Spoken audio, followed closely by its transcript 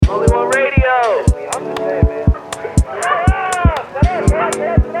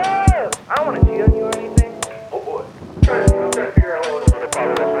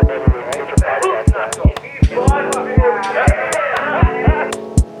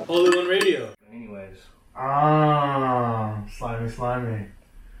Radio. Anyways. Slimy.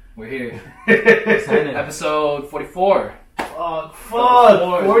 We're here. Fuck. Episode 44. Fuck.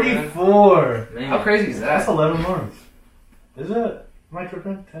 44. Man. How crazy is that? That's 11 months. Is it? Am I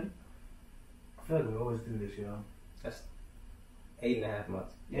tripping? 10? I feel like we always do this, yo. That's 8.5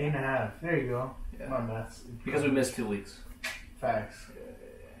 months. 8.5. There you go. Yeah. My maths. Because we missed 2 weeks. Facts.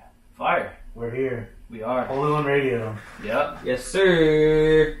 Fire. We're here. We are. Holy One Radio. Yep. Yes,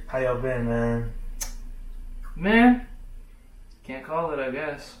 sir. How y'all been, man? Man. Can't call it, I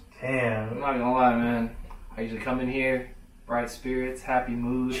guess. I'm Damn. not gonna lie, man. I usually come in here, bright spirits, happy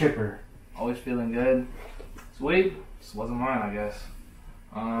mood, Chipper. always feeling good. Sweet. Just wasn't mine, I guess.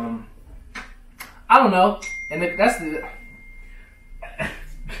 I don't know. And that's the...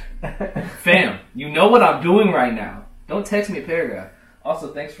 Fam, you know what I'm doing right now. Don't text me a paragraph.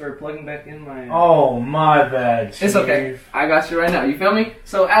 Also, thanks for plugging back in my... Oh, my bad, Chief. It's okay. I got you right now. You feel me?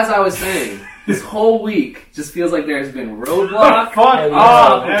 So, as I was saying, this whole week just feels like there's been roadblock. Fuck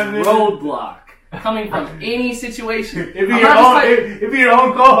off, Evan. roadblock. Coming from any situation. It'd be your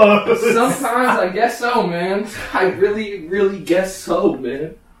own co-host. Sometimes I guess so, man. I really guess so,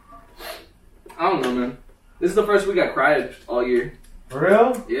 man. I don't know, man. This is the first week I cried all year. For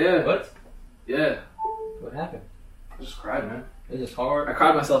real? Yeah. What? Yeah. What happened? I just cried, man. It's just hard. I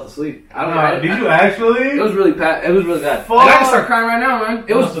cried myself to sleep. I don't No, know. did you actually? It was really bad. It was really bad. Fuck. Like, I can start crying right now, man.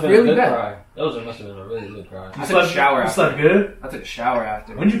 It was really bad. Cry. That must have been a really good cry. I took a shower You after. slept good? I took a shower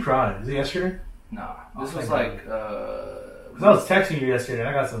after. When did you cry? Was it yesterday? No. This Oh, was thank like, Because I was texting you yesterday and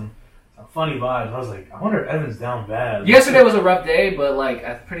I got some funny vibes. I was like, I wonder if Evan's down bad. yesterday was a rough day, but like,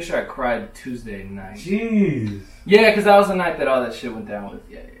 I'm pretty sure I cried Tuesday night. Jeez. Yeah, because that was the night that all that shit went down with.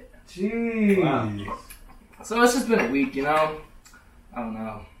 Yeah. Jeez. Wow. So it's just been a week, you know? I don't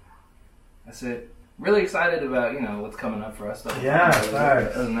know. That's it. Really excited about, what's coming up for us, though. Yeah,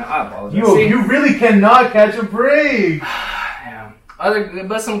 Other than that, I apologize. You really cannot catch a break. Yeah.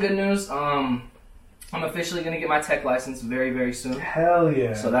 But some good news. I'm officially going to get my tech license very, very soon. Hell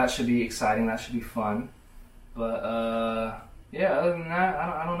yeah. So that should be exciting. That should be fun. But, yeah, other than that,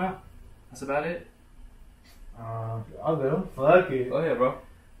 I don't know. That's about it. I'll go. Fuck it. Go ahead, bro.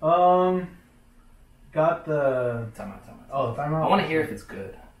 Got the... Time out. Oh, timeout? I want to hear if it's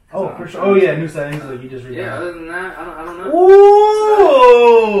good. Oh, for sure. Oh, yeah, new settings. Like you just read Yeah, that. other than that, I don't know.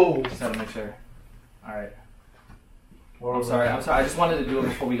 Ooh! Just had to make sure. All right. Where I'm was sorry. I? I just wanted to do it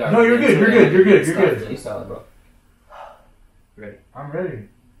before we got. No, you're good. You're good. You solid, bro. Ready. I'm ready.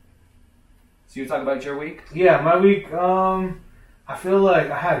 So you were talking about your week? Yeah, my week, I feel like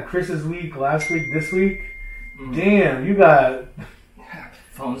I had Chris's week last week, this week. Damn, you got...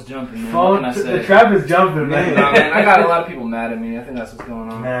 Phone's jumping, man. What can I say? The trap is jumping, man. Nah, man. I got a lot of people mad at me. I think that's what's going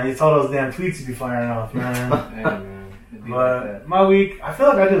on. Man, you saw those damn tweets you be firing off, man. Hey, man. It'd be like But that. my week, I feel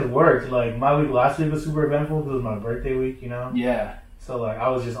like I just worked. Like, my week last week was super eventful because it was my birthday week, you know? Yeah. So, like, I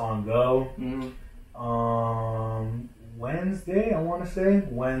was just on go. Mm-hmm. Wednesday, I want to say?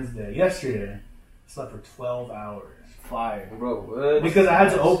 Yesterday. I slept for 12 hours. Fire. Bro, what? Because I had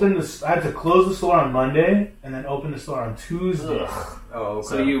to close the store on Monday and then open the store on Tuesday. Ugh. Oh, okay.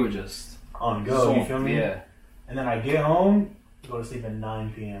 So you were just On go, you feel me? Yeah. And then I get home, go to sleep at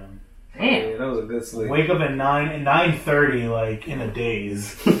 9 p.m. Damn. Yeah, that was a good sleep. Wake up at 9:30, like in a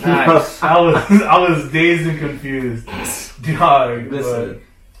daze. Nice. I was dazed and confused, dog. Good But, sleep.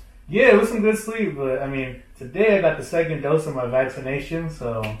 yeah, it was some good sleep. But I mean, today I got the second dose of my vaccination,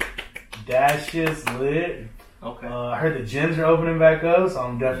 so that shit's lit. Okay. I heard the gyms are opening back up, so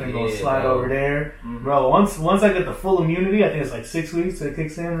I'm definitely gonna slide over there, bro. Once I get the full immunity, I think it's like 6 weeks till it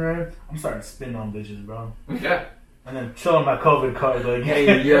kicks in, right? I'm starting to spin on bitches, bro. Yeah. And then show them my COVID card, like,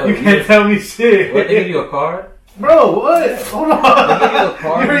 Hey, yo, you can't tell me shit. What, they give you a card? Bro, what? Hold on. They give you a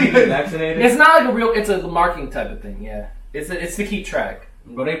card when you get vaccinated? It's not like a real. It's a marking type of thing. Yeah. It's to keep track.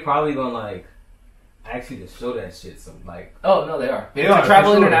 Bro, they probably gonna, like, ask you to show that shit like... Oh no, they are. They If are, you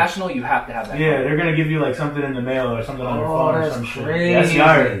travel for sure. international, you have to have that. Yeah, card. they're gonna give you like something in the mail or something on your phone or that's some shit. crazy. That's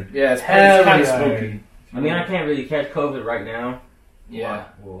yard. Yeah, it's Hell kind of yeah. spooky. I mean, I can't really catch COVID right now. Yeah.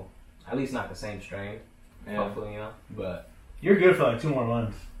 Well, at least not the same strain. Yeah. Hopefully, But You're good for like 2 more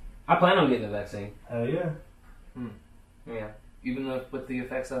months. I plan on getting the vaccine. Hell yeah. Yeah. Even with the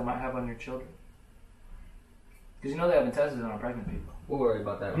effects that it might have on your children. Because they haven't tested it on pregnant people. We'll worry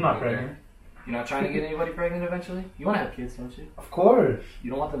about that. I'm when not we get there. pregnant. You're not trying to get anybody pregnant eventually? You want to have kids, don't you? Of course. You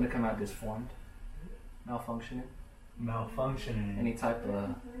don't want them to come out disformed, malfunctioning, Malfunctioning. any type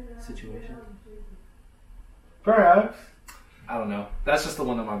of situation. Perhaps. I don't know. That's just the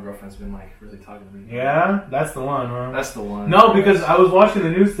one that my girlfriend's been like really talking to me. Yeah, that's the one, huh? That's the one. No, because I was watching the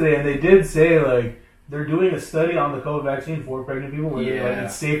news today and they did say like they're doing a study on the COVID vaccine for pregnant people where they're like,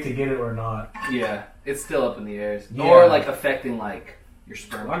 it's safe to get it or not. Yeah, it's still up in the air. Yeah. Or like affecting like your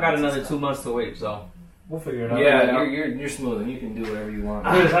sperm. I got another 2 months to wait, so. We'll figure it out. Yeah, you're smooth and you can do whatever you want.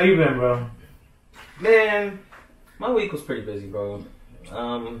 Chris, how you been, bro? Man, my week was pretty busy, bro.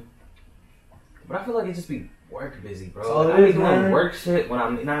 But I feel like it just be work busy, bro. All it I be is, doing man. work shit when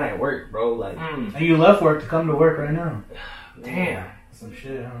I'm not at work, bro. Like, And you left work to come to work right now. Damn. Some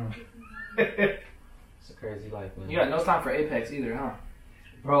shit, huh? it's a crazy life, man. You got no time for Apex either, huh?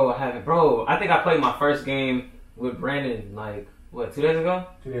 Bro, I haven't. Bro, I think I played my first game with Brandon, like, what, 2 days ago?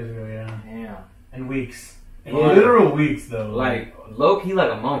 2 days ago, yeah. Damn. In weeks. In Yeah. literal weeks, though. Like, low-key, like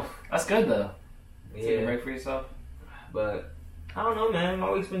a month. That's good though. Take a Yeah. break for yourself. But, I don't know, man.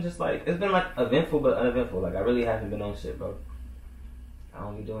 My week's been just like, it's been like eventful but uneventful. Like, I really haven't been on shit, bro. I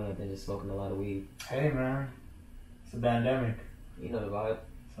don't be doing nothing, just smoking a lot of weed. Hey, man. It's a pandemic. You know the vibe.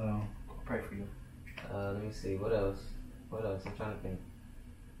 So, I'll pray for you. Let me see. What else? I'm trying to think.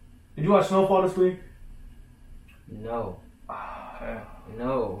 did you watch Snowfall this week? No. Yeah.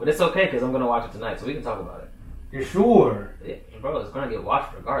 No. But it's okay because I'm going to watch it tonight, so we can talk about it. You're sure? Bro, it's going to get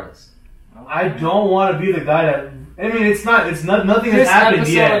watched regardless. I don't want to be the guy that. I mean, nothing This has happened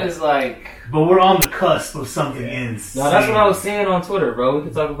episode yet. is like. But we're on the cusp of something insane. No, that's what I was saying on Twitter, bro. We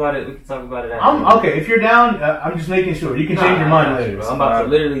can talk about it. After. Okay, if you're down, I'm just making sure. You can change your mind later. Bro. I'm about to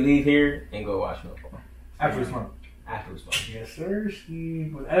literally leave here and go watch Snowfall. After we smoke. After we smoke. Yes, sir.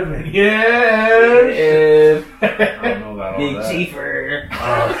 Steve with Evan. Yes. I don't know about all Big that. Chiefer.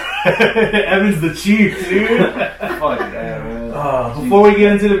 Evan's the chief, dude. Fuck that, man. Before we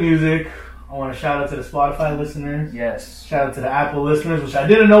get into the music, I want to shout out to the Spotify listeners. Yes. Shout out to the Apple listeners, which I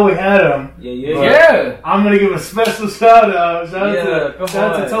didn't know we had them. Yeah. Yeah. I'm gonna give a special shout out. Shout out to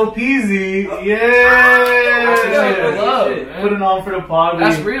on. Topeezy. That's Yeah. love, man. Putting on for the pod.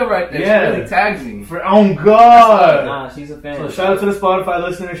 That's real right there. Yeah. She really tagged me. Oh God. Nah, she's a fan. So shout out to the Spotify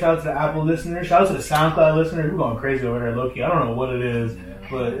listeners, shout out to the Apple listeners, shout out to the SoundCloud listeners. We're going crazy over there, Loki. I don't know what it is,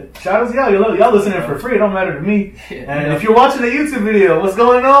 but shout out to y'all. Y'all listening for free. It don't matter to me. And if you're watching the YouTube video, what's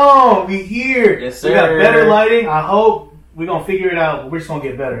going on? We here. Yes, sir. We got better lighting. I hope we're gonna figure it out. But we're just gonna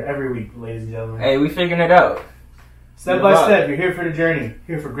get better every week, ladies and gentlemen. Hey, we figuring it out. Step by step. You're here for the journey.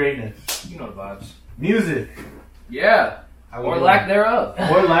 Here for greatness. You know the vibes. Music. Yeah. Or lack thereof.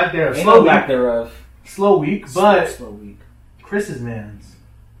 Or lack thereof. Ain't no lack thereof. Slow week, but Slow week. Chris's man's.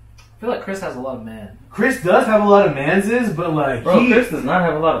 I feel like Chris has a lot of man. Chris does have a lot of manses, but like Bro, Chris does not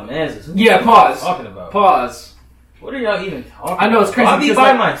have a lot of manses. Who Yeah, you pause. talking about? Pause. What are y'all even talking I know it's crazy about? I'll be because, by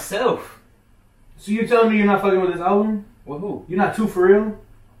like- myself. So you're telling me you're not fucking with this album? With who? You're not too for real?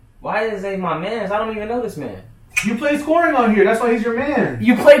 Why is they my mans? I don't even know this man. You play scoring on here. That's why he's your man.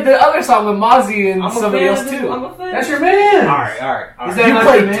 You played the other song with Mozzie and I'm a somebody fan else of this- too. I'm a fan. That's your man. Alright. Is that You not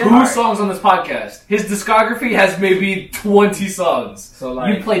played your man? two Alright. songs on this podcast. His discography has maybe 20 songs. So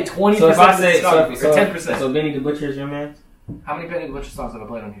like, You played 20% so if I of the say discography, or 10%. So Benny the Butcher is your man? How many Benny the Butcher songs have I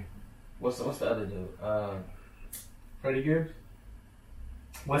played on here? What's the other dude? Freddie Gibbs?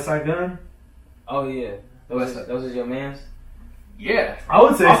 West Side Gun? Oh yeah, those is your mans. Yeah. I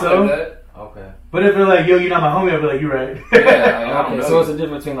would say I'll so. play that. Okay. But if they're like, yo, you're not my homie, I'd be like, you're right. Yeah, I don't Okay. know. So it's a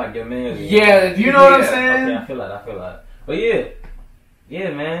difference between like your mans. And Yeah, You know what I'm yeah. saying? Okay, I feel that. But yeah,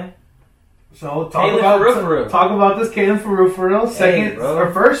 man. So Kaylin talk about this Kaylin for real. Second bro.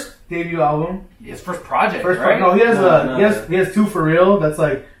 or first debut album. His first project, First right? no, he has No. he has two for real. That's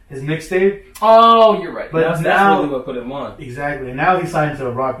like his mixtape. Oh, you're right. But That's now really what put him on. exactly. And now he signed to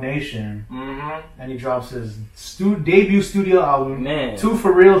Rock Nation Mm-hmm. and he drops his debut studio album. Man. Two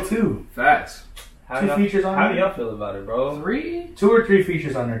for real too. Facts. How Two y'all- features on How it? do y'all feel about it, bro? 3? 2 or 3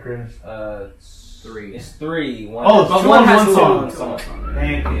 features on there, Chris. 3. It's 3. One. Oh, But two one on has one two song. on song.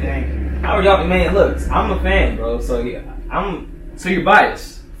 Thank you. How are y'all? Man, look, I'm a fan, bro. So yeah, So you're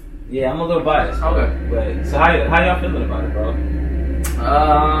biased. I'm a little biased. Okay. But so how y'all feeling about it, bro?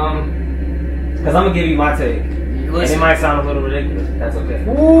 Because I'm gonna give you my take, and it Listen. might sound a little ridiculous. But that's okay.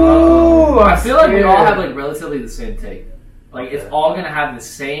 Ooh, I feel like we all scared. have like relatively the same take. Like it's Okay. all gonna have the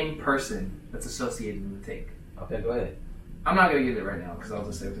same person that's associated with the take. Okay, go ahead. I'm not gonna give it right now because I'll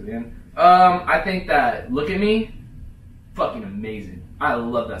just save it to the end. I think that "Look at Me," fucking amazing. I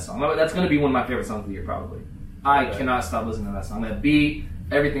love that song. That's gonna be one of my favorite songs of the year, probably. I Okay. cannot stop listening to that song. That beat,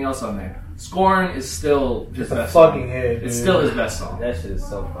 everything else on there. "Scorn" is still his It's a best fucking song. hit. It's dude. still his best song. That shit is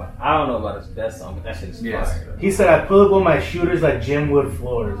so fun. I don't know about his best song, but that shit is Yes. fire. He said, "I pull up on my shooters like gym wood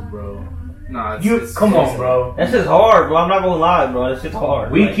floors, bro." No, Come on, bro. That shit's hard, bro. I'm not gonna lie, bro. That shit's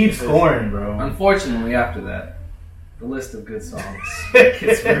hard. We Like, keep it's- scoring, bro. Unfortunately, after that, the list of good songs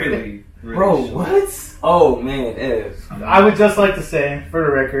gets really, really Bro, short. what? Oh man, it is. I would just like to say, for the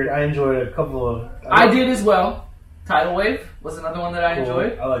record, I enjoyed a couple of I did as well. Tidal Wave was another one that I Cool.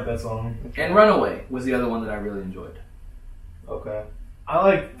 enjoyed. I like that song. And Runaway was the other one that I really enjoyed. Okay. I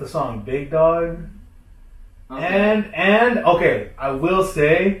like the song Big Dog. Okay. And okay, I will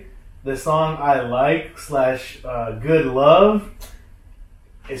say the song I like / Good Love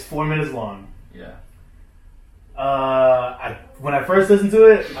is 4 minutes long. Yeah. When I first listened to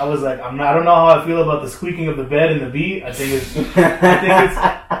it, I was like, I don't know how I feel about the squeaking of the bed and the beat. I think it's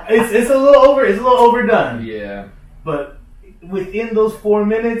a little overdone. Yeah. But within those 4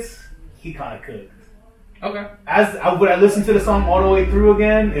 minutes, he kind of cooked. Okay. Would I listen to the song all the way through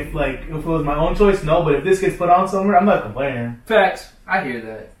again? If it was my own choice, no. But if this gets put on somewhere, I'm not complaining. Facts. I hear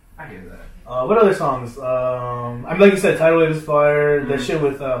that. What other songs? Like you said, Tidal Wave is fire. The shit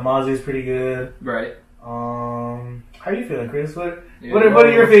with Mozzie is pretty good. Right. How are you feeling, Chris? What Yeah,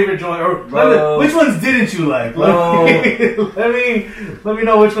 are your favorite joints? Or Bro. which ones didn't you like? Bro. Let me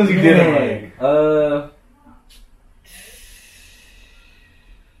know which ones you didn't like.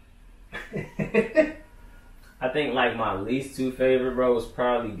 I think like my least two favorite, bro, was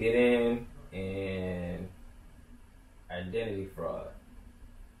probably Get In and Identity Fraud.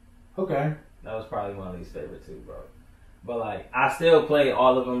 Okay. That was probably my least favorite too, bro. But like, I still play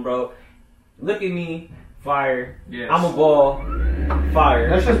all of them, bro. Look at Me, fire. Yes. I'm a Ball, fire.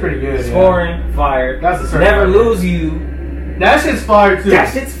 That shit's pretty good. Scoring, fire. That's a certain Never fire. Lose You. That shit's fire too.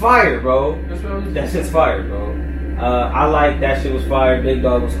 That shit's fire, bro. That's what I was That shit's fire, bro. I like That Shit Was Fire. Big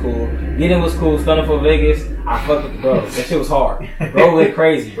Dog was cool. Get In was cool. Stunning for Vegas. I fucked with bro. That shit was hard. Bro went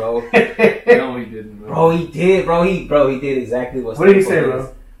crazy, bro. No, he didn't. Bro, he did, bro. He did exactly what. What did he Stunning say, for bro?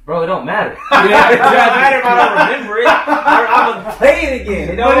 Vegas. Bro, it don't matter. It don't matter if I don't remember it. I'm gonna play it again.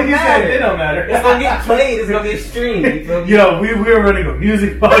 It What don't did you say? matter. It don't matter. It's gonna get played. It's gonna get streamed. You feel me? Yo, we're running a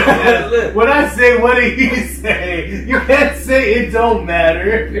music podcast. Look. When I say what did he say, you can't say it don't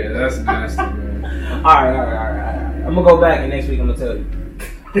matter. Yeah, that's nasty, man. All right. I'm gonna go back and next week I'm gonna tell you.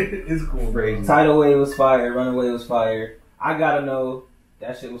 It's cool, bro. Tidal Wave was fire. Runaway was fire. I Gotta Know.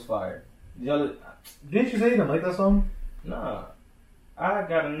 That shit was fire. Didn't you say you didn't like that song? Nah. I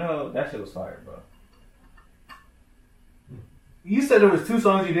Gotta Know. That shit was fire, bro. You said there was 2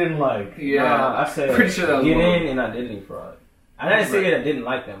 songs you didn't like. Yeah. Nah, I said Pretty sure that was Get one. In and Identity Fraud. I didn't say that I didn't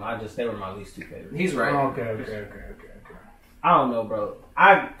like them. They were my least two favorites. He's right. Oh, okay. I don't know, bro.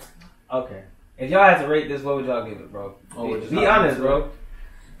 Okay. If y'all had to rate this, what would y'all give it, bro? Be honest, bro.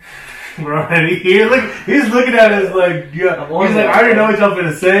 Bro, he's looking at us like, yeah. I'm on He's like, that, I already bro. know what y'all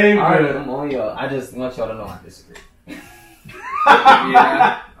finna say. Alright, but- I'm on y'all. I just want y'all to know I disagree.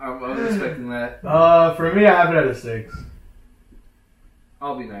 Yeah, I was expecting that. For me, I have it at a 6.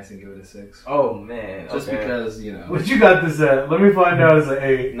 I'll be nice and give it a 6. Oh man, Just okay. because, you know. What you got this at? Let me find out. It's an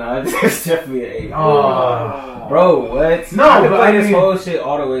 8. No, it's definitely an 8. Oh. Bro, what? No, I can but play I this mean- whole shit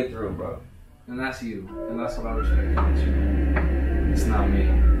all the way through, bro. And that's you. And that's what I respect about you. It's not me.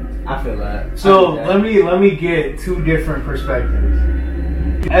 I feel that. So I get that. let me get 2 different perspectives.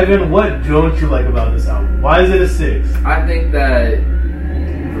 Evan, what don't you like about this album? Why is it a 6? I think that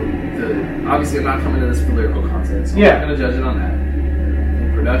obviously I'm not coming to this for lyrical content, so Yeah. I'm not gonna judge it on that.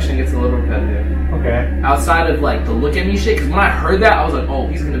 The production gets a little repetitive. Okay. Outside of like the Look at Me shit, because when I heard that, I was like, oh,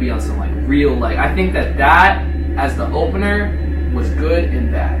 he's gonna be on some like real like. I think that as the opener was good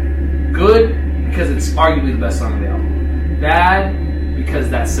and bad. Good because it's arguably the best song of the album. Bad because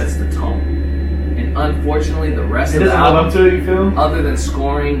that sets the tone. And unfortunately, the rest It of the doesn't live album, up to it, you feel? other than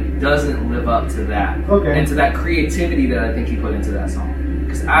scoring, doesn't live up to that. Okay. And to that creativity that I think he put into that song.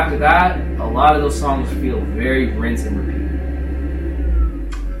 Because after that, a lot of those songs feel very rinse and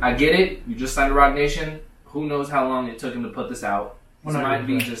repeat. I get it. You just signed a Rock Nation. Who knows how long it took him to put this out. This might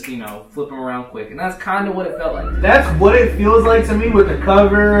be just, flip them around quick. And that's kind of what it felt like. That's what it feels like to me with the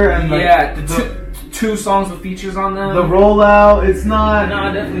cover and like Yeah, the two songs with features on them. the rollout. It's not. No,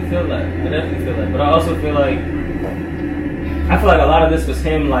 I definitely feel that. But I also feel like a lot of this was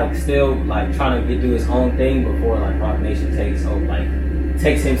him like still like trying to do his own thing before like Rock Nation takes him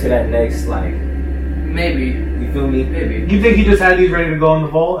to that next like. Maybe. You feel me? Maybe. You think he just had these ready to go in the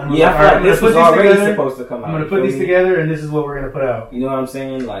vault? And was Yeah, I like, feel "All like right, this I'm was gonna put these already together. supposed to come out. I'm gonna you put feel these me? together, and this is what we're gonna put out." You know what I'm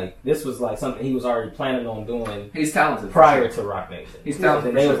saying? Like this was like something he was already planning on doing He's talented. for prior sure. to Rock Nation. He's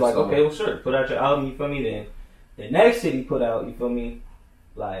talented And for they sure, was like, so- okay, well, sure, put out your album. You feel me? Then the next shit he put out, you feel me?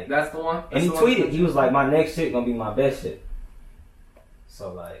 Like, That's the one. and he tweeted, he was like, my next shit gonna be my best shit.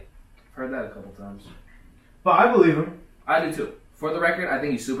 So like, Heard that a couple times. But I believe him. I do too. For the record, I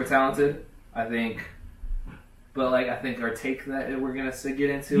think he's super talented. I think our take that we're gonna get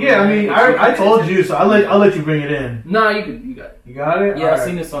into. Yeah, I mean, I told you, so I'll let you bring it in. No, you got it. You got it. yeah, All I right.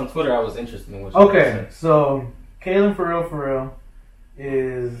 seen this on Twitter. I was interested in what you Okay, said. so Kalen For Real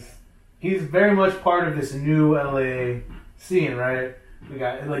is he's very much part of this new LA scene, right? We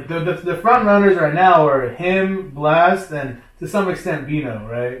got like the front runners right now are him, Blast, and to some extent Bino,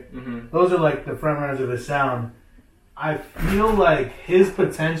 right? Mm-hmm. Those are like the front runners of his sound. I feel like his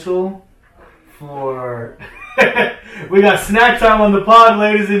potential for we got snack time on the pod,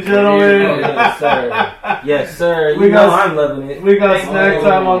 ladies and gentlemen. Oh, yes, sir. Yes, sir. I'm loving it. We got snack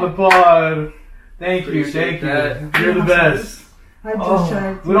time on the pod. Thank you. Appreciate You're the best. I just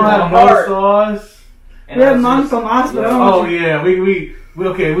tried. We don't have no sauce. We have none from us, but I don't Oh want you- yeah, we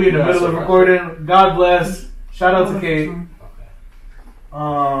okay. We in the middle of recording. God bless. Shout out to Kate.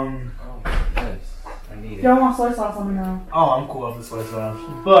 Oh, yes. I need If it. y'all want soy sauce, let me know. Oh, I'm cool with the soy sauce.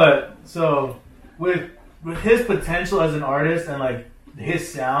 But so with his potential as an artist and like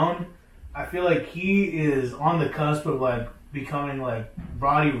his sound, I feel like he is on the cusp of like becoming like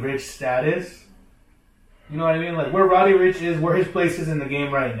Roddy Ricch status. You know what I mean? Like where Roddy Ricch is, where his place is in the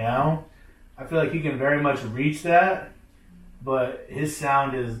game right now. I feel like he can very much reach that, but his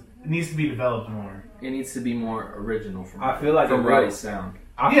sound needs to be developed more. It needs to be more original from I feel like from it will. Roddy's sound.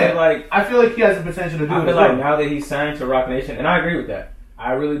 I feel like he has the potential to do it. I feel as like well. now that he's signed to Rock Nation, and I agree with that.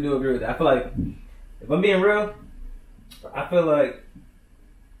 I really do agree with that. I feel like, if I'm being real, I feel like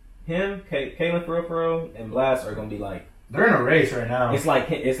him, Kalen for real, and Blast are gonna be like They're in a race right now. it's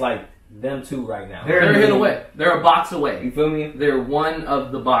like them two right now. They're They're a hit away. They're a box away. You feel me? They're one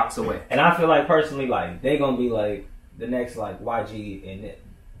of the box away. And I feel like personally, like they gonna be like the next like YG and Nip.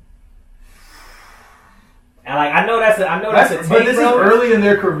 And like I know that's a take, but this bro. is early in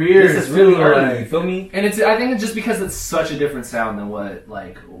their careers. This is really too, early. like- You feel me? And I think it's just because it's such a different sound than what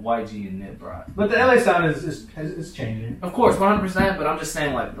like YG and Nip brought. But the LA sound is changing. Of course, 100%. But I'm just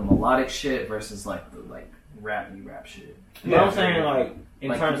saying like the melodic shit versus like the like rappy rap shit. But I'm saying like in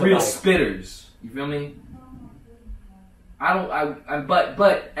Like terms real of like, spitters. You feel me?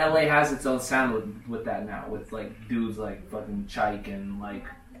 But LA has its own sound with that now. With like dudes like fucking Chike and like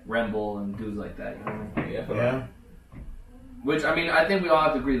Remble and dudes like that. You know what I mean? yeah, I feel Yeah. like- Which I mean, I think we all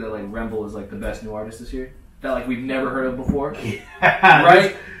have to agree that like Remble is like the best new artist this year. That like we've never heard of before.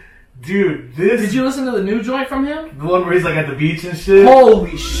 Right? Dude, this Did you listen to the new joint from him? the one where he's like at the beach and shit?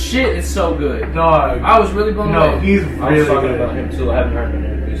 Holy shit, it's so good. Dog. I was really blown No, away. he's I really was talking good. about him too. I haven't heard him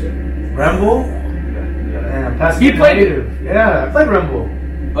in the music. Remble? Damn, Pasadena He played it. native. Yeah, I played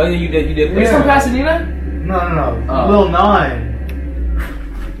Remble. Oh yeah, you did. You did. He's Yeah. from Pasadena? No. Oh. Lil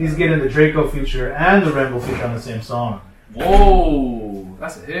 9. He's getting the Draco feature and the Remble feature on the same song. Whoa,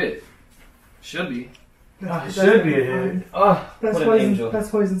 that's a hit. Should be. It should be a hit. Oh, That's what an poison. angel. That's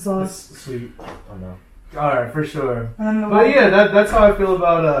poison That's sauce. sweet. Oh no. Alright, for sure. And then the But yeah, that's how I feel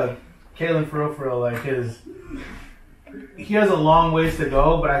about Kalen for real. Like he has a long ways to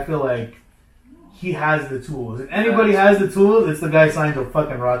go, but I feel like he has the tools. If anybody has the tools, it's the guy signed to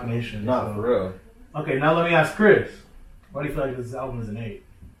fucking Rock Nation. Not for real. Okay, now let me ask Chris. Why do you feel like this album is an 8?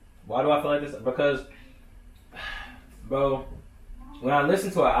 Why do I feel like this? Because, bro, when I listen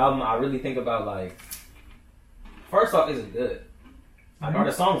to an album, I really think about like, first off, is it good? Like, are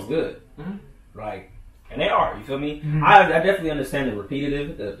the songs good? Mhm. Like, and they are. You feel me? Mhm. I definitely understand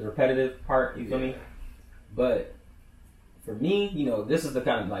the repetitive part. You feel me? But for me, you know, this is the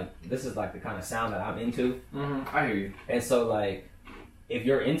kind of the kind of sound that I'm into. Mm-hmm. I hear you. And so, like, if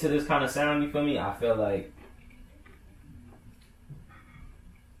you're into this kind of sound, you feel me? I feel like,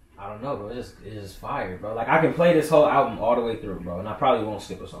 I don't know, bro. It's just fire, bro. Like, I can play this whole album all the way through, bro, and I probably won't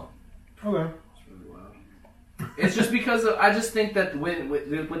skip a song. Okay. It's really wild. It's just because I just think that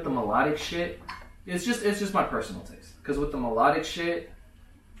with the melodic shit, it's just my personal taste. Because with the melodic shit,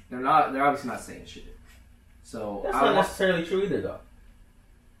 they're obviously not saying shit. So That's I not want- necessarily true either, though.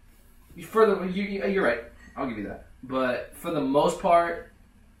 You're right. I'll give you that. But for the most part,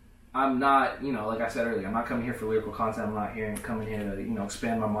 I'm not, like I said earlier, I'm not coming here for lyrical content. I'm not coming here to,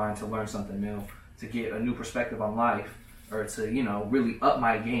 expand my mind, to learn something new, to get a new perspective on life, or to, really up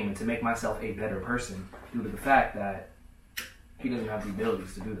my game and to make myself a better person due to the fact that he doesn't have the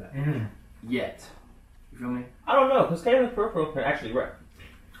abilities to do that Mm-hmm. yet. You feel me? I don't know, because Kalen Peripheral can actually rap.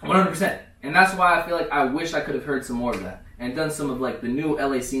 100%. And that's why I feel like I wish I could have heard some more of that and done some of like the new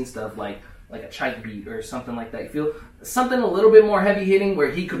LA scene stuff, like a Chike beat or something like that. You feel something a little bit more heavy hitting where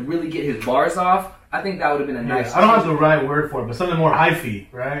he could really get his bars off. I think that would have been a nice. I don't have the right word for it, but something more hyphy,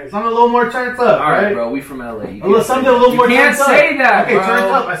 right? Something a little more turned up, All right, right? bro. We from LA. You Something a little more You can't turned up. say that, Okay, bro. turned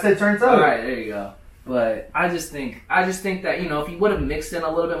up. I said turned up. All right, there you go. But I just think that if he would have mixed in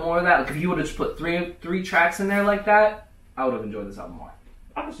a little bit more of that, like if he would have just put three tracks in there like that, I would have enjoyed this album more.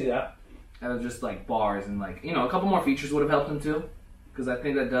 I can see that. And just like bars and like a couple more features would have helped him too. because I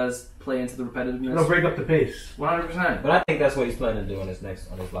think that does play into the It'll repetitiveness. break up the pace. 100%. But I think that's what he's planning to do on his next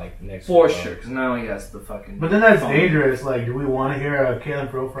next. For sure, because now he has the fucking. But then that's phone. dangerous. Like, do we want to hear a Kalen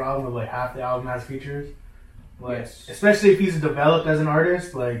Profer album with like half the album has features? Like, Yes. especially if he's developed as an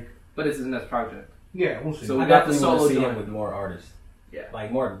artist. Like, But it's his next project. yeah, we'll see. So we I got the definitely want solo to see him joint. with more artists. Yeah.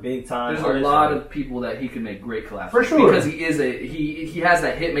 Like more big time. There's a artists, lot like- of people that he could make great collabs For with, sure. because he is he has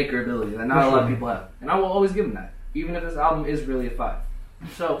that hit maker ability that not For a lot of sure. people have, and I will always give him that, even if this album is really a 5.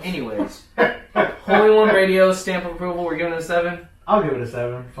 So, anyways, Holy One Radio stamp of approval. We're giving it a 7. I'll give it a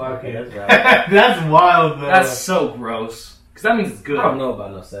 7. Fuck Okay, it. that's right. That's wild, though. That's so gross, because that means it's good. I don't know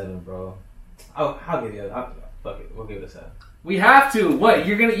about no 7, bro. I'll give you. Fuck it. We'll give it a 7. We have to. What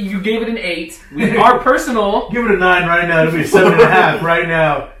you gave it an 8. We are personal, Give it a 9 right now. It'll be a 7.5 right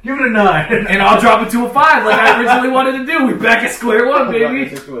now. Give it a 9. and I'll drop it to a 5, like I originally wanted to do. We back at square one,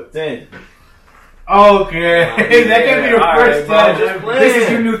 baby. To a 10. Okay. That can't be your all first right, bro. touch. This is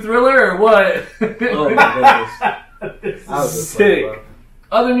your new Thriller, or what? Oh my goodness. This I was is just sick. bro.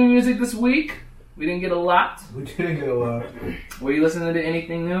 Other new music this week. We didn't get a lot. We didn't get a lot. Were you listening to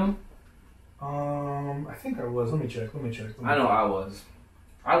anything new? I think I was. Let me check. I know I was.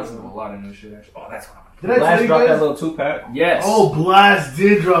 I listened to a lot of new shit, actually. Oh, that's what I'm. Did I tell Last you dropped that guys? little 2-pack. Yes. Oh, Blast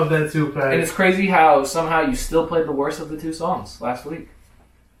did drop that 2-pack. And it's crazy how somehow you still played the worst of the 2 songs last week.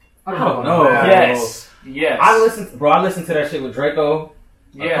 I don't Oh, know. no. about that. Yes. Yes. I listened to that shit with Draco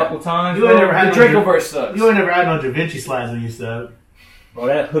a couple times. You ain't never The had Draco no, verse sucks. You ain't never had no Da Vinci slides on your stuff. Bro,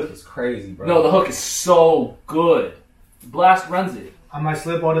 that hook is crazy, bro. No, the hook is so good. Blast runs it. I might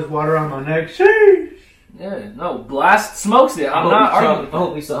slip all this water on my neck. Sheesh. Yeah, no, Blast smokes it. I'm not arguing.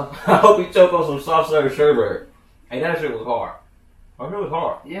 I hope he choke on some soft serve sherbet. Hey, that shit was hard. Oh, it was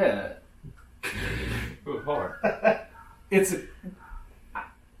hard. Yeah, It was hard. it's a.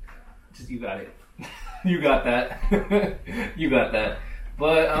 Just you got it. You got that. You got that.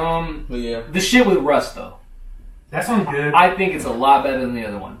 But But yeah. the shit with Russ though, That sounds good. I think it's a lot better than the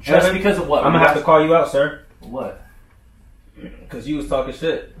other one, just Evan, because of what. I'm gonna have to call you out, sir, What? because you was talking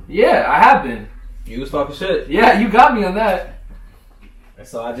shit. Yeah, I have been. You was talking shit, Yeah, you got me on that. and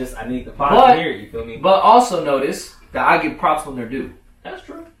so I need the pod But- to hear it. You feel me? But also notice that I give props when they're due. That's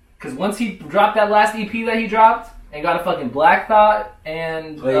true. Because once he dropped that last EP that he dropped and got a fucking Black Thought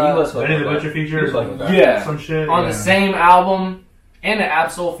and But he was Benny the fucking Butcher with feature. He was fucking with that. yeah, Some shit. on yeah. the same album and an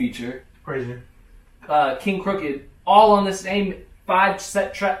Absol feature, Crazy. King Crooked, all on the same 5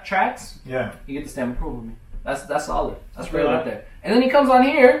 set tracks, Yeah. you get the stamp of approval with me. That's solid. That's That's real right. right there. And then he comes on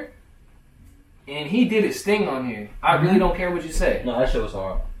here and he did his sting on here. I Mm-hmm. really don't care what you say. No, that shit was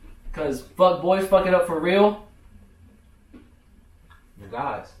hard. Because fuck boys, fuck it up for real. You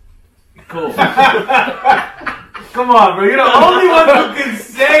guys. Cool. Come on, bro. You're the only one who can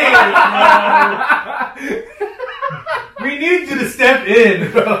say it, bro. We need you to step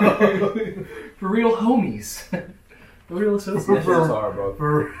in, bro. For real homies. For real associates. That shit was hard, bro.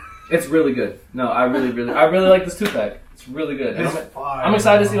 For It's really good. No, I really like this 2-pack. It's really good. And it's I'm, fire, I'm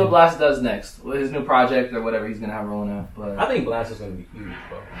excited to see bro. what Blast does next with his new project or whatever he's gonna have rolling out. I But think Blast is gonna be huge,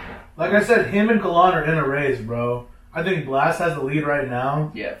 bro. Like I said, him and Kalan are in a race, bro. I think Blast has the lead right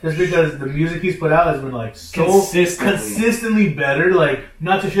now. yeah, Just because the music he's put out has been like so consistently better. Like,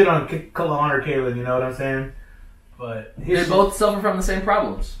 not to shit on Kalan or Kalen, you know what I'm saying? But they both suffer from the same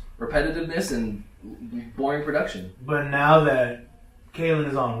problems: repetitiveness and boring production. But now that Kalen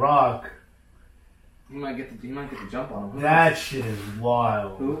is on rock, He might get the jump on him. that shit is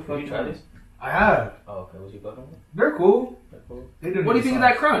wild. Who? Have you tried these? I have. Oh, okay. Was you fucking with? They're cool. They're cool. They do What do you good think of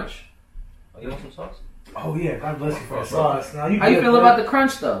sauce. that crunch? Oh, you want some sauce? Oh yeah, God bless you for the sauce. Now, How you good, feel bro. about the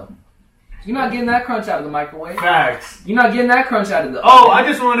crunch though? You're not getting that crunch out of the microwave. Facts? You're not getting that crunch out of the. Oh, I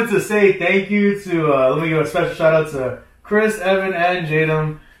just wanted to say thank you to, let me give a special shout out to Chris, Evan, and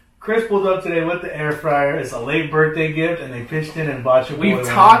Jadam. Chris pulled up today with the air fryer. It's a late birthday gift, and they pitched in and bought you. We've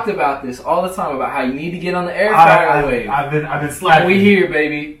talked about this all the time about how you need to get on the air fryer wave. I've been slacking. We here,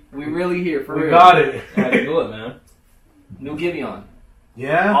 baby. We really here for We real. got it. I can do it, man. New Giveon.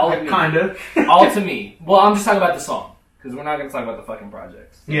 Yeah, All of me. kinda. All to me. Well, I'm just talking about the song because we're not gonna talk about the fucking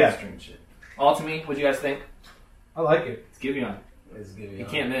projects. Yeah. Stream shit. All to me. What do you guys think? I like it. It's Giveon. It's giving You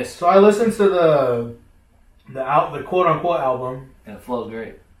can't miss, So I listened to the quote unquote album. and it flows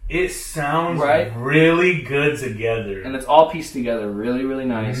great, It sounds Right. really good together. and it's all pieced together really, really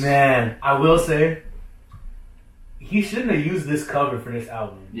nice. Man, I will say, he shouldn't have used this cover for this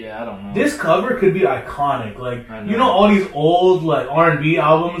album. Yeah, I don't know. This cover could be iconic. Like, I know. you know all these old like R&B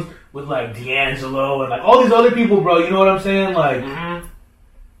albums with like D'Angelo and like all these other people, bro. You know what I'm saying? Like, Mhm.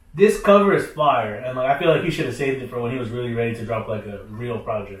 this cover is fire, and like I feel like he should have saved it for when he was really ready to drop like a real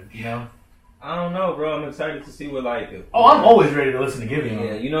project. You know? I don't know, bro. I'm excited to see what like. Oh, I'm always ready to listen to Giveon.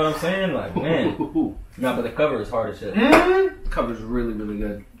 Yeah, you know what I'm saying? Like, man. No, but the cover is hard as shit. Mm-hmm. Cover's really, really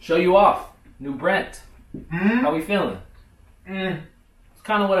good. Show You Off. New Brent. How we feeling? It's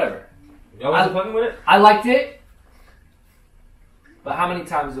kind of whatever. Y'all wasn't fucking with it? I liked it. But how many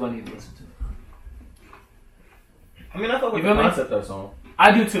times do I need to listen to it? I mean, I thought with You the feel me? concept of the song.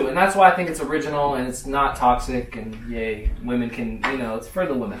 I do too, and that's why I think it's original and it's not toxic and yay, women can, it's for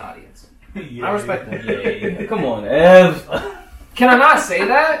the women audience. Yeah, I respect that. Yeah. Come on, Ev. Can I not say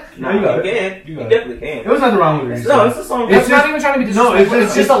that? No, you got it. can. You You got it. definitely can. There was nothing wrong with it. No, it's a song. It's It's not just- even trying to be no, disrespectful. it's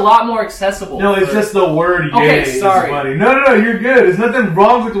It's just- just a lot more accessible. No, it's just the word Okay, "yay" sorry. is funny. No, you're good. There's nothing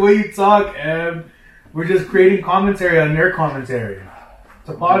wrong with the way you talk, Em. We're just creating commentary on their commentary. It's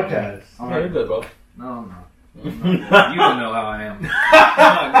a podcast. Yeah, you're good, bro. No, I'm not. You don't know how I am.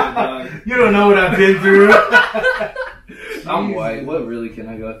 I'm not good, You don't know what I've been through. dog. I'm white. What really can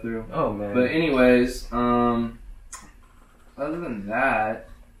I go through? Oh, man. But anyways, other than that,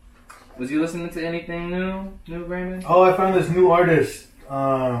 was you listening to anything new, Raymond? Oh, I found this new artist.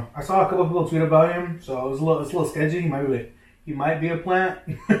 I saw a couple people tweet about him, so it's a little sketchy. He might be a plant,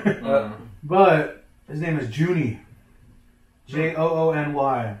 but his name is Joony,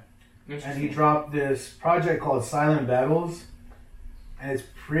 Joony, and he dropped this project called Silent Battles, and it's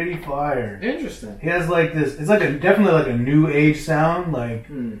pretty fire. Interesting. He has like this. It's like definitely like a new age sound. Like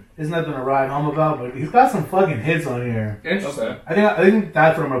there's nothing to write home about, but he's got some fucking hits on here. Interesting. Okay. I think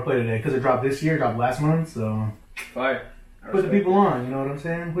that's what I'm gonna play today because it dropped this year, dropped last month. So Fire. I put the respect people on. You know what I'm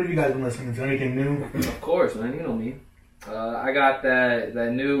saying? What have you guys been listening to? Anything new? it. Of course, man. You know me. I got that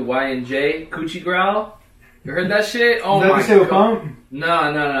new Y&J Coochie Growl. You heard that shit? Oh Is that my the shit with god. Pump?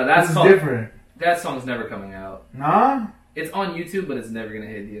 No. This That's is called, different. that song's never coming out. Nah? It's on YouTube, but it's never gonna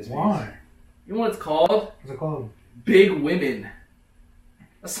hit DSPs. Why? You know what it's called? What's it called? Big Women.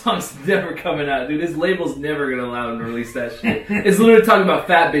 That song's never coming out, dude. His label's never gonna allow him to release that shit. It's literally talking about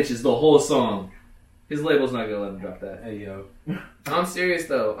fat bitches the whole song. His label's not gonna let him drop that. Hey, yo. I'm serious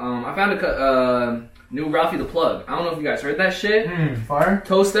though. I found a new Ralphie the Plug. I don't know if you guys heard that shit. Fire?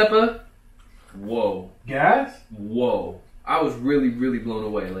 Toe Stepper. Whoa. Gas? Whoa. I was really, really blown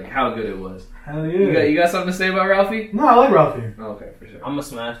away, like how good it was. Hell yeah. You got something to say about Ralphie? No, I like Ralphie. Oh, okay, for sure. I'm gonna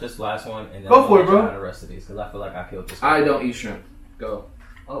smash this last one and then Go I'm for gonna it, bro. try the rest of these because I feel like I killed this. I don't eat shrimp. Go.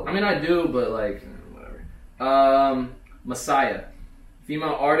 Oh. I mean, I do, but like, whatever. Messiah,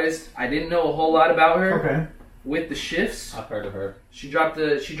 female artist. I didn't know a whole lot about her. Okay. With the Shifts, I've heard of her. she dropped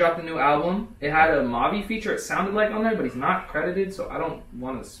a new album. It had a Mavi feature. It sounded like on there, but he's not credited, so I don't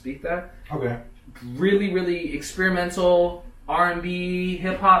want to speak that. Okay. Really, really experimental R&B,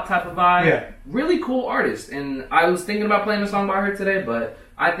 hip hop type of vibe. Yeah. Really cool artist. And I was thinking about playing a song by her today, but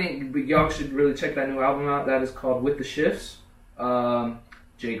I think y'all should really check that new album out. That is called With the Shifts.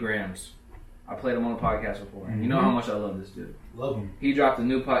 Jay Grams. I played him on the podcast before. You know how much I love this dude. Love him. He dropped a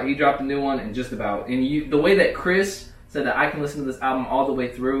new one, and just about. And the way that Chris said that I can listen to this album all the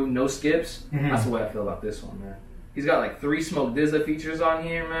way through, no skips. That's the way I feel about this one, man. He's got like 3 Smoke DZA features on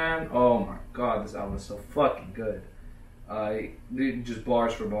here, man. Oh my god, this album is so fucking good. Dude, just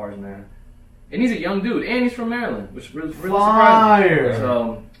bars for bars, man. And he's a young dude, and he's from Maryland, which really surprising. Fire.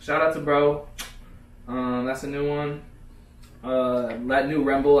 So shout out to bro. That's a new one. That new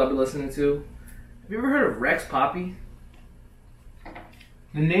Remble I've been listening to. Have you ever heard of Rex Poppy?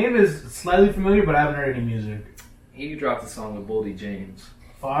 The name is slightly familiar, but I haven't heard any music. He dropped a song with Boldy James.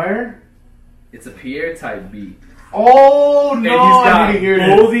 Fire? It's a Pierre type beat. Oh, And no, he's I got need to hear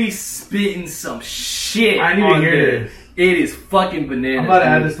this. Boldy spitting some shit. I need to on hear there. this. It is fucking bananas. I'm about to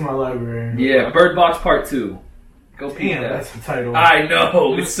add dude. this to my library. Yeah, Bird Box Part 2. Go peep Damn, that. that's the title. I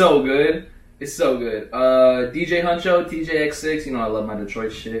know. It's so good. It's so good. DJ Huncho, TJX6. You know I love my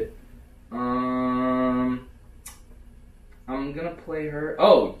Detroit shit. I'm gonna play her.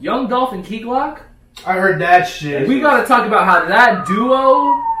 Oh, Young Dolph and Key Glock. I heard that shit. We gotta talk about how that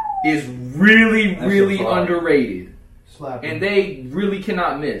duo is really, That really shit's hard. underrated. Slapping. And they really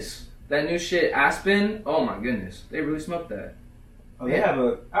cannot miss. That new shit, Aspen, oh my goodness. They really smoked that. Oh, they have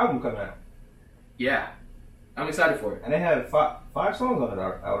an album coming out, Yeah. I'm excited for it. and they have five songs on it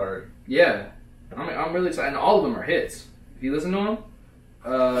out already. Yeah. I'm really excited. And all of them are hits. If you listen to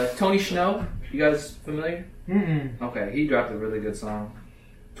them. Tony Snow, you guys familiar? Mm-mm. Okay, he dropped a really good song.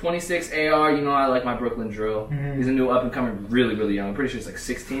 26 AR, you know I like my Brooklyn drill. Mhm. He's a new up and coming, really, really young. I'm pretty sure he's like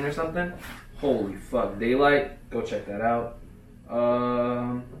 16 or something. Holy fuck. Daylight, go check that out.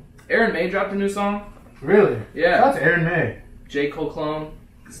 Aaron May dropped a new song. Really? Yeah. Shout out to Aaron May. J. Cole clone.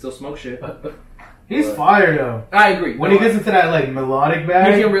 Can still smoke shit. He's But- fire, though. I agree. When he gets into that, like, melodic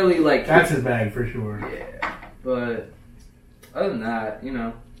bag, he can really like. that's his bag for sure. Yeah. But other than that, you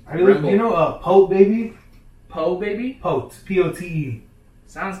know, You know Pote Baby? Poe Baby? Pote. P-O-T-E.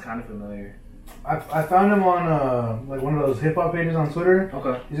 Sounds kind of familiar. I found him on like one of those hip hop pages on Twitter.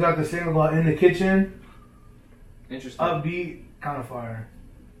 Okay. He's got the single called In the Kitchen. Interesting. Upbeat, kind of fire.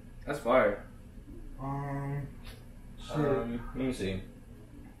 That's fire. Shit. Let me see.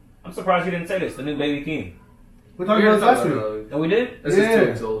 I'm surprised you didn't say this. The new Baby King. We talked about this last week. Oh, we did? This Yeah. is 2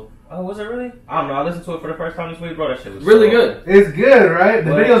 weeks old. Oh, was it really? I don't know. I listened to it for the first time this week, bro. That shit was Really so- good. It's good, right?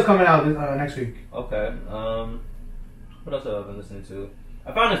 The What? video's coming out next week. Okay. What else have I been listening to?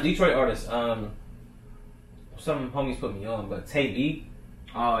 I found this Detroit artist. Some homies put me on, but Tay B,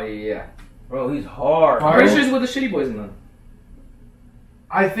 Oh, yeah. bro, he's hard. I'm pretty sure he's with the Shitty Boys in them.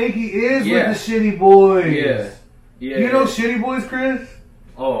 I think he is Yeah. with the Shitty Boys. Yeah. Yeah. You know Shitty Boys, Chris?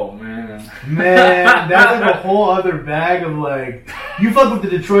 Oh, man. Man, that's like a whole other bag of like. You fuck with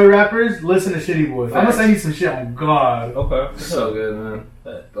the Detroit rappers, listen to Shitty Boys. I'm gonna send you some shit on God. Okay. So good, man.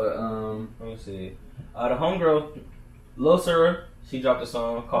 But But, let me see. The homegirl, Lil Sura, she dropped a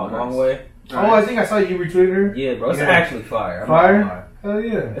song called Nice. Long Way. Oh, I think I saw you retweeted her. Yeah, bro, it's Yeah. actually fire. I'm not Fire? gonna lie. Hell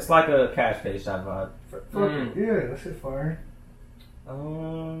yeah. It's like a cash page type vibe. Fuck yeah, that shit fire.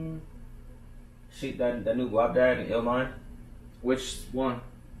 She that new Guap Dad and Illmind. which one?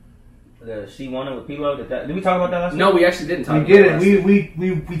 She won it with P-Lo. Did we talk about that last No, we actually didn't talk We about did it. it.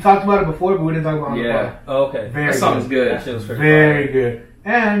 last We talked about it before, but we didn't talk about it on the Yeah. pod. Oh, okay. Very That song's good. good. That shit was pretty Very fire. good.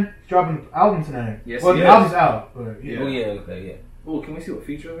 And he's dropping an album tonight. Yes, well, he the is. album's out, but yeah. Oh, yeah, okay, yeah. Oh, can we see what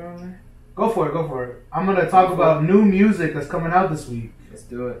features are on there? Go for it. I'm gonna talk about new music that's coming out this week. Let's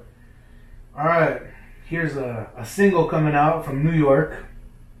do it. All right, here's a single coming out from New York.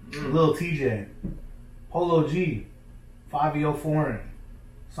 Lil TJ, Polo G, Fabio Foreign.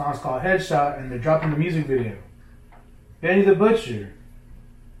 Song's called Headshot, and they're dropping the music video. Benny the Butcher,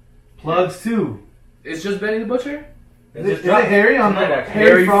 Plugs 2. It's just Benny the Butcher? It Is just it dropped Harry on tonight, the actually.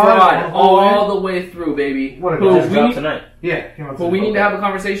 Harry Fraud all the way through, baby. What a Who guy. It we just dropped need, tonight. Yeah, came out who we need today. to have a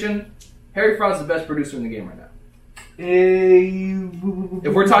conversation. Harry Fraud's the best producer in the game right now.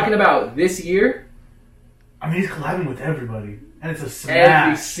 If we're talking about this year, I mean, he's collabing with everybody, and it's a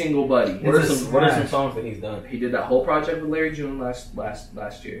every smash. single buddy. It's What are a some smash. songs that he's done? He did that whole project with Larry June last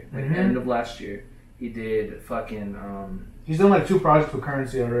year, like Mhm. end of last year. He did fucking He's done like 2 projects with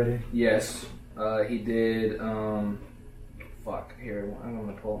Currency already. yes. He did fuck here. I'm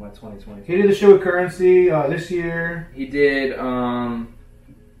gonna pull up my 2020. He did the shit with Currency this year. He did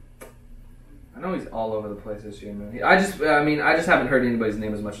I know he's all over the place this year, man. I just haven't heard anybody's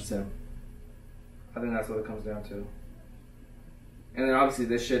name as much as him. I think that's what it comes down to. And then obviously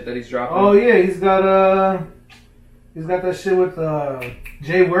this shit that he's dropping. Oh yeah, he's got that shit with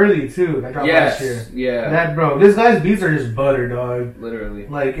Jay Worthy too. That dropped last year. yes, yeah, That bro, this guy's beats are just butter, dog. literally.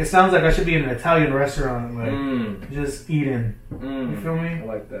 Like it sounds like I should be in an Italian restaurant, like Mm, just eating. You mm. feel I me?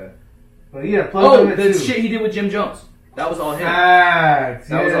 like that. But yeah, Plug Oh, on it the too. shit he did with Jim Jones. That was all him. Facts.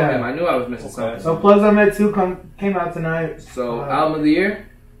 That was all him. Yeah. I knew I was missing Okay. something. So Plugs on It 2 came out tonight. So album of the year.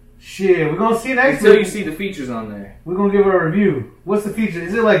 Shit, we're gonna see next Until you week. see the features on there. We're gonna give it a review. What's the feature?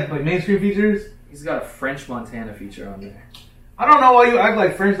 Is it like mainstream features? He's got a French Montana feature on there. I don't know why you act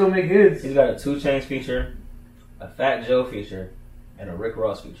like French don't make hits. He's got a 2 Chainz feature, a Fat Joe feature, and a Rick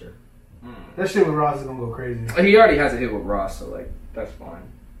Ross feature. That shit with Ross is gonna go crazy. He already has a hit with Ross, so like that's fine.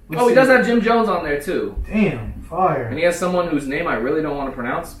 Let's Oh, he see. does have Jim Jones on there too. Damn, fire. And he has someone whose name I really don't want to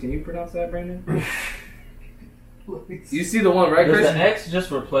pronounce. Can you pronounce that, Brandon? You see the one, right, Does Chris? the X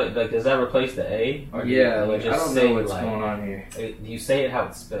just replace? Like, does that replace the A? Or do Yeah, you like I just don't say know what's like, going on here. Do you say it how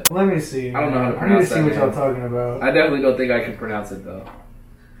it's spelled? Let me see. I don't know how to I need to pronounce see that what y'all name. talking about. I definitely don't think I can pronounce it though.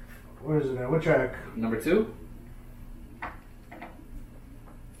 Where is it at? What track? Number 2.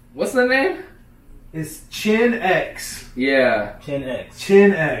 What's the name? It's Chin X. Yeah, Chin X.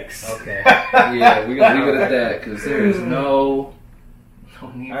 Chin X. Okay. yeah. We're gonna leave it at that because there is no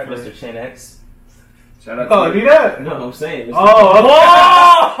need All right, for Mr. Chin X. Shout out Oh, to you that? No, I'm saying. Mr. Oh,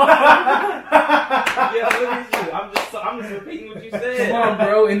 Yeah, look at you. I'm just repeating what you said. Come on,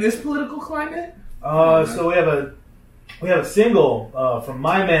 bro. In this political climate, So we have a single from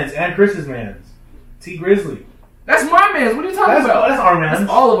my man's and Chris's man's, T Grizzly. that's my man's. What are you talking about? That's our man's.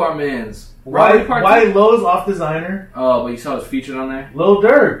 That's all of our man's. Robbery Part White 2? Lowe's off designer, Oh, but you saw his featured on there. Lil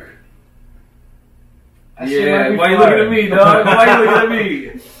Durk. That shit might Yeah. be Why you fire. looking at me, dog? Why you looking at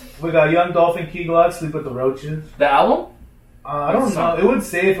me? We got Young Dolphin, Key Glock, Sleep with the Roaches. The album? I don't know. It would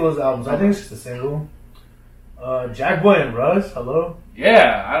say if it was albums. I think it's just a single. Jack Boy and Russ. Hello.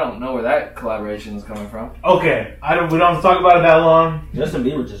 Yeah, I don't know where that collaboration is coming from. Okay, we don't have to talk about it that long. Justin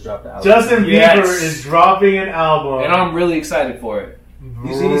Bieber just dropped the album. Justin Yes. Bieber is dropping an album. And I'm really excited for it.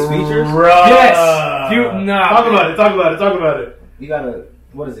 You see these features? Bruh. Yes. Nah, Talk man. about it. Talk about it. You gotta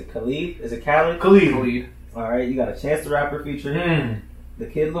what is it? Khalid? Is it Khaled? Khalid. Khalid. All right, you got a Chance the Rapper feature. Mm. The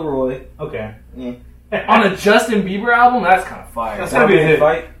Kid Leroy. Okay. On a Justin Bieber album, that's kind of fire. That's gotta be a hit.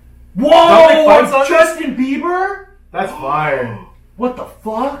 Fight. Dominic Fike's on Whoa! this? Justin Bieber? That's fire. What the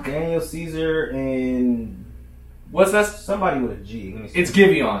fuck? Daniel Caesar and What's that? somebody with a G. Let me see. It's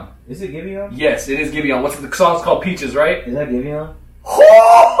Giveon. Is it Giveon? Yes, it is Giveon. What's the song's called? Peaches, right? Is that Giveon?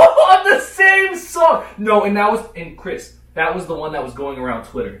 On the same song. No, and that was Chris. That was the one that was going around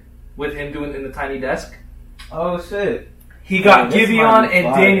Twitter with him doing in the tiny desk. Oh shit. He got this Giveon might be and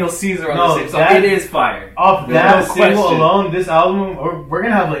fire. Daniel Caesar on No, the same song. that- It is fire. Off There's that no single question. alone, this album, we're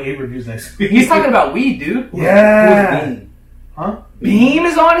gonna have like 8 reviews next week. He's talking about weed, dude. Yeah. Who's Bean? Huh? Beam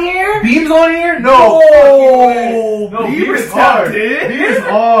is on here? Beam's on here? No. Oh, No, Beam Beam is is hard. tapped in? Beam is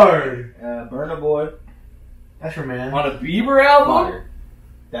hard. Burna Boy. That's your man. On a Bieber album? Fire.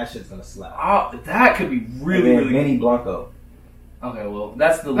 That shit's gonna slap. Oh, that could be really, and then really Manny Blanco. Okay, well,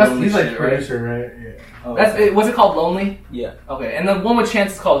 that's the That's Lonely he's like shit, right? producer, right? Yeah. Oh, That's okay. it. Was it called Lonely? Yeah. Okay, and the one with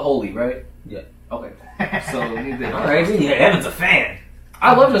Chance is called Holy, right? Yeah. Okay. So, All right, yeah, Evan's a fan.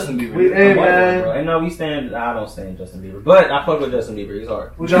 I love Justin Bieber. Hey, I'm white, man. bro. And no, we stand. I don't stand Justin Bieber, but I fuck with Justin Bieber. He's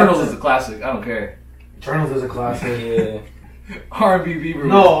hard. We Journals got is a classic. I don't care. Journals is a classic. Yeah. R&B Bieber.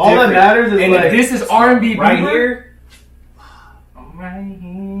 No, was all that different. matters is And like if this is R&B Bieber Right here. Right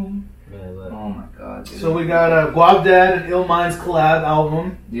here. Yeah, look. Oh my god. Dude. So we got a Guap Dad and Ill Minds collab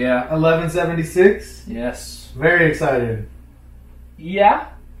album, Yeah. 1176. Yes. Very excited. Yeah.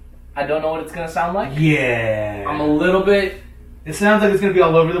 I don't know what it's gonna sound like. Yeah. I'm a little bit. It sounds like it's gonna be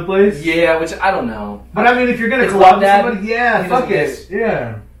all over the place. Yeah, which I don't know. But I mean, if you're gonna It's collab Guap with Dad. somebody, yeah, He fuck doesn't it. miss.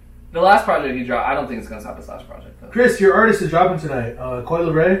 Yeah. The last project he dropped, I don't think it's gonna stop his last project though. Chris, your artist is dropping tonight.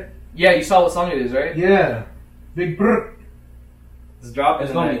 Coil Ray. Yeah, you saw what song it is, right? Yeah. Big brr. It's dropping.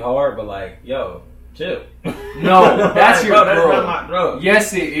 It's gonna be tonight. hard, but like, yo, chill. No, that's your bro. That's girl. not my bro.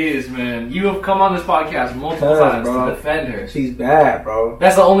 Yes, it is, man. You have come on this podcast multiple Cuz, times bro. to defend her. She's bad, bro.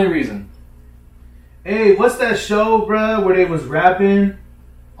 That's the only reason. Hey, what's that show, bruh, where they was rapping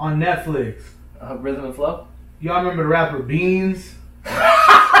on Netflix? Rhythm and Flow. Y'all remember the rapper Beans?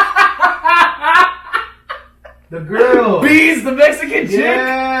 The girl. Beans, the Mexican chick.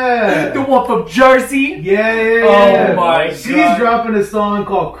 Yeah. The one from Jersey. Yeah. Oh my She's God. dropping a song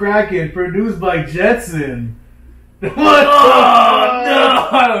called Kraken, produced by Jetson. What? Oh no,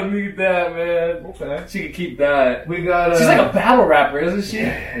 I don't need that, man. Okay. She could keep that. We got She's like a battle rapper, isn't she?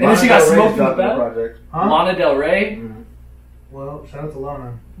 And then she got Lana Del Rey's smoked in the dropping a battle. project. Huh? Lana Del Rey? Well, shout out to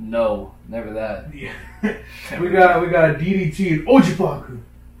Lana. No, never that. Yeah. we got DDT and Ojipaku.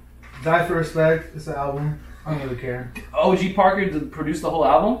 Die for Respect. It's an album. I don't really care. OG Parker produced the whole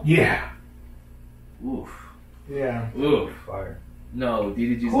album? Yeah. Oof. Yeah. Oof. Fire. No,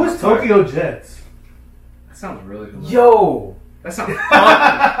 DDG's Who not is fire. Tokyo Jets? That sounds really familiar. Yo. That sounds Yo.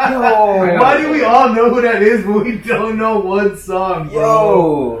 Why do we all know who that is, but we don't know one song, bro?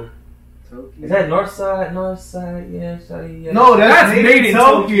 Yo. Tokyo. Is that Northside? Northside? Yeah, sorry. Yeah. No, that's That's made in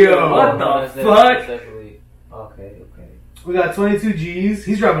Tokyo. What the that's fuck? definitely- Okay, okay. We got 22 G's.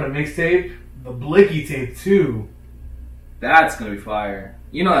 He's dropping a mixtape. The Blicky tape, too. That's gonna be fire.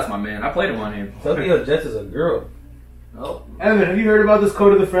 You know that's my man. I played him on here. Tokyo Jets is a girl. Oh. Evan, have you heard about this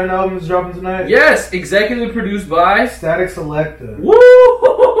Code of the Friend album that's dropping tonight? Yes, executive produced by. Static Selecta. Woo!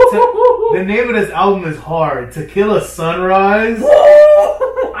 The name of this album is hard. To Kill a Sunrise. Woo!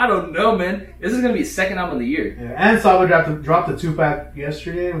 I don't know, man. This is gonna be his second album of the year. Yeah, and Saba dropped a 2-pack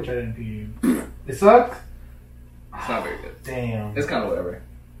yesterday, which I didn't peep. It sucked? It's not very good. Damn. It's kind of whatever.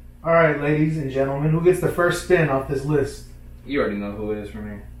 Alright, ladies and gentlemen, who gets the first spin off this list? You already know who it is for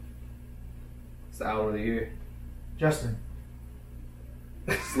me. It's the album of the year. Justin.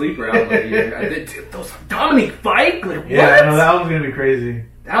 Sleeper album of the year. I did those Dominic Fike. Like Yeah, what? no, that album's gonna be crazy.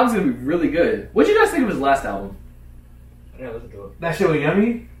 That album's gonna be really good. What would you guys think of his last album? Yeah, let's do it. That shit was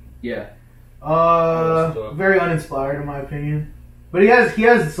yummy. Yeah. Very uninspired in my opinion. But he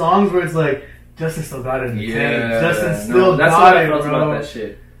has songs where it's like Justin still got it in the tank. Justin still that's got what I it, felt bro. about that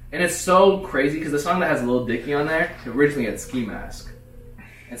shit. And it's so crazy because the song that has Lil Dicky on there originally had Ski Mask,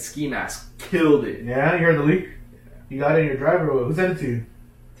 and Ski Mask killed it. Yeah, you heard the leak? You got it in your driver. Who sent it to you?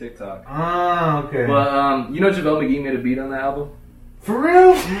 TikTok. Ah, okay. But you know JaVale McGee made a beat on that album. For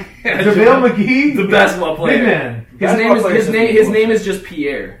real? JaVale McGee? the basketball player. Big man. His name is just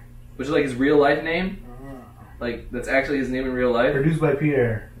Pierre, which is like his real life name. Like that's actually his name in real life. Produced by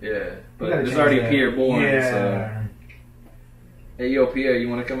Pierre. Yeah, You but gotta there's change already that. Pierre born. Yeah. So hey, yo, Pierre, you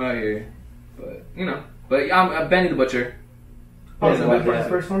want to come out here? But you know, but I'm Benny the Butcher. Oh, Is is that that my the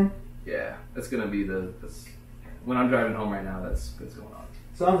first one? Yeah, that's gonna be that's when I'm driving home right now. That's going on.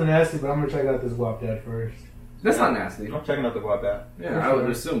 Sounds nasty, but I'm gonna check out this Guap Dad first. That's not nasty. I'm checking out the guap app. Yeah, I would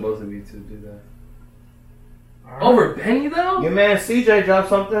assume both of you two do that. Alright. Over Benny though? Your man CJ dropped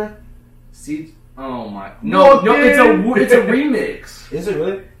something. See, oh my, no, it's a remix. Is it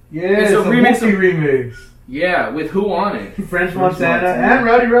really? Yeah, It's it's a a remix Whoopi of- remix. Yeah, with who on it? French Montana and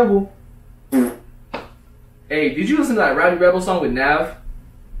Rowdy Rebel. Hey, did you listen to that Rowdy Rebel song with Nav?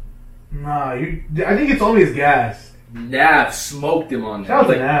 Nah, I think it's only his gas. Nav smoked him on that. Shout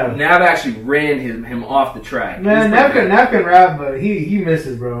out to Nav. Nav actually ran him off the track. Man, Nav can rap, but he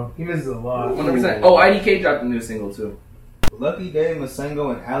misses, bro. He misses a lot. 100%. Oh, IDK dropped a new single too. Lucky Day,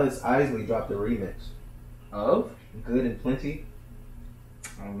 Masengo, and Alice Isley dropped a remix. Of? Good and Plenty.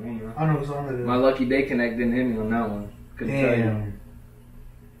 I don't know, man. I don't know what song it is. My Lucky Day Connect didn't hit me on that one. Couldn't tell you. Damn.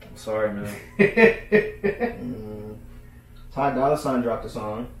 I'm sorry, man. Ty Dolla $ign dropped a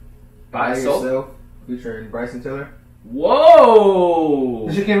song. By Soul? Yourself, featuring Bryson Tiller. Whoa!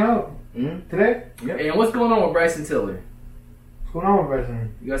 This shit came out Mm-hmm. today? Hey, and what's going on with Bryson Tiller? What's going on with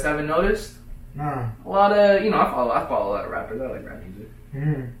Bryson? You guys haven't noticed? Nah. A lot of, I follow a lot of rappers. I like rap music.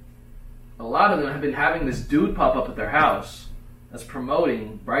 Mm-hmm. A lot of them have been having this dude pop up at their house that's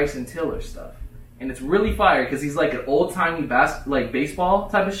promoting Bryson Tiller stuff. And it's really fire because he's like an old-timey baseball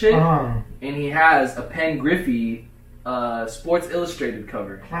type of shit. Uh-huh. And he has a Penn Griffey Sports Illustrated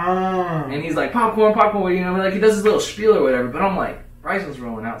cover. Ah. And he's like, popcorn, you know, like he does his little spiel or whatever. But I'm like, Bryson's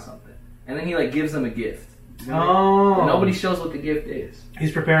rolling out something. And then he like gives them a gift. Oh. But nobody shows what the gift is.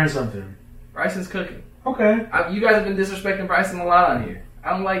 He's preparing something. Bryson's cooking. Okay. You guys have been disrespecting Bryson a lot on here.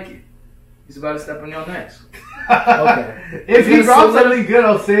 I don't like it. He's about to step on your necks. Okay. If he He's drops gonna something good,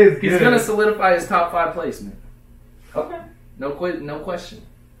 I'll say it's He's good. gonna solidify his top 5 placement. Okay. No question.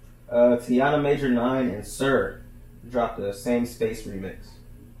 Tiana Major 9 and Sir dropped the Same Space remix.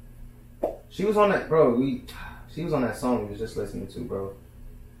 She was on that, bro. She was on that song we was just listening to, bro.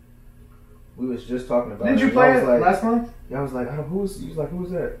 We was just talking about. Didn't it. you play it Like, last month? I was like, who's? He was like,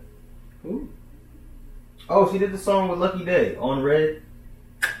 who's that? Who? Oh, she did the song with Lucky Day on Red.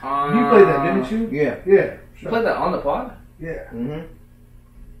 You played that, didn't you? Yeah. Yeah. You played that on the pod? Yeah. Mm-hmm.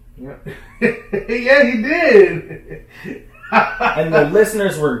 Yep. Yeah, he did. And the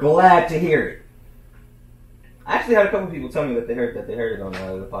listeners were glad to hear it. I actually had a couple people tell me that they heard it on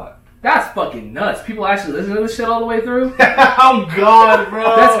the pod. That's fucking nuts. People actually listen to this shit all the way through? Oh God,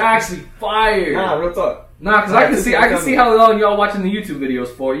 bro. That's actually fire. Nah, real talk. Nah, because I can see how long y'all watching the YouTube videos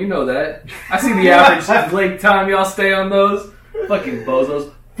for. You know that. I see the average length time y'all stay on those. Fucking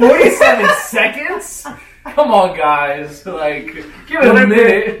bozos. 47 seconds? Come on, guys. Like, give it a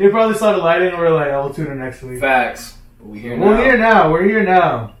minute. They probably saw the lighting and were like, "Oh, we'll tune in next week." Facts. We're here We're here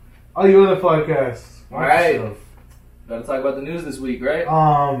now. All you other podcasts. All right. Gotta talk about the news this week, right?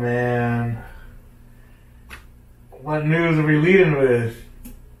 Oh man. What news are we leading with?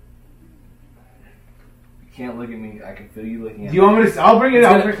 You can't look at me. I can feel you looking at Do you want me to? I'll bring it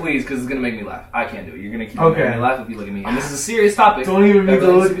out. Please, because it's gonna make me laugh. I can't do it. You're gonna keep Okay. making me laugh if you look at me. And this is a serious topic. Don't even need to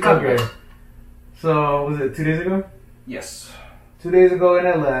Let's look. see what we Okay. talk about. So was it 2 days ago? Yes. 2 days ago in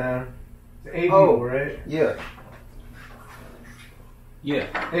Atlanta, 8 people, right? Yeah. Yeah.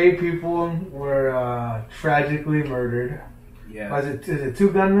 8 people were tragically murdered. Yeah. Is it 2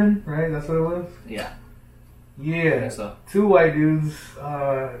 gunmen? Right, that's what it was. Yeah. I Yeah, think so. 2 white dudes.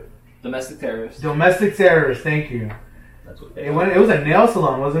 Domestic terrorists. Domestic terrorists. Thank you. That's what It was a nail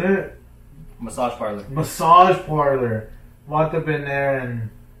salon, wasn't it? Massage parlor. Massage parlor. Walked up in there and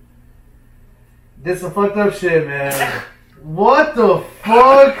did some fucked up shit, man. What the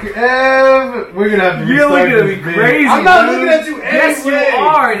fuck, Ev? We're gonna have to You're restart looking at this me bit. crazy. I'm not dude. looking at you Yes, you anyway.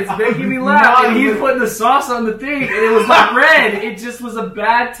 are. It's making me laugh. And he's Not- putting the sauce on the thing, and it was like red. It just was a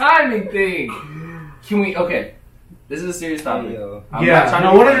bad timing thing. Can we? Okay, this is a serious topic. Yo. I'm not Yeah, trying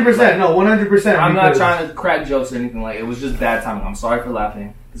no, to- 100%. No, 100%. I'm not because- trying to crack jokes or anything like. It was just bad timing. I'm sorry for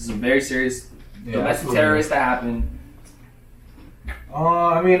laughing. This is a very serious domestic absolutely. terrorist that happened.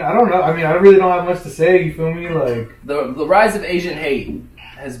 I mean, I don't know. I mean, I really don't have much to say. You feel me? Like, The rise of Asian hate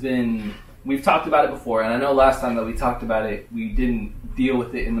has been. We've talked about it before, and I know last time that we talked about it, we didn't deal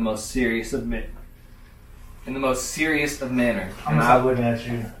with it in the most serious of manner. I'm gonna stop looking at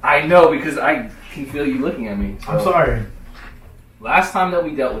you. I know because I can feel you looking at me. I'm So, sorry. Last time that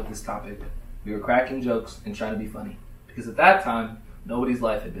we dealt with this topic, we were cracking jokes and trying to be funny because at that time nobody's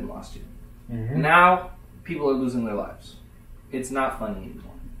life had been lost yet. Mm-hmm. Now people are losing their lives. It's not funny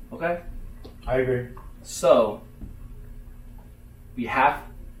anymore. Okay? I agree. So we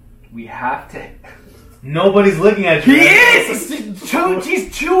have to. Nobody's looking at you. He is.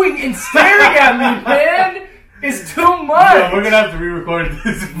 He's chewing and staring at me, man. It's too much. Yo, we're gonna have to re-record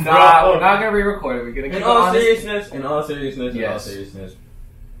this. Bro. Nah, we're not gonna re-record it. We're gonna keep In it all honest. seriousness, Yes.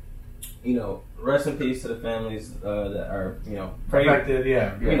 you know, rest in peace to the families that are, you know, pray, Affected,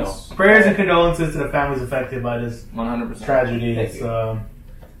 yeah. you know, Prayers and condolences to the families affected by this 100%. tragedy. Thank It's you. no,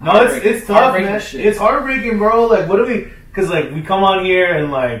 it's tough, Heartbreaking man. shit. It's heartbreaking, bro. Like, what do we? Because like we come on here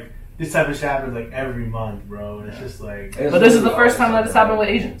and like this type of shit happens like every month, bro. And it's just like, But this is the first time that it's happened with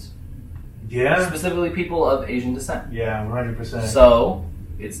Asians, yeah, specifically people of Asian descent. yeah, 100%. So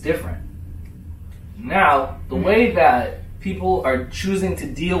it's different. Now, the way that people are choosing to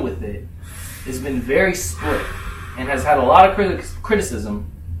deal with it has been very split and has had a lot of criticism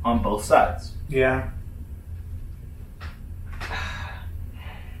on both sides. Yeah.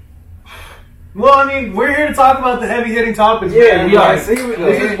 Well, I mean, we're here to talk about the heavy-hitting topics. Yeah, man. we are. Like,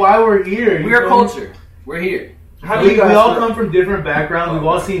 this is why we're here. you We're feel me? culture. We're here. How do We you guys all feel? come from different backgrounds. We've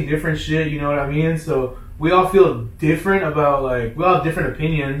all seen different shit. You know what I mean? So we all feel different about like we all have different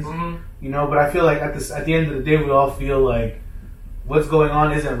opinions. Mm-hmm. You know, but I feel like at the end of the day, we all feel like what's going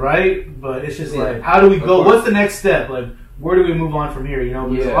on isn't right. But it's just Yeah, like, how do we of go? course. What's the next step? Like, where do we move on from here? You know,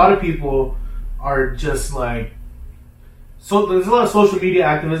 because a Yeah. lot of people are just like, so there's a lot of social media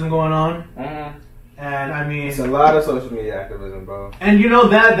activism going on, Mm-hmm. and I mean, It's a lot of social media activism, bro. and you know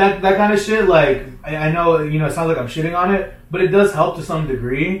that kind of shit. Like I know you know it sounds like I'm shitting on it, but it does help to some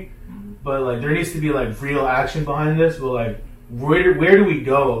degree. But like there needs to be like real action behind this. But like where do we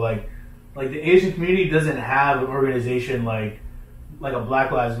go? Like the Asian community doesn't have an organization like a Black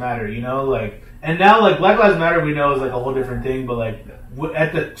Lives Matter. You know, like and now like Black Lives Matter we know is like a whole different thing. But like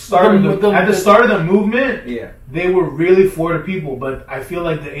at the start of the start of the movement, Yeah. they were really for the people. But I feel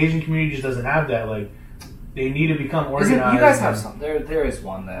like the Asian community just doesn't have that. Like they need to become organized. You guys have some. There is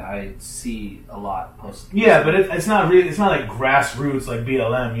one that I see a lot posted. Yeah, but it's not really. It's not like grassroots like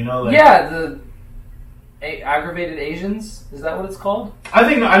BLM. You know, like Yeah, the aggravated Asians. Is that what it's called? I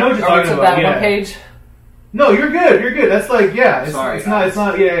think I know what you're Or talking to about. that Yeah. one page. No, you're good. You're good. That's like yeah. It's, Sorry, it's not. It's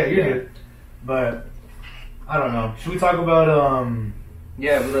guys. not. Yeah, you're Yeah. good. But I don't know. Should we talk about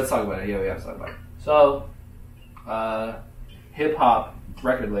Yeah, but let's talk about it. Yeah, we have to talk about it. So, hip hop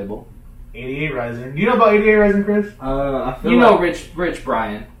record label. 88 Rising? Do you know about 88 Rising, Chris? I feel You know like Rich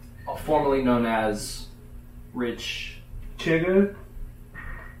Bryant, formerly known as Rich. Chigga?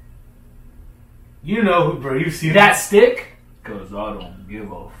 You know who, bro. You've seen That stick? Cause I don't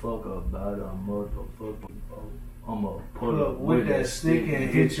give a fuck about a motherfucker. I'ma Pull up with that stick and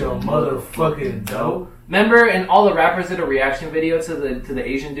hit your motherfucking dough. Remember, and all the rappers did a reaction video to the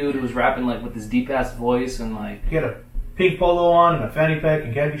Asian dude who was rapping like with this deep ass voice and like He had a pink polo on and a fanny pack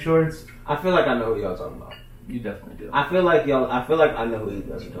and khaki shorts. I feel like I know who y'all talking about. you definitely do. I feel like I know who you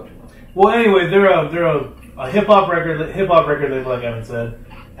guys are talking about. Well, anyway, they're a hip hop record label, like Evan said,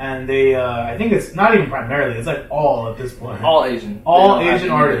 and they I think it's not even primarily. It's like all at this point. All Asian. All They don't have Asian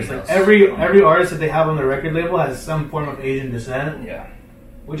anybody artists. Like else. every artist that they have on their record label has some form of Asian descent, Yeah.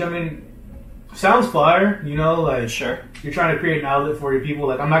 which I mean sounds fire. You know, like Sure. you're trying to create an outlet for your people.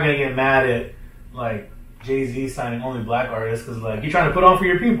 Like I'm not gonna get mad at like Jay-Z signing only black artists because like you're trying to put on for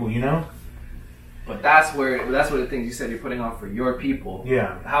your people. You know? But that's where the things you said you're putting on for your people.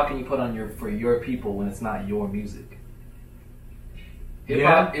 Yeah. How can you put on for your people when it's not your music? Hip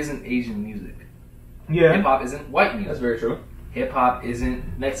Yeah. hop isn't Asian music. Hip Yeah. hop isn't white music. That's very true. Hip hop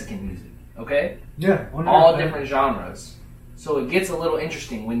isn't Mexican music. Okay? Yeah. All 100%. different genres. So it gets a little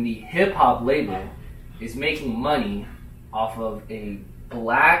interesting when the hip hop label is making money off of a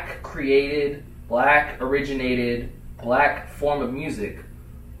black created, black originated, black form of music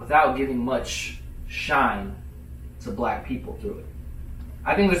without giving much shine to black people through it.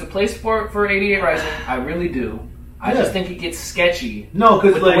 I think there's a place for 88 Rising. I really do. I Yeah. just think it gets sketchy No, with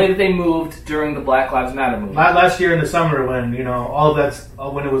because the way like that they moved during the Black Lives Matter movement. last year in the summer when you know all of that's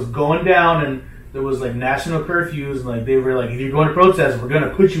when it was going down and there was like national curfews and like they were like if you're going to protest we're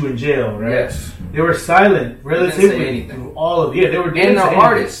gonna put you in jail, right? Yes. They were silent didn't say relatively anything. through all of they were And didn't their say anything.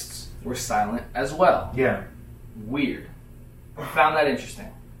 artists were silent as well. Yeah. Weird. I found that interesting.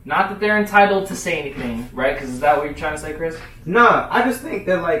 Not that they're entitled to say anything, right? Because is that what you're trying to say, Chris? Nah, I just think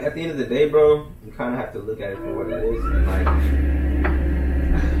that like at the end of the day, bro, you kind of have to look at it for what it is. And, like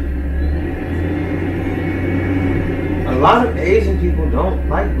a lot of Asian people don't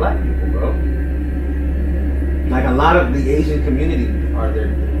like black people, bro. Like a lot of the Asian community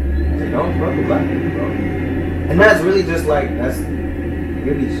they don't fuck with black people, bro. And that's really just like that's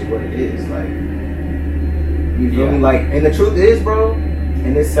really just what it is. Like you feel me? Like, and the truth is, bro.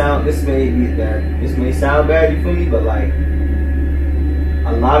 And this may sound bad, you feel me? But like,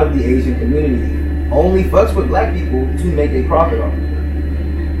 a lot of the Asian community only fucks with black people to make a profit off of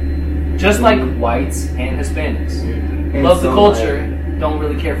it. Just like whites and Hispanics. And Love the so, culture, don't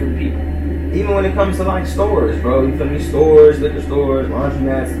really care for the people. even when it comes to like stores, bro, you feel me? Stores, liquor stores,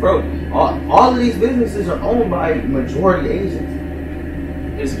 laundromats, bro. All of these businesses are owned by majority Asians.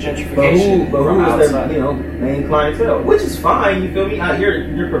 There's a But gentrification who from is outside. their, main clientele? Which is fine, you feel me?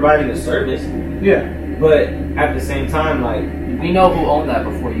 You're providing a service, Yeah. but at the same time, like, We know who owned that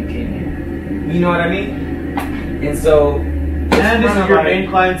before you came here. you know what I mean? And so, And this is your main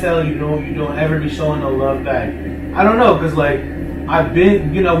clientele. You don't ever be showing no love back. I don't know, cause like I've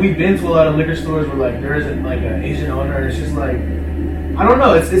been, we've been to a lot of liquor stores where like there isn't like an Asian owner, and it's just like I don't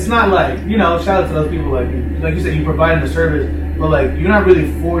know. It's not like shout out to those people like you said, you providing a service, but like you're not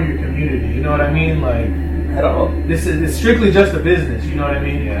really for your community. You know what I mean? Like at all. it's strictly just a business. You know what I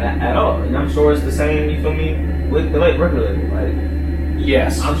mean? At all. And I'm sure it's the same, you feel me, with the like regular label. Like,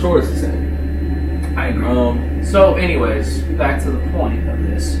 Yes, I'm sure it's the same. I agree. So, anyways, back to the point of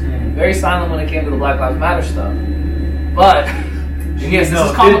this. Very silent when it came to the Black Lives Matter stuff. But, yes, this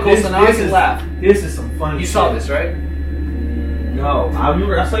is comical, so now I can laugh. This is some funny You shit. saw this, right? No, I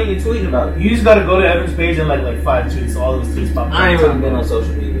remember I saw you tweeting about it. You just gotta go to Evan's page and like 5 tweets. All those tweets pop up. I ain't really been on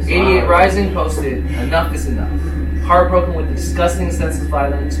social media. So 88 Rising posted, "Enough is enough. Heartbroken with the disgusting senseless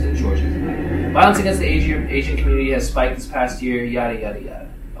violence in Georgia tonight. Violence against the Asian community has spiked this past year, yada, yada, yada."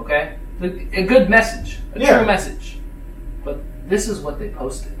 Okay? A good message. A true message. But this is what they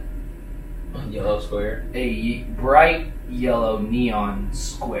posted. Yellow Square. A bright yellow neon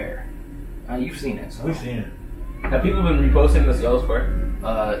square. You've seen it. So. We've seen it. Have people been reposting this Yellow Square?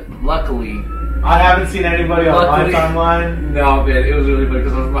 Luckily, I haven't seen anybody on my Luckily- timeline. no, man, it was really funny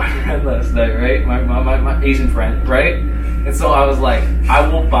because it was my friend last night, right? My Asian friend, right? And so I was like, I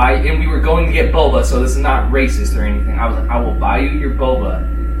will buy, and we were going to get boba, so this is not racist or anything. I was like, I will buy you your boba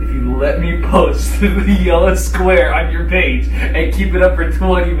if you let me post the yellow square on your page and keep it up for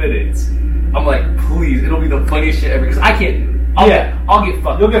 20 minutes. I'm like, please, it'll be the funniest shit ever, because I can't do it. I'll get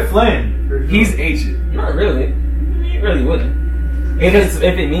fucked. You'll get flamed. for sure. He's Asian. Not really. You really wouldn't. If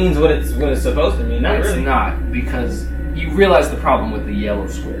it means what it's supposed to mean, not It's really. not, because you realize the problem with the yellow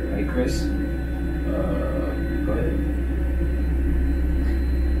square, right, Chris? Go ahead.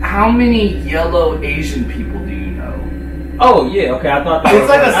 How many yellow Asian people do you know? Oh yeah, okay. I thought that It's was,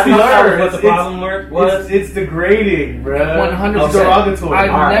 like a I thought that slur. was what the problem was. It's degrading, bro. 100%. It's derogatory. I've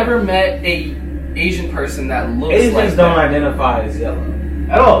Alright. never met a Asian person that looks Asians like don't that. identify as yellow.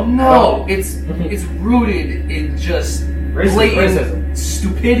 At all. No, it's rooted in just blatant Racism.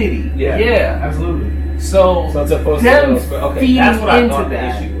 stupidity. Yeah. Absolutely. So So it's supposed them to. Okay, feeding that's what I into thought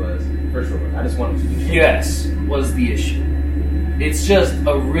that. the issue was. For sure. I just wanted to be sure. yes, was the issue. It's just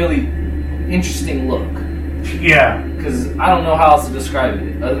a really interesting look. Yeah. Because I don't know how else to describe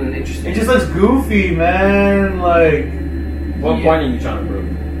it other than interesting. It just looks goofy, man. Like What Yeah. point are you trying to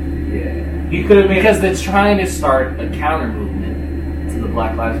prove? yeah. he could have made. Because they're trying to start a counter movement to the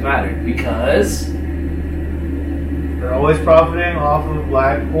Black Lives Matter. Because They're always profiting off of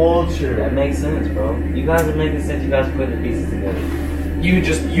black culture. That makes sense, bro. You guys are making sense. You guys are putting the pieces together.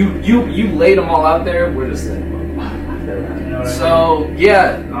 you laid them all out there. We're just saying. I feel that. You know what I So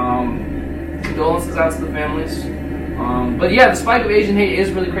yeah, condolences out to the families. But yeah, the spike of Asian hate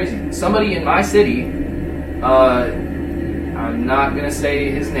is really crazy. Somebody in my city, I'm not gonna say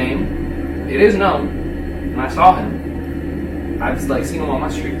his name. It is known, and I saw him. I've like seen him on my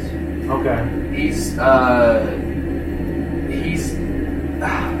streets. mean? Okay. He's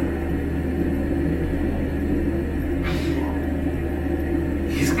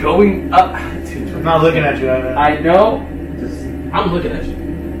he's going up. I'm not looking at you, Evan. I know. I'm looking at you.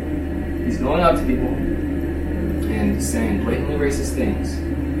 He's going up to people and saying blatantly racist things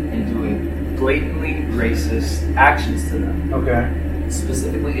and doing blatantly racist actions to them, Okay.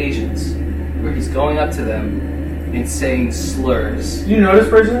 specifically Asians, where he's going up to them and saying slurs Do you know this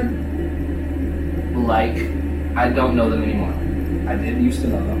person? like, I don't know them anymore. I did used to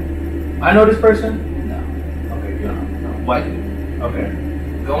know them. I know this person. No. Okay, No. good. No. White people. Okay.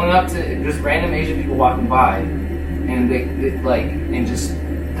 Going up to just random Asian people walking by and they like, and just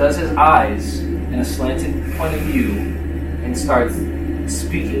does his eyes in a slanted point of view and starts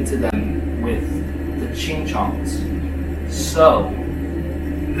speaking to them with the ching chongs. So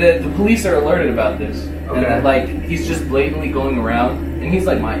the police are alerted about this. Okay. And that, like, he's just blatantly going around, and he's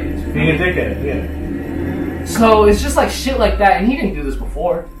like my age. Being a dickhead. Yeah. So it's just like shit like that, and he didn't do this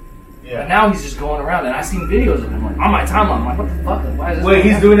before. But Yeah. now he's just going around, and I've seen videos of him like on my timeline. I'm like, what the fuck? Like, why is this? Wait,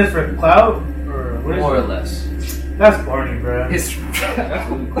 going he's doing this for clout, or what is more or it? less. That's corny, bro. His That's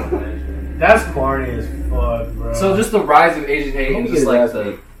really cool, man. That's corny as fuck, bro. so just the rise of Asian hate Let and me just get like his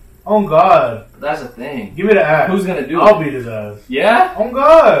the ass on God, that's the thing. give me the ad. Who's gonna do I'll it? beat his ass. Yeah. On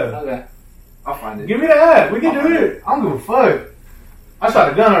God, Okay. I'll find it. give me the ad. We can I'll do find it. I don't give a fuck. I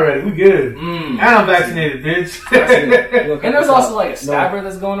shot a gun already. We good. And I'm vaccinated, bitch. And there's also like a stabber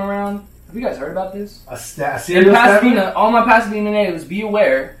that's going around. Have you guys heard about this? A In serial Pasadena, stabber? all my Pasadena natives, be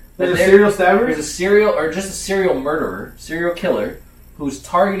aware that There's a serial stabber? there's a serial or just a serial murderer, serial killer, who's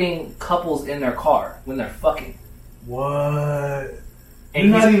targeting couples in their car when they're fucking. What? And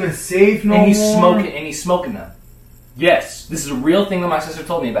You're not even safe no more? And he's smoking them. Yes, this is a real thing that my sister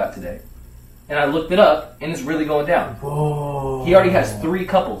told me about today. And I looked it up, and it's really going down. Whoa. He already has 3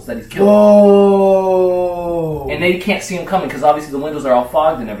 couples that he's killing. Whoa. And they can't see him coming because obviously the windows are all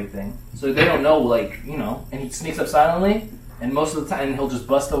fogged and everything. So they don't know, like, you know. And he sneaks up silently, and most of the time he'll just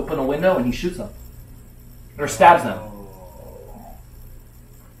bust open a window and he shoots them. Or stabs them.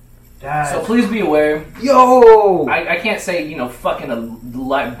 So please be aware. Yo! I can't say, you know, fucking a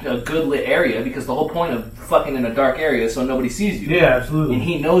good lit area because the whole point of fucking in a dark area is so nobody sees you. Yeah, absolutely. And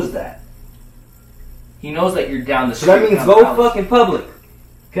he knows that. He knows that you're down the street. So that means down the go house. fucking public.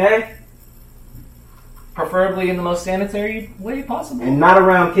 Okay? Preferably in the most sanitary way possible. And not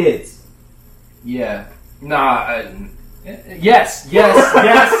around kids. Yeah. Nah. Yes.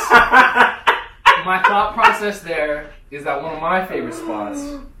 My thought process there is that one of my favorite spots.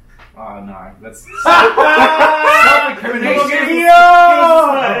 Oh, no. That's self-incrimination. You're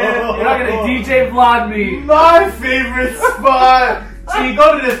not going to DJ vlog me. My favorite spot. So you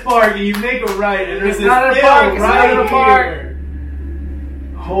go to this park and you make a right, and there's It's this not a hill park. It's right not a park. here.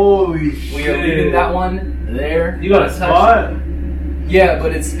 Holy shit! We are leaving that one there. You got a spot? Yeah,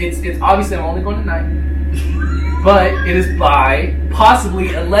 but it's obviously I'm only going tonight. But it is by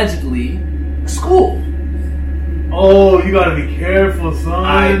possibly, allegedly, a school. Oh, you gotta be careful, son.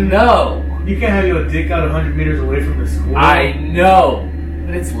 I know. You can't have your dick out 100 meters away from the school. I know.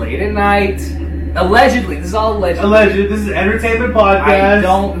 But it's late at night. Allegedly. This is all allegedly. Alleged. This is an entertainment podcast. I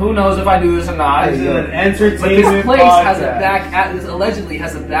don't. Who knows if I do this or not? This is an But entertainment this place podcast. has a back. This allegedly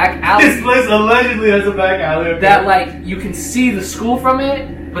has a back alley. This place allegedly has a back alley. Okay. That like you can see the school from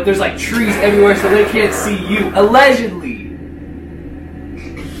it, but there's like trees everywhere, so they can't see you. Allegedly.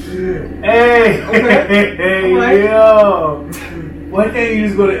 Hey, hey, Okay. yo. Why can't you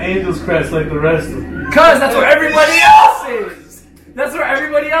just go to Angel's Crest like the rest of them? Cause that's where everybody else is. That's where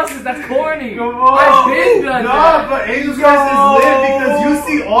everybody else is. That's corny. Come on. I've been done No, that. but Angel's Crest is lit because you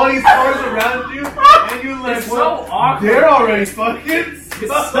see all these cars around you and you like, It's well, so awkward. they're already fucking.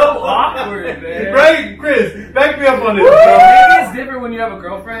 It's so awkward, man. Right, Chris, back me up on this, Maybe bro. it's different when you have a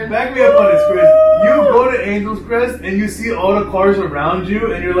girlfriend. Back me up on this, Chris. You go to Angel's Crest and you see all the cars around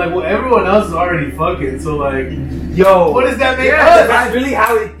you and you're like, well, everyone else is already fucking, so like, Yo. what does that make Yeah, us? That's really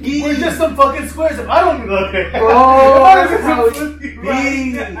how it be. We're just some fucking squares. If I don't look at Oh, that's how it be.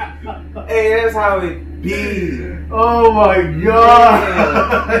 Hey, that's how it be. Oh my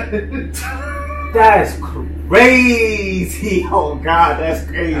god. That's crazy. Oh God, that's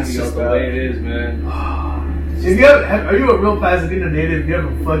crazy. That's just oh, the God. way it is, man. If you have, are you a real Pasadena native? You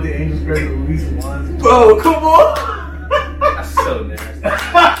ever fucked the Angel's Crest at least once? Bro, come on. That's so nasty.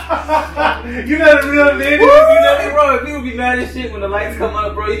 You're not a real native. You know, bro, if you would be mad as shit when the lights come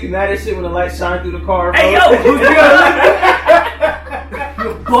up, bro, you be mad as shit when the lights shine through the car, bro. Hey, yo!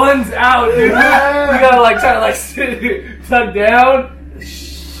 Your buns out, dude. You gotta like try to like sit tuck down.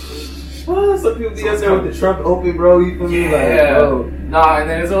 Some people be up there with the trunk open, bro. You feel me? Like, Yeah. bro. Nah, and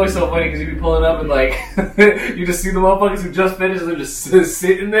then it's always so funny because you be pulling up and like you just see the motherfuckers who just finished. They're just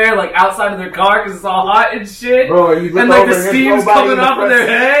sitting there like outside of their car because it's all hot and shit. Bro, you look And like over the and there's steam's nobody coming in the off of front their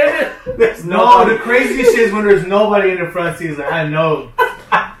seat. head. There's No, the craziest shit is when there's nobody in the front seat. It's like, I know.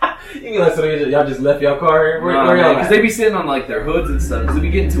 You be like, so y'all just left your car here? Where y'all Because at? they be sitting on like their hoods and stuff. Because they be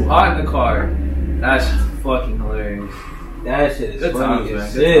getting too hot in the car. That's just fucking hilarious. That shit is Good funny times,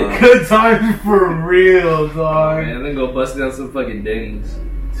 as man. shit. Good times for real, Oh, dog. man, then go bust down some fucking Denny's.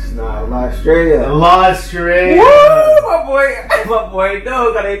 Nah, lie straight up. Lost straight. Woo, my boy,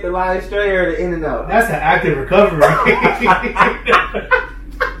 no, gotta hit the line straight or the in and out. That's the active recovery.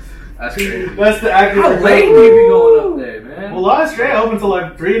 That's crazy. That's the active How recovery. late do you be going up there, man? Well, Lost Straight open until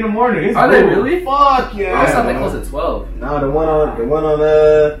like 3 in the morning. It's Are they cool. really? Fuck I yeah. thought they closed at 12. Nah, the one on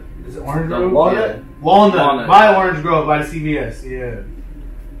Is it Orange The Grove? Walnut? Walnut. Walnut. By Orange Grove, by the CVS. Yeah.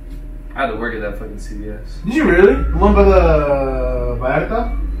 I had to work at that fucking CVS. Did you really? The one by the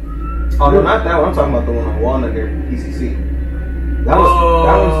Vallarta? Oh no, not that one. I'm talking about the one on Walnut near PCC. That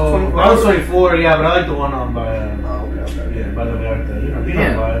was 24 That was 24, yeah, but I like the one on by Oh, okay. yeah, by the Vallarta. You know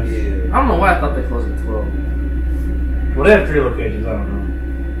Yeah. vibes. Yeah. I don't know why I thought they closed at 12. Well, they have 3 locations. I don't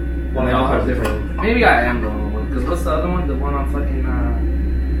know. And they all have different. Maybe I am the one. Because what's the other one? The one on fucking.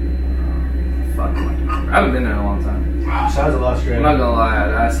 Fuck. I haven't been there in a long time. Shout out to Lost Straight. I'm not gonna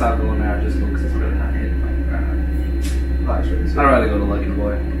lie. I stopped going there just because it's really not hitting like that. Hot shirts. I'd rather go to Lucky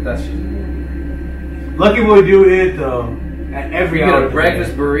Boy. That's just Lucky Boy do it though. At every you get hour. a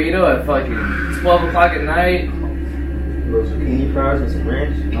breakfast burrito at fucking 12 o'clock at night. Little zucchini fries with some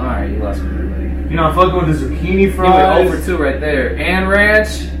ranch. Alright, you lost me there, buddy. You know, I'm fucking with the zucchini You went fries. 0 for 2 right there. And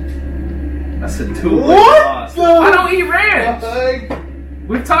ranch. That's a 2. What the- I don't eat ranch.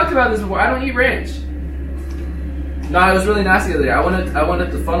 We've talked about this before. I don't eat ranch. No, it was really nasty the other day. I went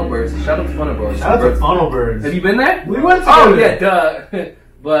up to Funnel Birds. Shout out to Funnel Birds. Shout out to Funnel Birds. Have you been there? We went Oh together. yeah, duh.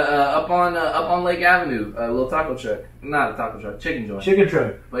 But up on Lake Avenue, a little taco truck. Not a taco truck, chicken joint. Chicken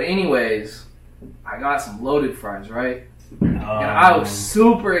truck. But anyways, I got some loaded fries, right? And I was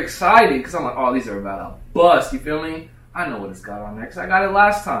super excited because I'm like, oh, these are about to bust. You feel me? I know what it's got on there because I got it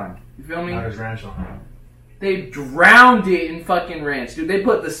last time. You feel me? Now there's ranch on it. They drowned it in fucking ranch, dude. They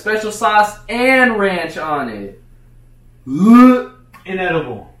put the special sauce and ranch on it.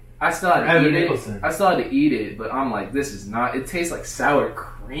 Inedible. I still had to Evan eat Nicholson. it. I still had to eat it, but I'm like, this is not. It tastes like sour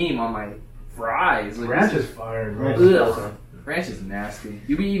cream on my fries. Like, Ranch this is fire, bro. Ranch is Ugh. awesome. Ranch is nasty.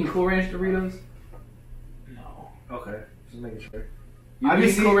 You be eating Cool Ranch Doritos? No. Okay, just making sure. You Have be you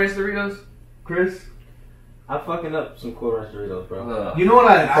eating seen- Cool Ranch Doritos? Chris? I'm fucking up some Cool Ranch Doritos, bro. Ugh. You know what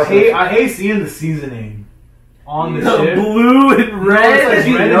I hate? I hate seeing the seasoning on the The chip. blue and No, red. it's like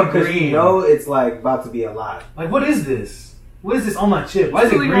You red know, and 'cause green. you know it's like about to be a lot. Like, what is this? What is this on my chip? Why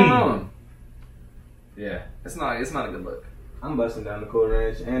is it What's really green? going on? Yeah, it's not a good look. I'm busting down the Cool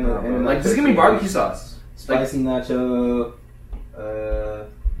Ranch and the Like, nacho just give me cheese. barbecue sauce. Like, Spicy nacho.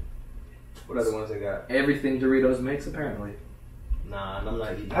 What other ones they got? everything Doritos makes, apparently. Nah, I'm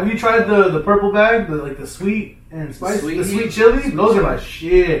not eating. Have you tried the purple bag? The sweet and spicy? Sweet The sweet heat? chili? Sweet Those are chili. my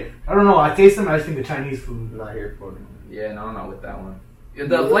shit. I don't know. I taste them. I just think of Chinese food. I'm not here for it. Yeah, no, I'm not with that one. Yeah,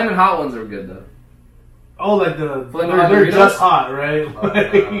 the flaming hot ones are good though. Oh, like the Flaming hot they're Doritos? just hot, right?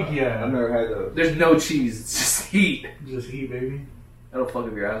 I've Yeah, never had those. There's no cheese. It's just heat. just heat, baby. That'll fuck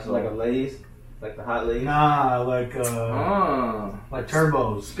up your ass. Like a Lay's, like the hot Lay's. Nah, like Oh.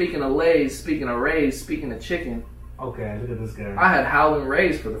 turbos. Speaking of Lay's, speaking of Ray's, speaking of chicken, Okay, look at this guy. I had Howlin'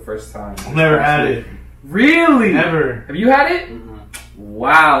 Ray's for the first time. Never had it. Really? Never. Have you had it? Mm-hmm.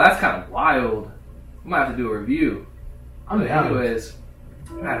 Wow, that's kind of wild. We might have to do a review. I'm But down. anyways,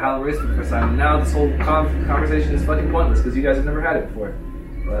 I had Howlin' Ray's for the first time. Now this whole conversation is fucking pointless because you guys have never had it before.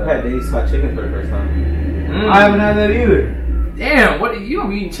 But, I had Dave's hot chicken for the first time. Mm. I haven't had that either. Damn, what you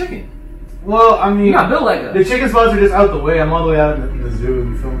don't be eating chicken? Well, I mean, You're not built like the us. chicken spots are just out the way. I'm all the way out in the zoo.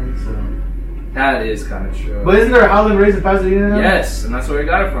 You feel me? So. That is kind of true. But isn't there a Howlin' Ray's in Pasadena now? Yes, and that's where I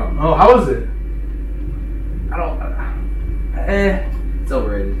got it from. Oh, how was it? I don't. It's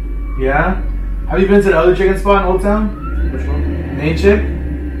overrated. Yeah. Have you been to the other chicken spot in Old Town? Which one? Main Chick?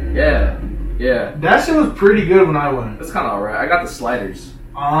 Yeah, yeah. That shit was pretty good when I went. It's kind of alright. I got the sliders.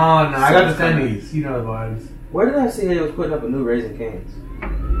 Oh, no, I got the So it's kinda- tendies. You know the vibes. Where did I see they was putting up a new Raising Cane's?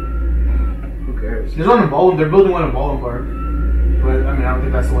 Who cares? There's one in Baldwin. They're building one in Baldwin Park. But, I mean, I don't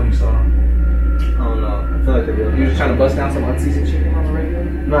think that's the one you saw. I don't know. I feel like they're You're building. just trying to bust down some unseasoned chicken on the regular?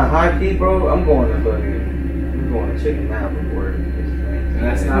 Nah, high key, bro. I'm going to chicken now before it gets And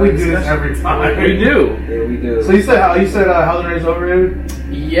that's not We a do this discussion. every time. We do. Yeah, we do. So you said Howlin' Ray's overrated?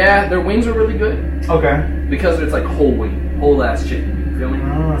 Yeah, their wings are really good Okay. because it's like whole wing, whole ass chicken. You feel me? You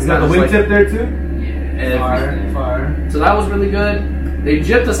got the just wingtip there too? Yeah, Fire, everything. fire. So that was really good. They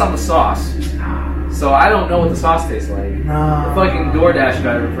gypped us on the sauce. So I don't know what the sauce tastes like. Nah. The fucking DoorDash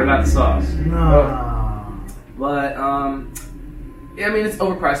driver forgot the sauce. Nah. But yeah, I mean it's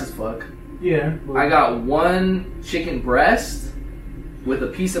overpriced as fuck. Yeah. I got one chicken breast with a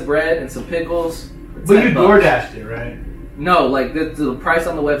piece of bread and some pickles. But you $10. DoorDashed it, right? No, like the price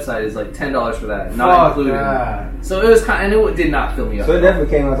on the website is like $10 for that, not Fuck included. that. So it was kind, and it did not fill me up. So it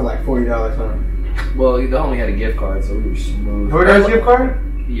definitely came out to like $40, huh? Well, the homie had a gift card, so we were smooth. DoorDash gift card?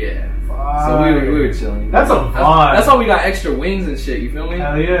 Yeah. So we were chilling. That's a vibe. That's why we got extra wings and shit. You feel me?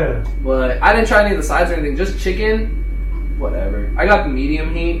 Hell yeah. But I didn't try any of the sides or anything. Just chicken. Whatever. I got the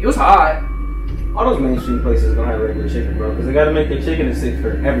medium heat. It was hot. All those mainstream places gonna have regular chicken, bro, because they gotta make their chicken to sit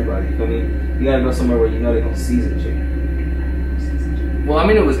for everybody. You feel me? You gotta go somewhere where you know they gonna season chicken. Well, I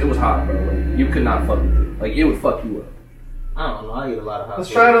mean, it was hot, bro. Like you could not fuck with it. Like it would fuck you up. I don't know. I eat a lot of hot. Let's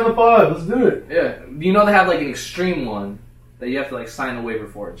food. try it on the pod. Let's do it. Yeah. You know they have like an extreme one that you have to like sign a waiver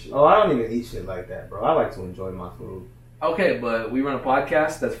for and shit. Oh, I don't even eat shit like that, bro. I like to enjoy my food. Okay, but we run a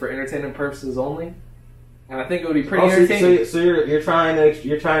podcast that's for entertainment purposes only, and I think it would be pretty Oh, entertaining so you're trying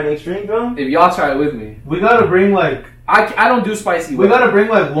extreme, bro? if y'all try it with me. We gotta bring like I don't do spicy. we well. gotta bring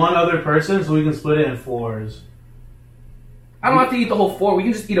like one other person so we can split it in fours. I don't have to eat the whole 4. We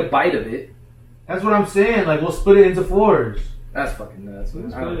can just eat a bite of it. That's what I'm saying. Like we'll split it into fours. That's fucking nuts.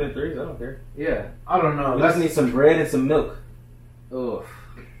 Let's Man. put it in threes. I don't care. Yeah. I don't know. We just need some bread and some milk. Ugh.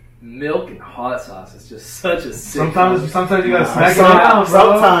 Milk and hot sauce is just such a sick Sometimes you gotta smack it Some- down,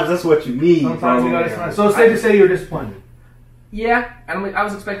 bro. Sometimes that's what you need. Sometimes you bro. gotta smack. So it's safe to say you're disappointed. Yeah, and I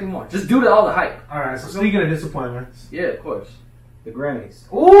was expecting more. Just due to all the hype. All right. So speaking of disappointments, Yeah, of course. The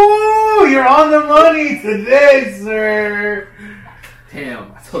Grammys. ooh, you're on the money today, sir.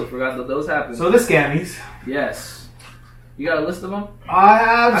 Damn, I totally forgot that those happened. So the scammies. Yes. You got a list of them? I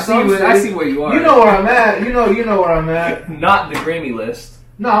have. I some see where you are. You know where I'm at. You know where I'm at. Not the Grammy list.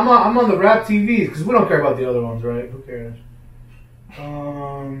 No, I'm on the rap TVs because we don't care about the other ones, right? Who cares?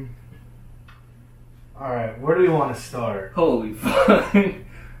 All right, where do we want to start? Holy fuck.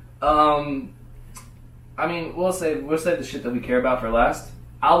 I mean, we'll save the shit that we care about for last.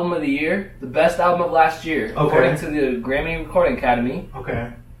 Album of the year, the best album of last year, according to the Grammy Recording Academy,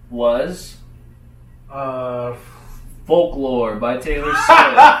 Okay. was Uh. Folklore by Taylor Swift.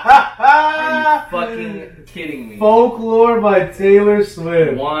 Are you fucking kidding me? Folklore by Taylor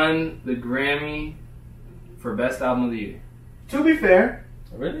Swift. Won the Grammy for best album of the year. To be fair,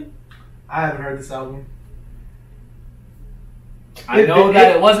 Really? I haven't heard this album. I know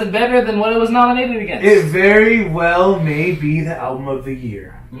that it wasn't better than what it was nominated against. It very well may be the album of the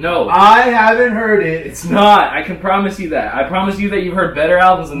year. No, I haven't heard it. it's not. I can promise you that. I promise you that you've heard better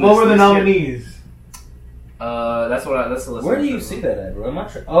albums than this. What were the this year. nominees? That's the list. Where do you see that at, bro? Am I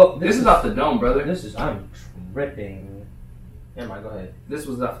oh, This is off the dome, brother. I'm tripping. Never mind, go ahead. This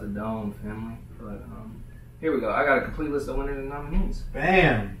was off the dome, family. But here we go. I got a complete list of winners and nominees.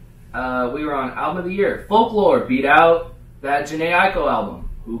 Bam. We were on album of the year. Folklore beat out that Jhené Aiko album.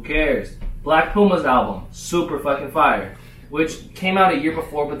 Who cares? Black Puma's album, super fucking fire, which came out a year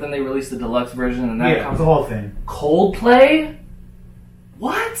before, but then they released the deluxe version, and that Yeah, it was comes. the whole thing. Coldplay.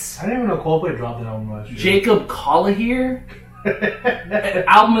 What? I didn't even know Coldplay dropped an album last year. Jacob Collier,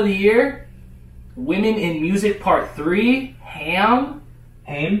 album of the year. Women in Music Part 3. Haim.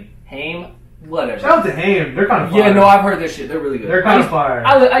 Whatever. Shout out to Haim. They're kind of fire. Yeah, no, I've heard their shit. They're really good. They're kind of fire.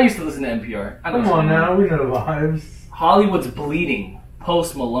 I used to listen to NPR. I know Come what's on going now, we know the vibes. Hollywood's Bleeding.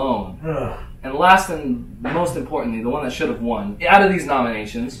 Post Malone. Ugh. And last and most importantly, the one that should have won out of these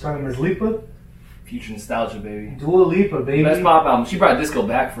nominations, Talking Ms. Lipa? Future Nostalgia, baby. Dua Lipa, baby. Best pop album. She brought disco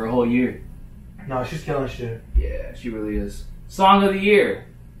back for a whole year. No, she's killing shit. Yeah, she really is. Song of the year,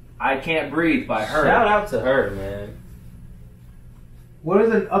 I Can't Breathe by her. Shout out to her, man. What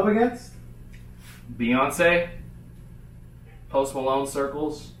is it up against? Beyonce, Post Malone,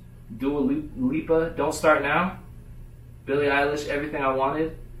 Circles, Dua Lipa, Don't Start Now, Billie Eilish, Everything I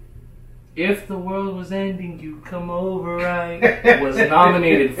Wanted, If the World Was Ending, You'd Come Over Right, was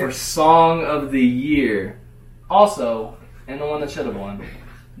nominated for Song of the Year. Also, and the one that should have won,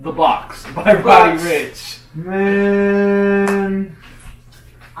 The Box by Roddy Ricch. Man.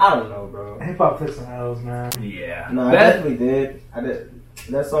 I don't know, bro. Hip hop took some L's, man. Yeah. No, I That- definitely did. I did.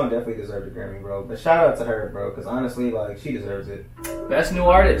 That song definitely deserved a Grammy, bro. But shout out to her, bro, because honestly, like, she deserves it. Best New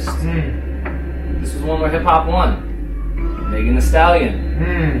Artist. Hmm. This was one where hip hop won. Megan Thee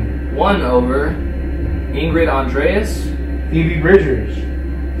Stallion won over Ingrid Andreas, Phoebe Bridgers.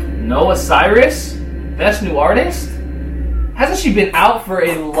 Noah Cyrus. Best New Artist. Hasn't she been out for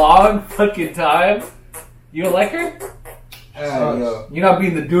a long fucking time? You don't like her? Yo. You not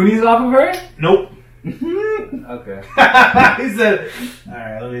beating the Doonies off of her? Nope. Okay. He said,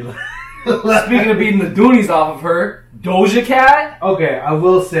 alright, let me. Speaking of beating the Doonies off of her, Doja Cat. Okay, I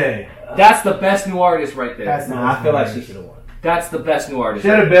will say. That's the best new artist right there. That's Nah, I feel like she should have won. That's the best new artist. She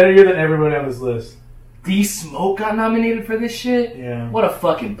had a better year than everybody on this list. D Smoke got nominated for this shit. Yeah. What a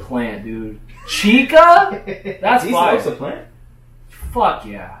fucking plant, dude. Chica? That's He's fire. also playing? Fuck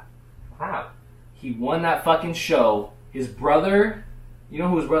yeah. Wow. He won that fucking show. His brother, you know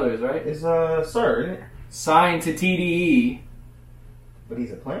who his brother is, right? It's, Sir, isn't it? Signed to TDE. But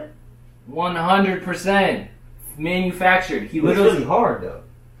he's a plant? 100% manufactured. He But it's literally. really hard, though.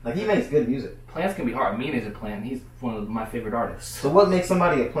 Like, he makes good music. Plants can be hard. Mean is a plant. He's one of my favorite artists. So what makes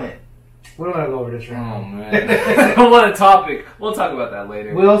somebody a plant? We don't gotta go over this Oh, right now. man. What a topic. We'll talk about that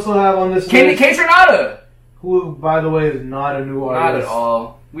later. We also have on this K list, Tronada. who, by the way, is not a new Not artist. at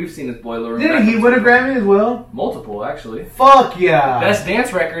all. We've seen his boiler room. Didn't he win a Grammy as well? Multiple, actually. Fuck yeah. Best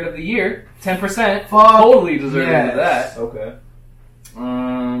dance record of the year. 10%. Fuck Totally deserving yes. of that.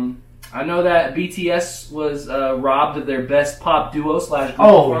 Okay. I know that BTS was robbed of their best pop duo / group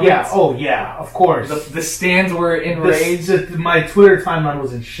Oh yeah, performance. of course. The stands were enraged. My Twitter timeline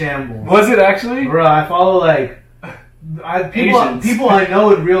was in shambles. Was it actually? Bruh, I follow like Asians. people I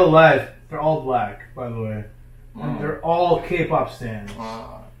know in real life. They're all black, by the way, and Mm. they're all K-pop stans,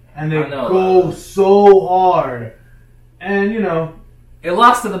 and they I know go so hard. And, you know. It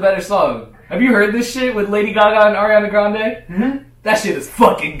lost to the better song. Have you heard this shit with Lady Gaga and Ariana Grande? Mm-hmm. That shit is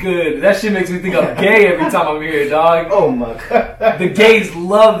fucking good. That shit makes me think I'm gay every time I'm here, dog. Oh my god. The gays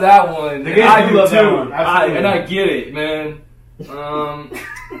love that one. The gays I do love too. that one. Absolutely. And I get it, man.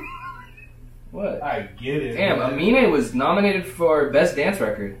 What? I get it. Damn, man. Amine was nominated for Best Dance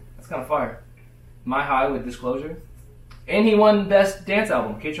Record. That's kind of fire. My High with Disclosure. And he won Best Dance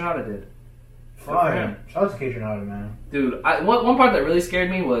Album. Kate Renata did. Fire. Shout out to Kate Renata, man. Dude, one part that really scared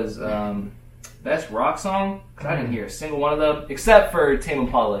me was Best Rock Song. Because I didn't hear a single one of them. Except for Tame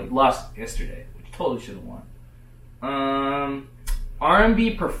Impala. Lost yesterday. Which totally should have won.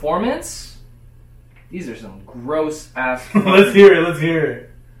 R&B Performance. These are some gross ass. Let's hear it. Let's hear it.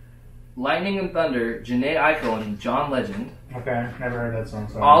 Lightning and Thunder, Janae Aiko and John Legend. Okay, never heard that song.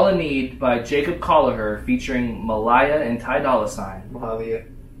 Sorry. All in Need by Jacob Colliher featuring Malaya and Ty Dolla $ign. Mahalia.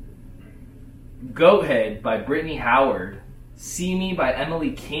 Goathead by Brittany Howard. See Me by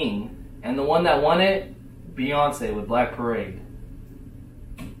Emily King. And the one that won it, Beyonce with Black Parade.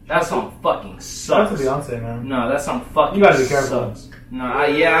 That song fucking sucks. That's a Beyonce, man. No, that song fucking You gotta be careful. sucks. No,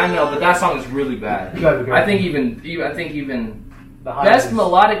 I know, but that song is really bad. You gotta be careful. I think even The Best highest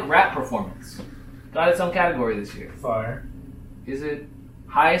Melodic Rap Performance got its own category this year. Fire. Is it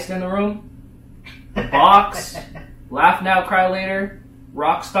Highest in the Room? Box, Laugh Now, Cry Later,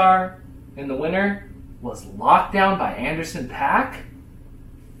 Rockstar, and the winner was Lockdown by Anderson .Paak?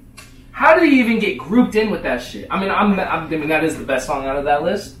 How did he even get grouped in with that shit? I mean, that is the best song out of that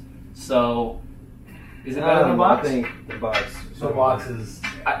list. So, is it better than Box? I think the Box. So Box is.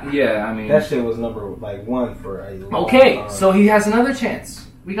 Yeah, I mean. That shit was number one for a long Okay, time. so he has another chance.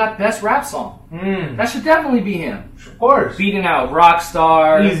 We got Best Rap Song. That should definitely be him. Of course. Beating out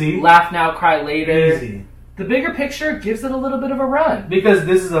Rockstar, Easy. Laugh Now, Cry Later. Easy. The Bigger Picture gives it a little bit of a run. Because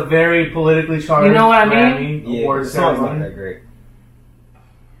this is a very politically charged You know what I mean? Grammy Yeah, award the song's not ceremony. that great.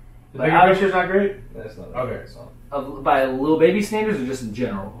 The Like, Bigger I- Picture's not great? That's not a Okay. great song. By Lil Baby standards or just in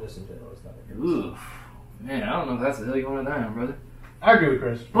general? Just in general, it's not a great song. Oof. Man, I don't know if that's the hill you want to die on, brother. I agree with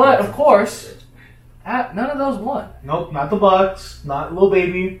Chris. But, of course, none of those won. Nope, not the Bucks, not Lil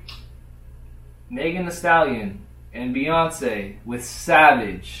Baby. Megan Thee Stallion and Beyonce with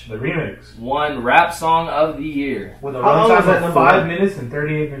Savage The remix. won Rap Song of the Year. With a How long was runtime that of number 5 one? minutes and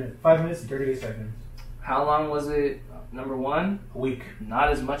 38 minutes. 5 minutes and 38 seconds. How long was it? Number one? A week. Not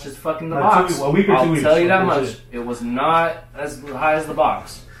as much as fucking the No, Box. a week or 2 I'll weeks. tell you that Bullshit. much. It was not as high as the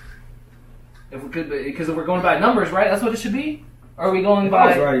Box. If we could, because if we're going by numbers, right? That's what it should be. Or are we going If I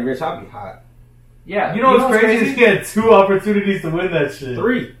was by? Roddy Rich, I'd be hot. Yeah. You know what's crazy? Is he had 2 opportunities to win that shit.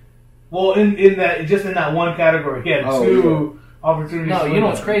 3. Well, in that one category, he had Oh, 2 opportunities. No, to you win know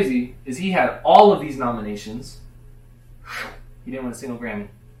what's that. crazy is he had all of these nominations. He didn't win a single Grammy.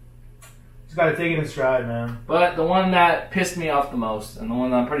 Just gotta take it in stride, man. But the one that pissed me off the most, and the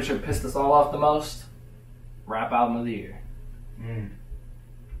one that I'm pretty sure pissed us all off the most, Rap Album of the Year.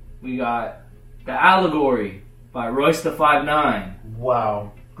 We got The Allegory by Royce da 5'9".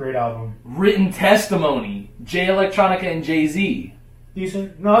 Wow, great album. Written Testimony, Jay Electronica and Jay-Z.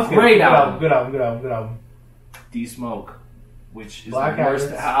 Decent. No, that's good. Great Good album. Good album. Good album. Good album. D-Smoke, which is Black the worst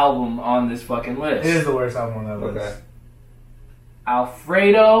Habits. album on this fucking list. It is the worst album on that list. Okay.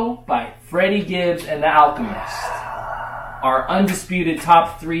 Alfredo by Freddie Gibbs and The Alchemist. Our undisputed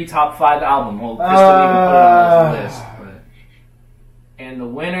top 3, top 5 album. Well, Chris didn't even put it on this list. But. And the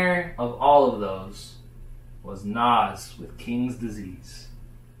winner of all of those was Nas with King's Disease.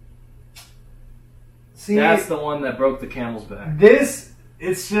 See, That's the one that broke the camel's back. it's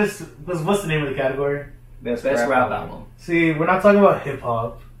just, what's the name of the category? Best rap album. See, we're not talking about hip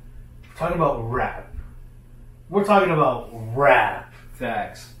hop. We're talking about rap. We're talking about rap.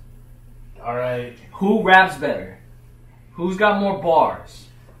 Facts. Alright? Who raps better? Who's got more bars?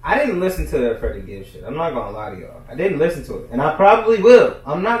 I didn't listen to that Freddie Gibbs shit. I'm not gonna lie to y'all. I didn't listen to it, and I probably will.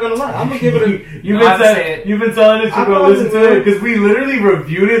 I'm not gonna lie. I'm gonna give it a. You've No, I'm saying- been telling us I you're going to probably listen to will. it because we literally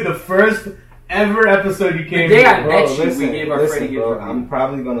reviewed it the first ever episode you came The day here. I met you, we gave our Freddie Gibbs bro. review. I'm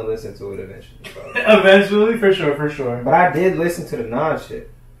probably gonna listen to it eventually, bro. Eventually, for sure. But I did listen to the Nas shit,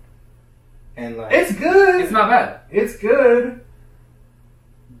 and like It's good. It's not bad. It's good.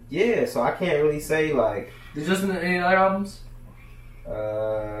 yeah, so I can't really say like. Did you listen to any other albums?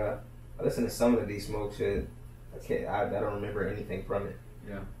 I listened to some of the D Smoke shit. I don't remember anything from it.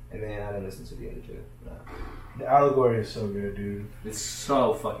 Yeah. And then I didn't listen to the other two. Nah. The Allegory is so good, dude. It's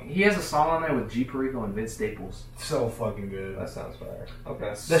so fucking. He has a song on there with G Perico and Vince Staples. So fucking good. That sounds fire.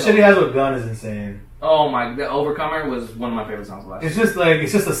 Okay. That shit he has with Gun is insane. Oh my! The Overcomer was one of my favorite songs last It's year.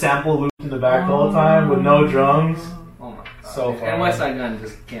 just a sample loop in the back the whole time with no drums. Oh my god! So fire. And West Side Gun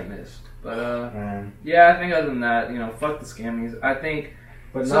just can't miss. But Man. yeah, I think other than that, fuck the scammies. I think,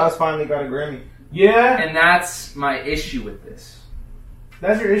 But So- Nas finally got a Grammy. Yeah, and that's my issue with this.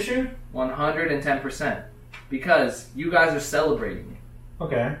 that's your issue. 110%. Because you guys are celebrating it.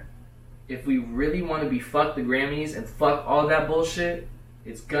 Okay. If we really want to be fuck the Grammys and fuck all that bullshit,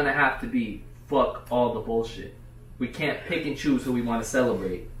 it's gonna have to be fuck all the bullshit. We can't pick and choose who we want to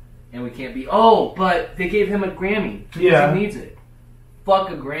celebrate. And we can't be, oh, but they gave him a Grammy because Yeah. he needs it. Fuck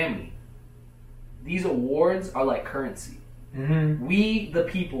a Grammy. These awards are like currency. Mm-hmm. We, the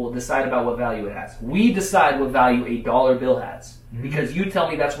people, decide about what value it has. We decide what value a dollar bill has. Mhm. Because you tell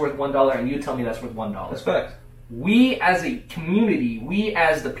me that's worth $1 and you tell me that's worth $1. That's facts. We as a community, we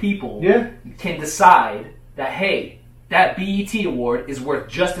as the people, Yeah. can decide that, hey, that BET award is worth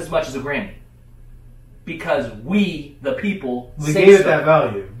just as much as a Grammy. Because we, the people, We say gave it so. that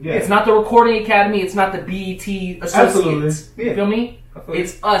value. Yeah. It's not the Recording Academy, it's not the BET Associates. Absolutely. You Yeah. feel me? I feel you.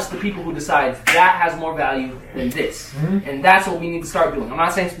 It's us, the people, who decides that has more value than this. Mhm. And that's what we need to start doing. I'm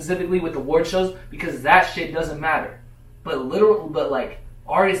not saying specifically with award shows, because that shit doesn't matter. But like,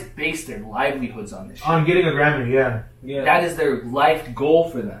 artists base their livelihoods on this shit. On getting a Grammy, yeah. Yeah. That is their life goal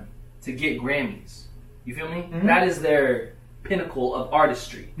for them, to get Grammys. You feel me? Mhm. That is their pinnacle of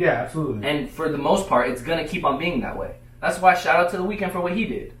artistry. Yeah, absolutely. And for the most part, it's going to keep on being that way. That's why shout out to The Weeknd for what he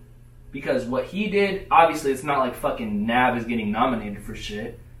did. Because what he did, obviously, it's not like fucking Nav is getting nominated for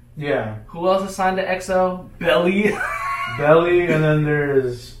shit. Yeah. Who else is signed to EXO? Belly. Belly, and then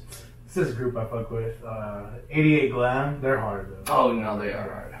there's this group I fuck with, 88 Glam. They're hard though. Oh, no, they are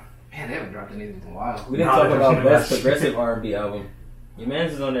hard. Man, they haven't dropped anything in a while. We didn't Nah, talk they're about shit best about- progressive R&B album. Your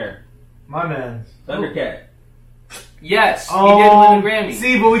man's is on there. My man's. Thundercat. Yes, he did win a Grammy.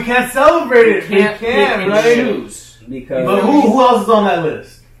 See, but we can't celebrate it. We Can't can't, pick and right? choose. Because But who else is on that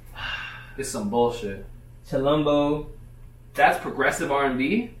list? It's some bullshit. Chilumbo. That's progressive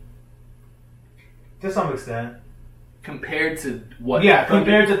R&B To some extent. compared to what? Yeah,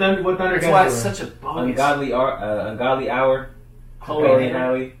 compared to what Thundercats That's why it's doing. such a bogus. Ungodly Hour. Hold Bailey on.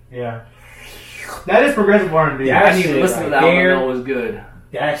 Alley. Yeah. That is progressive R&B. Yeah. I need to shit listen to right that one to there. know it was good.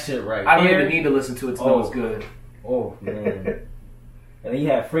 That shit right I don't there. even need to listen to it to know it's good. Oh, man. And then you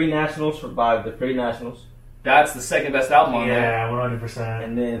have Free Nationals by the Free Nationals. That's the second best album on there. Yeah, 100%.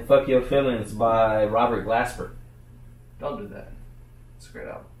 And then Fuck Your Feelings by Robert Glasper. Don't do that. It's a great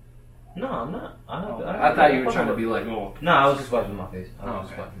album. No, I'm not. I thought you were trying to be like, oh. No, I was just wiping my face. I Oh, was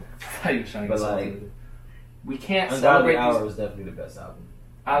just okay. wiping. I thought you were trying to But get like, something. We can't Ungodly celebrate Hour these was definitely the best album.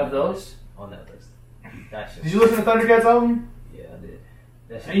 out of those. On that list. That shit. Did you listen to Thundercats album? Yeah, I did.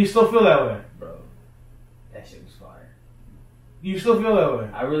 That shit, And you still feel that way? bro. That shit was fire. You still feel that way?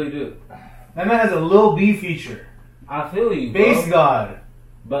 I really do. That man has a Lil B feature. I feel you, Bass bro. God.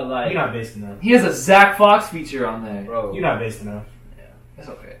 But like, You're not based enough. He has a Zach Fox feature on there. bro. You're not based enough. It's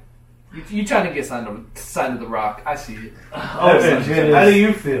okay. You trying to get signed to The Rock? I see it. Evan, how do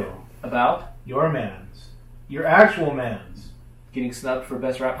you feel? About Your man's. Your actual man's. getting snubbed for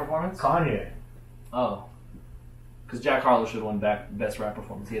best rap performance? Kanye. Oh, because Jack Harlow should have won best rap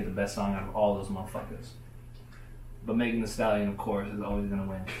performance. He had the best song out of all those motherfuckers. But Megan Thee Stallion, of course, is always gonna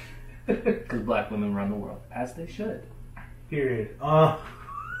win because black women run the world, as they should. Period.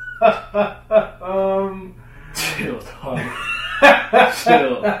 Chill, dog.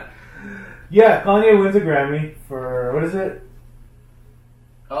 Chill. Yeah, Kanye wins a Grammy for, what is it?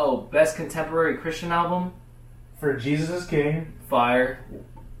 Oh, best contemporary Christian album? For Jesus is King. Fire.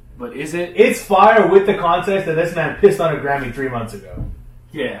 But is it? It's fire with the context that this man pissed on a Grammy 3 months ago.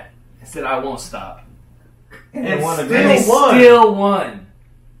 Yeah. It said, I won't stop. And won a And they won. still won.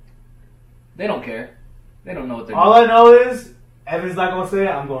 They don't care. They don't know what they're All doing. I know is, Evan's not going to say it,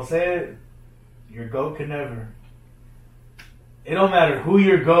 I'm going to say it. Your GOAT can never. It don't matter who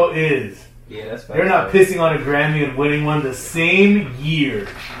your GOAT is. Yeah, that's They're not pissing on a Grammy and winning one the same year.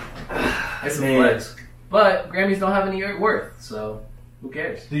 It's a Man. flex. But Grammys don't have any worth, so who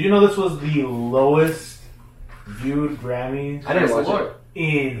cares? Did you know this was the lowest viewed Grammys I didn't Praise watch the it. Lord.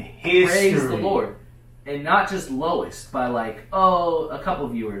 in history? Praise the Lord. And not just lowest, by like, a couple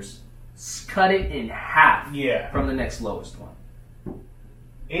viewers. Cut it in half Yeah. from the next lowest one.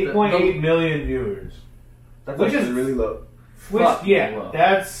 8.8 million viewers. That's Which actually is- really low. Which, Fuck, yeah, low.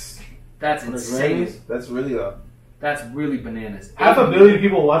 that's That's On the insane. Grammys, that's really low. That's really bananas. 500 million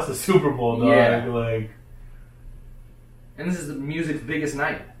people watch the Super Bowl, dog. Yeah. Like, And this is the music's biggest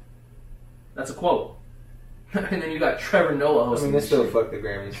night. That's a quote. And then you got Trevor Noah I hosting mean, they this still shit. fuck the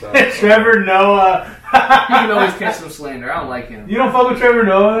Grammys. So. Trevor Noah. You can always catch some slander. I don't like him. You don't fuck with Trevor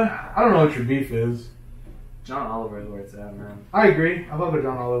Noah? I don't know what your beef is. John Oliver is where it's at, man. I agree. I fuck with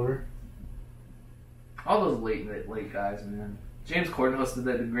John Oliver. All those late guys, man. James Corden hosted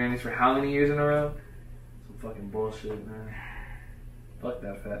the Grammys for how many years in a row? Some fucking bullshit, man. Fuck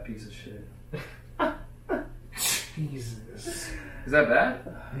that fat piece of shit. Jesus. Is that bad?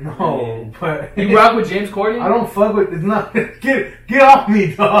 No, but You rock with James Corden? I don't fuck with. It's not. Get off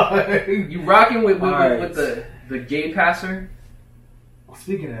me, dog. You rocking with Alright. with the gay passer?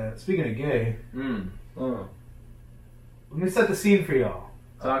 Speaking of gay, Mm. let me set the scene for y'all.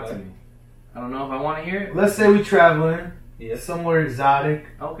 Talk to Okay. me. I don't know if I want to hear it. Let's say we traveling Yeah. somewhere exotic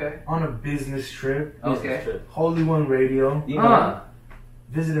Okay. on a business trip. Okay. Holy One Radio, You know.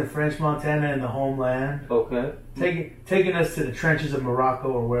 visiting French Montana and the homeland, Okay. taking us to the trenches of Morocco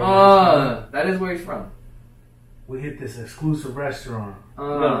or wherever. That is where he's from. We hit this exclusive restaurant. You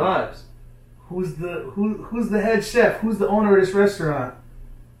got vibes. Who's the head chef? Who's the owner of this restaurant?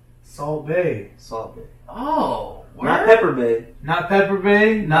 Salt Bay. Salt Bay. Oh, word? Not Pepper Bay. Not Pepper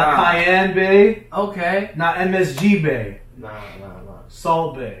Bay, not Nah. Cayenne Bay, Okay. not MSG Bay. Nah.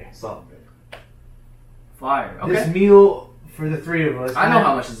 Salt Bay. Salt Bay. Fire. Okay. This meal for the three of us, I know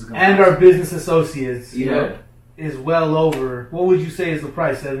how much this is going to and cost. our business associates, Yeah. is well over. What would you say is the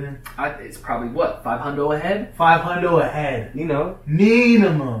price, Evan? It's probably what, 500 a head? $500 a head, You know,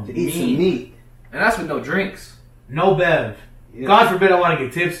 minimum. to eat some Meat. meat. And that's with no drinks. No bev. Yeah. God forbid I want to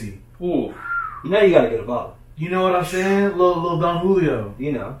get tipsy. Ooh. You know you gotta get a bottle. You know what I'm saying? Little Don Julio,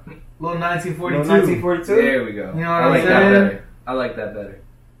 You know. little You know, 1942. 1942. There we go. You know what I I'm like that saying? better. I like that better.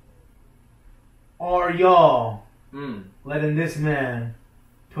 Are y'all Mm. letting this man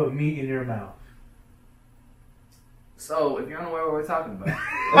put meat in your mouth? So, if you're unaware what we're talking about,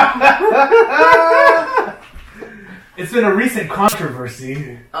 It's been a recent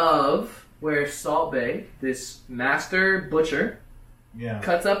controversy. of where Salt Bay, this master butcher, Yeah.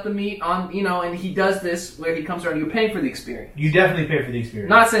 cuts up the meat on, and he does this where he comes around, you're paying for the experience. You definitely pay for the experience.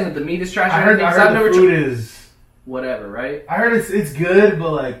 Not saying that the meat is trash or I heard, anything, I 'cause I've heard never the food is. whatever, right? I heard it's good,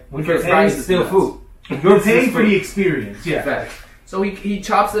 but like With you're your paying, fries, It's still food. you're paying for the experience. Yeah. Fact. So he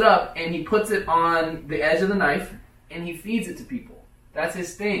chops it up and he puts it on the edge of the knife and he feeds it to people. That's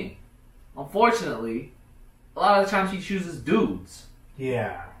his thing. Unfortunately, a lot of the times he chooses dudes.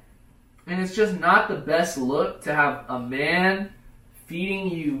 Yeah. And it's just not the best look to have a man feeding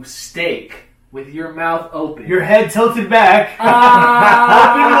you steak with your mouth open. Your head tilted back.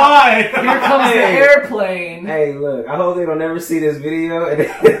 Ah. Open wide. Here comes the Hey. airplane. Hey, look, I hope they don't ever see this video and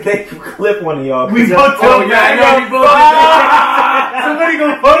they clip one of y'all. We both Oh, tilt yeah, I back. know, we both Ah! Somebody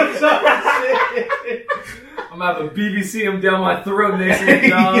go Photoshop that shit. I'm gonna have a BBC him down my throat next week,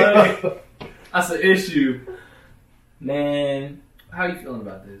 dog. Yo. That's an issue. Man, How you feeling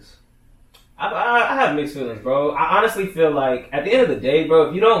about this? I have mixed feelings, bro. I honestly feel like at the end of the day, bro,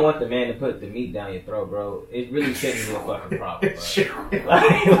 if you don't want the man to put the meat down your throat, bro, it really shouldn't be a fucking problem,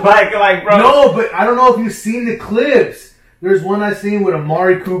 bro. like, bro. No, but I don't know if you've seen the clips. There's one I seen with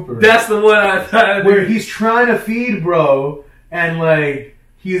Amari Cooper. That's the one I thought. where he's trying to feed bro, and like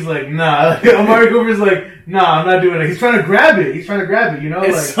he's like, nah. Amari Cooper's like, nah, I'm not doing it. He's trying to grab it. You know,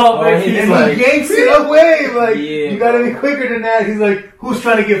 It's like, so big. he's and like- he yanks it away. Like, Yeah, you gotta bro. be quicker than that. He's like, who's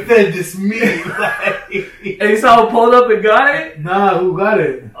trying to get fed this meat? Like, And you saw him pulled up and got it? nah, who got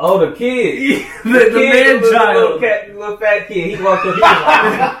it? Oh, the kid. the man little child. Little fat kid. He walked up. He was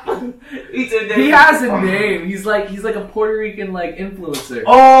like, he took that He shit. has a name. He's like a Puerto Rican like influencer.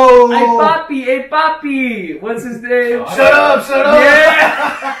 Oh, Hey papi. What's his name? shut up!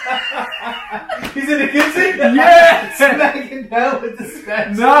 Yeah. He's in the kitchen. Yeah. Smacking down with the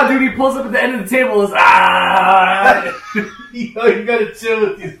spatula. No, dude, he pulls up at the end of the table. Is Yo, you gotta chill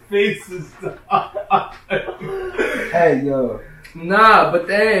with these faces. Hey, yo. Nah, but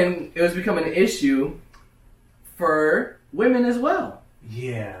then it was becoming an issue for women as well.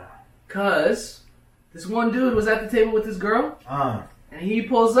 Yeah. Cause this one dude was at the table with this girl, Uh. and he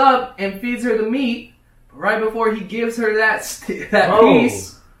pulls up and feeds her the meat. But right before he gives her that Oh.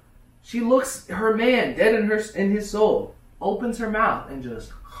 piece, she looks her man dead in his soul, opens her mouth and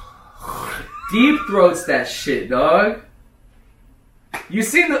just deep throats that shit, dog. You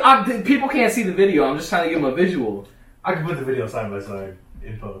see people can't see the video. I'm just trying to give them a visual. I can put the video side by side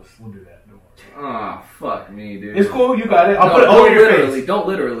in post. We'll do that. Don't worry. Oh, fuck me, dude. It's cool. You got it. I'll No, put it over don't your literally, face. don't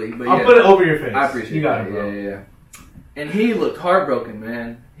literally, but I'll yeah. put it over your face. I appreciate you got that. it, bro. Yeah. And he looked heartbroken,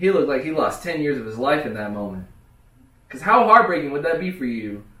 man. He looked like he lost 10 years of his life in that moment. Because how heartbreaking would that be for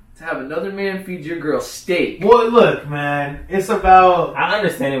you to have another man feed your girl steak? Well, look, man. It's about I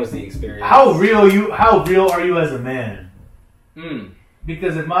understand it was the experience. how real are you as a man? Mm.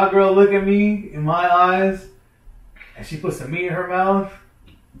 Because if my girl look at me in my eyes and she puts some meat in her mouth,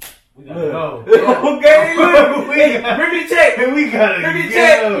 We gotta go. Okay, we gotta, bring me the check. we gotta Bring me the go.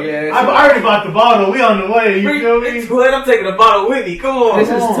 check. Yeah, I already bought the bottle. We on the way. You feel me? It's too late. I'm taking a bottle with me. Come on. This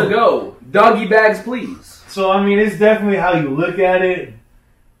is to go. Doggy bags, please. So I mean, it's definitely how you look at it.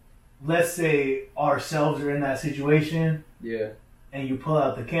 Let's say ourselves are in that situation, Yeah. and you pull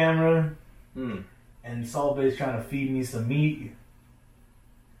out the camera, Mm. and Salt Bay's trying to feed me some meat.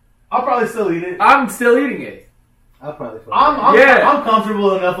 I'll probably still eat it. I'm still eating it. I'll probably. I'm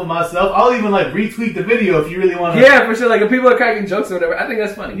comfortable enough with myself. I'll even like retweet the video if you really want to. Yeah, for sure. Like if people are cracking jokes or whatever, I think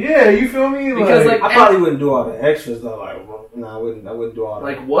that's funny. Yeah, you feel me? Because, like, I probably wouldn't do all the extras though. Like, well, no, I wouldn't do all the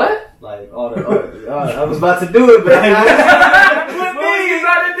Like what? like all the. I was about to do it, but What were you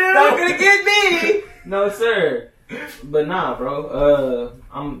about to do? not gonna get me. No, sir. But nah, bro. Bro.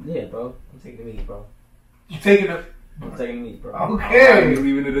 I'm taking the meat, bro. you taking a I'm taking the meat, bro. okay. Alright,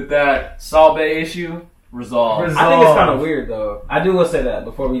 leaving it at that. Salt Bay issue resolved. Resolved. I think it's kind of weird though. I do want to say that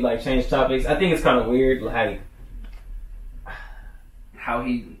before we like change topics. I think it's kind of weird, like How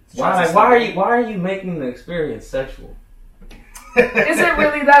he? why are you making the experience sexual? Is it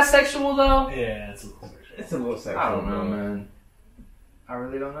really that sexual though? Yeah, it's a little sexual. It's a little sexual. I don't know, bro. man. I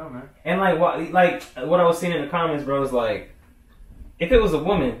really don't know, man. And like what I was seeing in the comments, bro, is like if it was a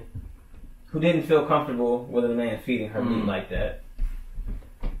woman who didn't feel comfortable with a man feeding her meat like that,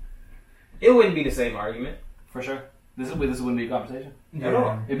 it wouldn't be the same argument. For sure. This wouldn't be a conversation. At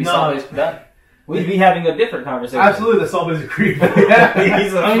all. It'd be No. Salt Bay's done. We'd be having a different conversation. Absolutely, the Salt Bay's a creep. He's a I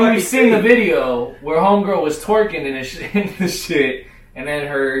mean, fucking we've seen the creep. video where homegirl was twerking in the shit, and then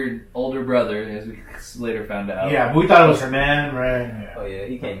her older brother, as we later found out. Yeah, but we thought it was her man, right? Yeah. Oh yeah,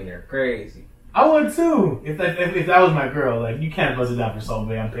 he came in there crazy. I would too. If that was my girl, like you can't buzz it down for Salt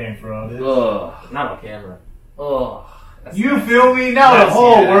Bay. I'm paying for all this. Ugh. Not on camera. Ugh. That's You nasty. feel me? Now the That's-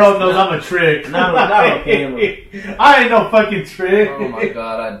 whole yeah, world that's knows not- I'm a trick. not on camera. I ain't no fucking trick. Oh my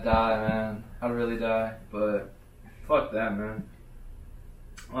god, I'd die, man. I'd really die. But fuck that, man.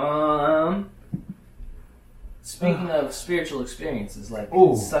 Speaking of spiritual experiences, like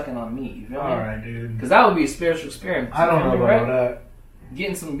Ooh. sucking on meat, you feel me? Alright, dude. Because that would be a spiritual experience. I don't you know feel me, about right? that.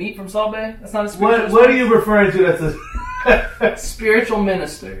 Getting some meat from Salt Bay? That's not a spiritual What are you referring to that's a... spiritual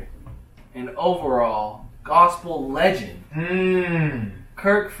minister and overall gospel legend,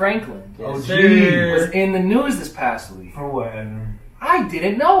 Kirk Franklin, Oh, Yes, gee. sir. was in the news this past week. For what, Evan? I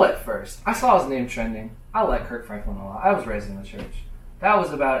didn't know at first. I saw his name trending. I like Kirk Franklin a lot. I was raised in the church. That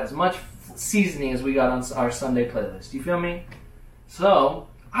was about as much seasoning as we got on our Sunday playlist. You feel me? So,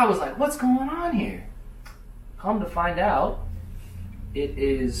 I was like, what's going on here? Come to find out, it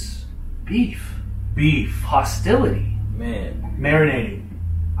is beef. Beef. Hostility. Man. Marinating.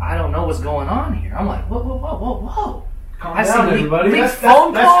 I don't know what's going on here. I'm like, whoa. Calm I down, see everybody. leaked That's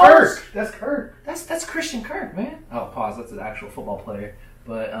phone calls. Kirk. That's Kirk. That's Christian Kirk, man. Oh, pause. That's an actual football player.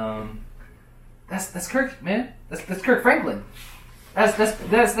 But that's Kirk, man. That's Kirk Franklin. That's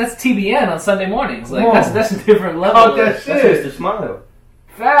TBN on Sunday mornings. Like Whoa. that's a different level. Talk of that That's shit. Mr. Smile.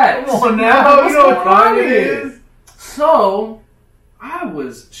 facts. Come on now. What's You know what going on time it here? is. So I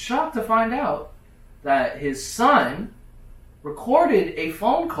was shocked to find out that his son recorded a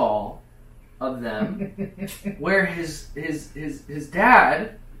phone call of them where his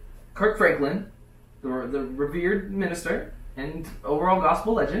dad, Kirk Franklin, the revered minister and overall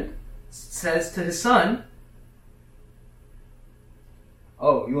gospel legend, says to his son,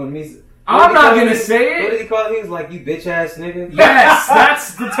 Oh, you want me? I'm not gonna say What it. did he call him? He was like, you bitch ass nigga. Yes,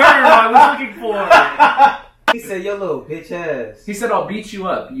 that's the term I was looking for. He said, yo, little bitch ass. He said, I'll beat you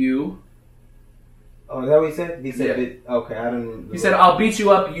up, you. Oh, is that what he said? He said, Yeah. bitch. Okay, I didn't. He said, I'll beat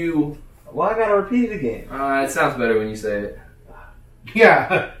you up, you. Why I gotta repeat it again? It sounds better when you say it.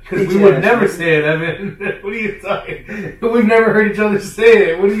 Yeah, because we Bitch would ass never nigga. say it, Evan. What are you talking? We've never heard each other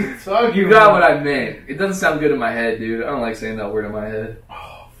say it. What are you talking You about? got what I meant. It doesn't sound good in my head, dude. I don't like saying that word in my head.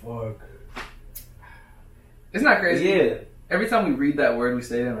 Oh, fuck. Isn't that crazy? Yeah. Every time we read that word, we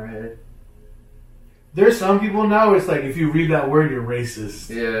say it in our head. There's some people now where it's like, if you read that word, you're racist.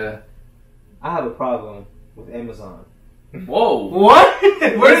 Yeah. I have a problem with Amazon. Whoa. What?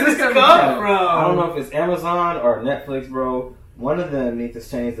 Where Where's did this this coming come from? from? I don't know if it's Amazon or Netflix, bro. One of them needs to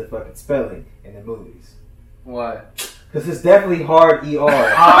change the fucking spelling in the movies. Why? Because it's definitely hard ER.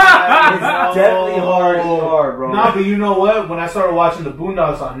 It's definitely hard ER, bro. Nah, but you know what? When I started watching the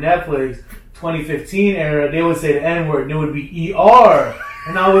Boondocks on Netflix, 2015 era, they would say the N-word and it would be ER.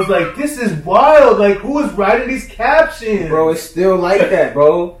 And I was like, this is wild. Like, who is writing these captions? Bro, it's still like that,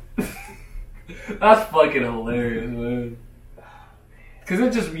 bro. That's fucking hilarious, man.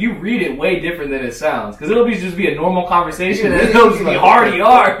 Because you read it way different than it sounds. Because it'll just be a normal conversation and it'll just be hard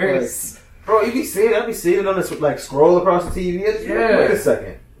ERs. Bro, you be seeing, I be seeing it on this, like, scroll across the TV. It's, Yeah. Wait a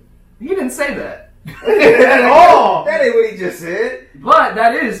second. He didn't say that. At all. That ain't what he just said. But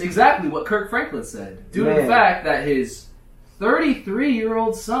that is exactly what Kirk Franklin said, due to the Man. fact that his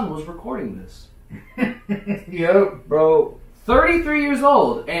 33-year-old son was recording this. Yep. Bro, 33 years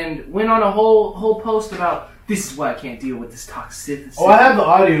old, and went on a whole post about, this is why I can't deal with this toxicity. Oh, I have the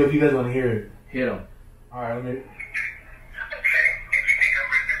audio if you guys want to hear it. Hit him. Alright, let me...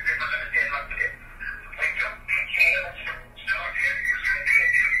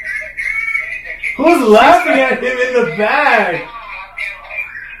 Who's laughing at him in the back?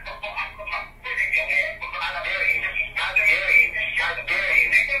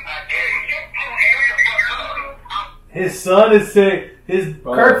 His son is saying,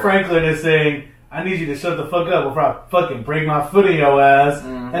 Kirk Franklin is saying, I need you to shut the fuck up before I fucking break my foot in your ass.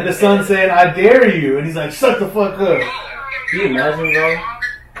 Mhm. And the son's saying, I dare you. And he's like, shut the fuck up. Can you imagine, bro?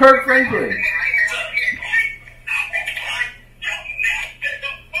 Kirk Franklin.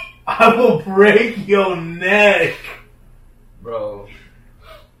 I will break your neck. Bro.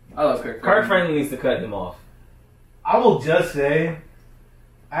 I love Kirk Kirk Franklin. Franklin needs to cut him off. I will just say,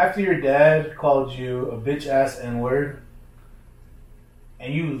 after your dad called you a bitch ass N-word,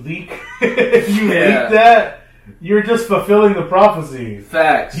 and you leak, leak that, you're just fulfilling the prophecy.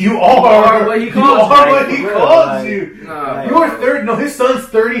 Facts. You are what he you calls are you. what he Like, calls like, you. Nah, You're third. No, his son's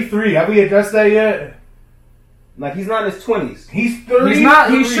 33. Have we addressed that yet? like he's not in his 20s. He's 33. he's not.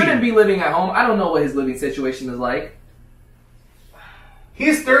 He shouldn't be living at home. I don't know what his living situation is like.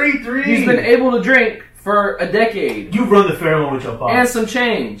 He's 33. He's been able to drink for a decade You run the fair one with your pop. and some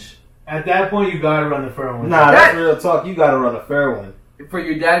change. At that point, you gotta run the fair one. With Nah, your that's That- real talk. You gotta run a fair one. For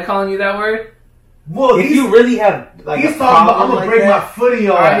your dad calling you that word, Well, If he's, you really have like he's a talking about, problem I'm gonna like break that, my foot in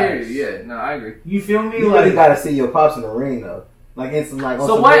your I ass. hear you. Yeah, no, I agree. You feel me? you like, really gotta see your pops in the ring though. Like instant, like. on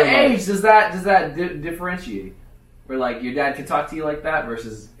So some what real, like- age does that differentiate? Where like your dad can talk to you like that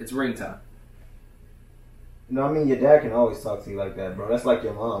versus it's ring time. No, I mean your dad can always talk to you like that, bro. That's like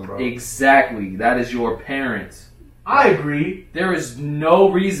your mom, bro. Exactly. That is your parent. I agree. There is no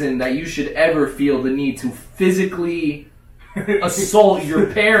reason that you should ever feel the need to physically assault your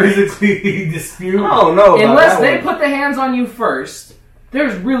parent. Physically dispute. Oh no! Unless they put the hands on you first,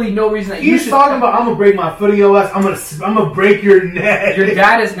 there's really no reason that you He's should. talking about, I'm gonna break my foot in your ass. I'm gonna break your neck. Your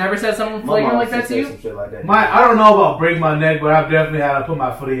dad has never said something flagrant like that to you? Some shit like that. I don't know about break my neck, but I've definitely had to put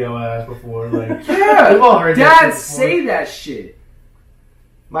my foot in your ass before. Like, Yeah, we've all heard that shit dads before. say that shit.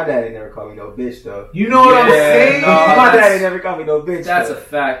 My dad ain't never called me no bitch though. You know what I'm Yeah, saying? no, My that's- dad ain't never called me no bitch. That's though. a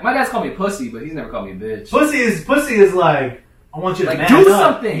fact. My dad's called me pussy, but he's never called me a bitch. Pussy is like, I want you to Like, man do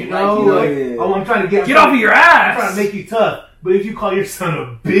up, something. You know, Like, like, you know, oh, I'm trying to get Get off of your I'm trying to ass! make you tough. But if you call your son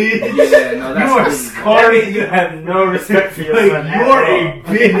a bitch, Yeah, no, that's you are really- scarring. You have no respect for your Like, son. you're a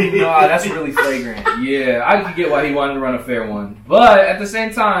bitch. Nah, that's really flagrant. Yeah, I could get why he wanted to run a fair one. But at the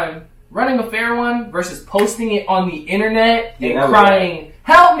same time, running a fair one versus posting it on the internet and Yeah, that was crying,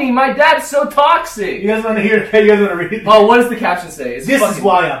 help me, my dad's so toxic. You guys want to hear? You guys want to read? Oh, what does the caption say? It's This is fucking-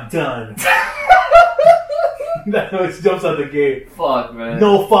 why I'm done. That always jumps out the gate. Fuck, man.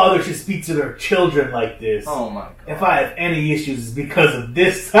 No father should speak to their children like this. Oh my god. If I have any issues, it's because of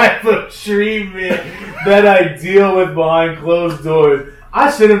this type of treatment that I deal with behind closed doors.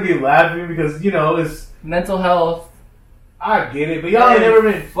 I shouldn't be laughing because, you know, it's Mental health. I get it, but y'all ain't never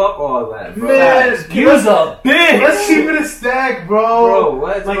been. Fuck all that, bro. Man, You's a bitch. let's keep it a stack, bro. Bro,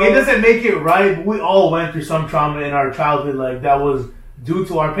 what? Like, bro? it doesn't make it right, but we all went through some trauma in our childhood, like, that was due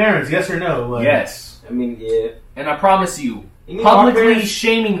to our parents, yes or no? Like, Yes. I mean, yeah. And I promise you, You mean our publicly parents-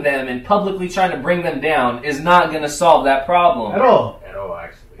 shaming them and publicly trying to bring them down is not going to solve that problem. At all. At all,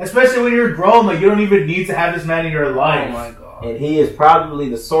 actually. Especially when you're grown, like, you don't even need to have this man in your Oh life. my god. And he is probably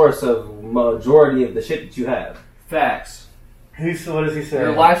the source of majority of the shit that you have. Facts. What does he say?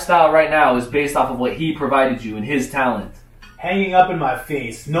 Your lifestyle right now is based off of what he provided you and his talent. Hanging up in my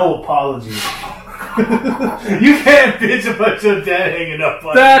face, no apology. You can't bitch about your dad hanging up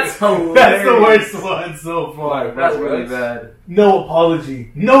on That's you. hilarious. That's the worst one so far. That's really bad. No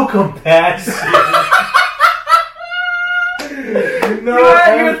apology, no compassion. No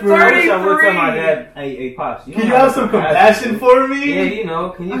God, you're effort. 30. I wish I would tell 33. my dad, hey, pops, Can you have some compassion for Yeah, me? you know,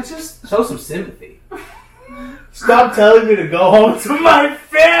 can you I just- show some sympathy? Stop telling me to go home to my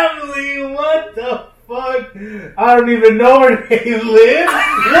family. What the fuck? I don't even know where they live.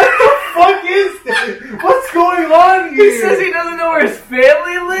 What the fuck is this? What's going on here? He says he doesn't know where his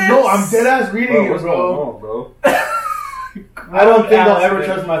family lives? No, I'm dead ass reading Bro, it, what's bro. going on, bro? I don't think I'll Ass, ever man.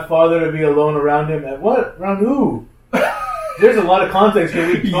 trust my father to be alone around him. At what? Around who? There's a lot of context here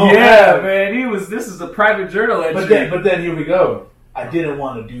we don't Yeah, have. man. This is a private journal entry. But then here we go. I didn't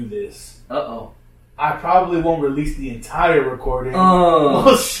want to do this. Uh-oh. I probably won't release the entire recording. Oh.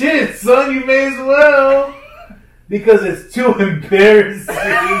 Well, shit, son, you may as well. Because it's too embarrassing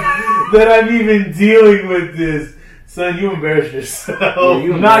that I'm even dealing with this. Son, you embarrassed yourself.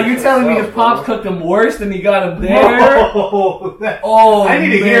 Nah, you telling me his pops cooked him worse than he got him there? No. Oh, I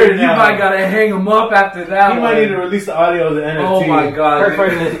need to man, hear it you now. might gotta hang him up after that. He might need to release the audio as an NFT. Oh my god, Kirk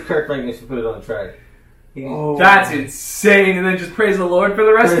Franklin should put it on the track. Oh. that's insane! And then just praise the Lord for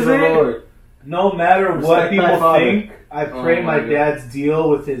the rest Praise of the it. Lord. No matter what Respect my people father. think, I pray Oh my my God. dad's deal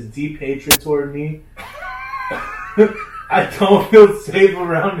with his deep hatred toward me. I don't feel safe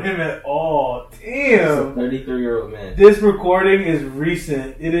around him at all. He's a Damn. 33-year-old man. This recording is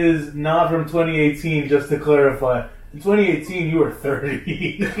recent. It is not from 2018, just to clarify. In 2018, you were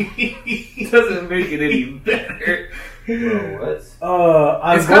 30. Doesn't make it any better. Bro, what?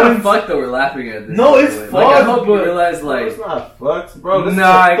 I'm It's kind going of fucked that we're laughing at this. No, by the it's way. Like, I fucked, hope you but- realize, Bro, like, it's not fucked, bro. This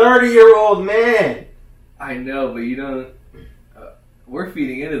Nah, is a 30-year-old man. I know, but you don't. We're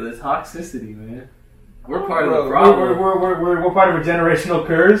feeding into the toxicity, man. We're part of Bro, the problem. We're part of a generational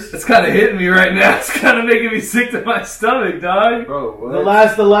curse. It's kind of hitting me right now. It's kind of making me sick to my stomach, dog. Bro, what?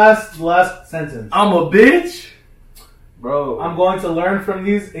 The last sentence. I'm a bitch. Bro. I'm going to learn from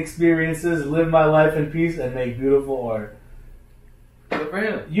these experiences, live my life in peace, and make beautiful art. Good for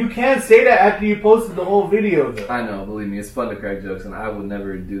him. You can't say that after you posted the whole video, though. I know, believe me, it's fun to crack jokes, and I would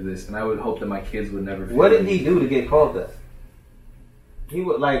never do this, and I would hope that my kids would never. Feel What did like- he do to get called that? He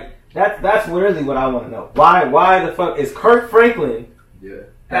would like that's really what I want to know. Why the fuck is Kirk Franklin Yeah.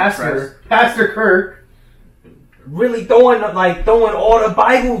 Pastor Kirk. really throwing all the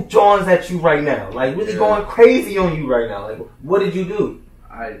Bible Johns at you right now? Like really Yeah. going crazy on you right now? Like what did you do?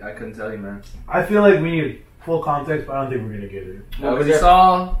 I couldn't tell you, man. I feel like we need full context, but I don't think we're gonna get it. Well, was because you there-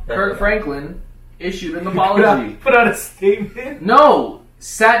 saw That- Kirk Franklin issued an apology. Put out a statement. No,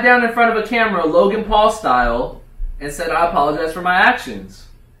 sat down in front of a camera, Logan Paul style, and said, "I apologize for my actions."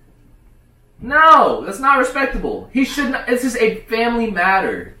 No, that's not respectable. He should not. This is a family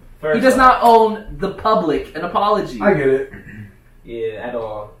matter. First He does off, not owe the public an apology. I get it. Yeah, at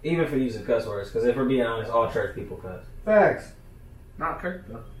all. Even for using cuss words, because if we're being honest, all church people cuss. Facts. Not Kirk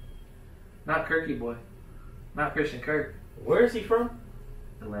though. Not Kirky boy. Not Christian Kirk. Where is he from?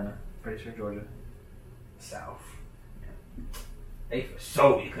 Atlanta. Pretty sure Georgia. South. They for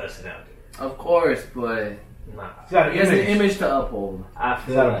sure be cussing out there. Of course, but Nah, He's got he an has an image. image to uphold. I He's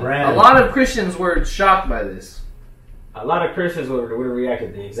feel got a like brand. A lot of Christians were shocked by this. a lot of Christians would have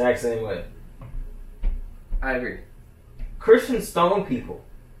reacted the exact same way. I agree. Christians stone people.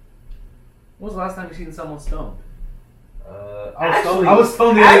 When was the last time you seen someone stoned? I was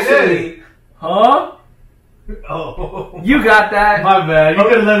stoned the other day. Huh? Oh. You got that? My bad. You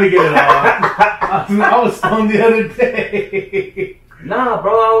couldn't let me get it off. I was stoned the other day. Nah,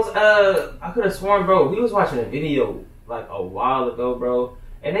 bro, I could have sworn, bro, we was watching a video like a while ago, bro,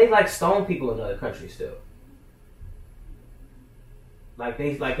 and they like stone people in other countries still. Like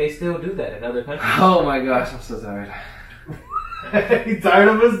they still do that in other countries. Oh my gosh, I'm so tired. You tired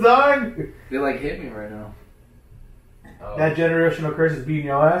of us, dog? They like hit me right now. Oh. That generational curse is beating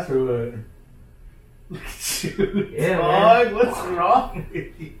your ass, or what? Look at you, Yeah, dog. man. What's wrong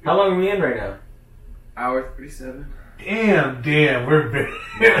with you? How long are we in right now? Hour 37. Damn, we're big.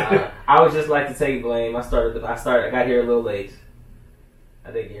 I would just like to take blame. I got here a little late.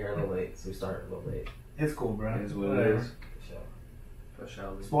 I did get here a little late, so we started a little late. It's cool, bro. It is what it Whatever. is. So, For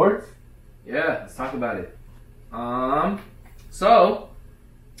sure. Sports? Yeah, let's talk about it. So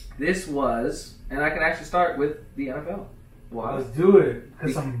this was, and I can actually start with the NFL. Let's do it.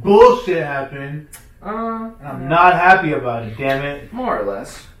 Cause some bullshit happened, and I'm not happy about it. Damn it. More or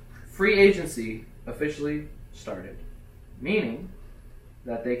less, free agency officially started, meaning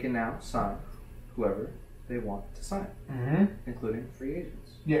that they can now sign whoever they want to sign, Mm-hmm. including free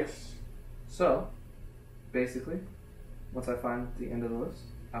agents. Yes. So, basically, once I find the end of the list,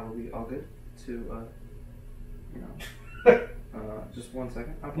 I will be all good to, just 1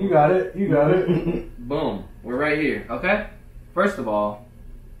 second. You got it. You got it. Boom. We're right here. Okay? First of all,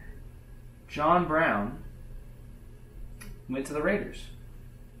 John Brown went to the Raiders.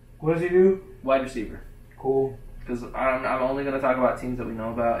 What does he do? Wide receiver. Cool. Because I'm only going to talk about teams that we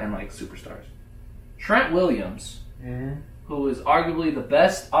know about and, like, superstars. Trent Williams, Mm-hmm. who is arguably the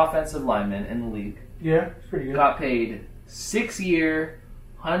best offensive lineman in the league, Yeah, it's pretty good. got paid 6-year,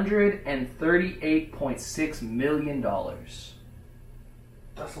 $138.6 million. That's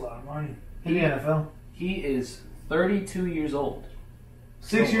a lot of money. In the NFL. He is 32 years old.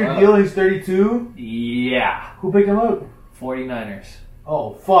 6-year wow. deal, he's 32. Yeah. Who picked him up? 49ers.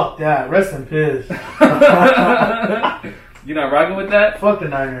 Oh, fuck that. Rest in piss. You not rocking with that? Fuck the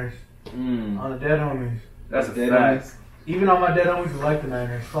Niners. On the dead homies. That's a Dead fact. Even on my dead homies who like the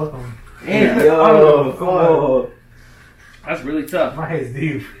Niners. Fuck them. Damn. Yo, come on. That's really tough. My head's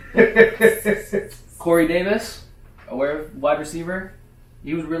deep. Corey Davis, a wide receiver.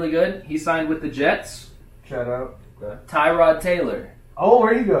 He was really good. He signed with the Jets. Shout out. Tyrod Taylor, Oh,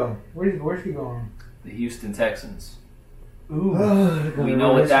 where'd he go? Where's he going? the Houston Texans. Ooh. We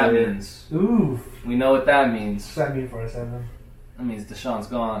know what that means. Ooh. We know what that means. What's that mean for us, Evan? That means Deshaun's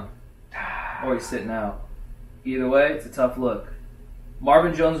gone. Or he's sitting out. Either way, it's a tough look.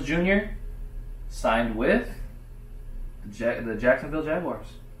 Marvin Jones Jr. signed with the Jacksonville Jaguars.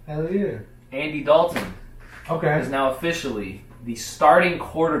 Hell yeah. Andy Dalton Okay. is now officially the starting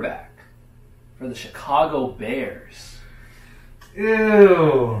quarterback for the Chicago Bears.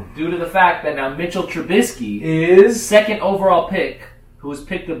 Ew. Due to the fact that now Mitchell Trubisky, Is second overall pick, who was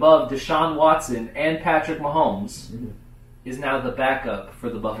picked above Deshaun Watson and Patrick Mahomes, is now the backup for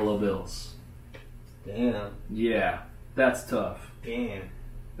the Buffalo Bills. Damn. Yeah, that's tough. Damn.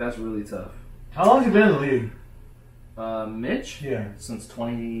 That's really tough. how long has he been in the league? Mitch? Yeah. Since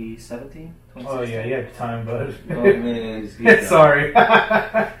 2017? Oh yeah, he had time, bud. Oh man. He's Sorry.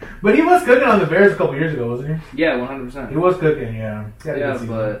 But he was cooking on the Bears a couple years ago, wasn't he? Yeah, 100%. He was cooking, yeah. He had a Yeah, good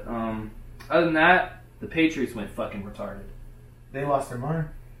season. but other than that, the Patriots went fucking retarded. They lost their mind.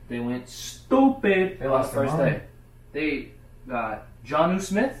 They went stupid They on lost the their first mind. day. They got Jonnu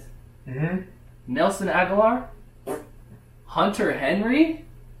Smith, Mm-hmm. Nelson Aguilar, Hunter Henry,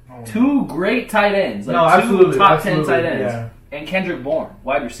 Oh. two great tight ends. Like No, two absolutely. top absolutely, 10 tight ends. Yeah. And Kendrick Bourne,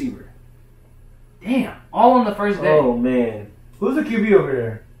 wide receiver. Damn, all on the first day. Oh man. Who's the QB over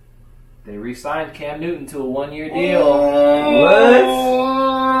there? They re-signed Cam Newton to a 1-year deal.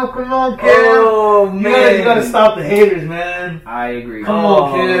 Oh, come on, Cam. Oh You gotta stop the haters, man. I agree. Come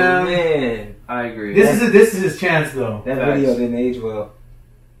on, Cam. man. I agree. This is his chance, though. That Facts. video didn't age well.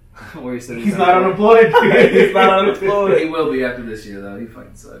 Where he said He's not unemployed. He's not unemployed. He will be after this year, though. He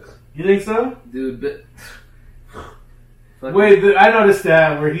fucking sucks. You think so? Dude, but... Fucking- Wait, I noticed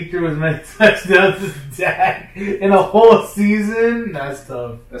that where he threw as many touchdowns as Dak in a whole season. That's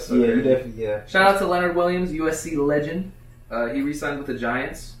tough. That's so Yeah, you crazy. definitely, yeah. Shout out to Leonard Williams, USC legend. He re-signed with the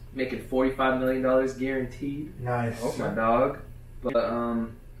Giants, making $45 million guaranteed. Nice. My dog. But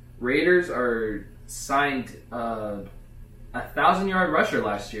Raiders are signed a 1,000-yard rusher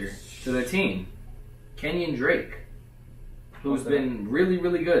last year to their team, Kenyon Drake, who's been really,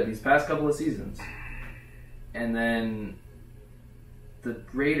 really good these past couple of seasons. And then the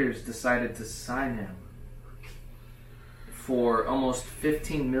Raiders decided to sign him for almost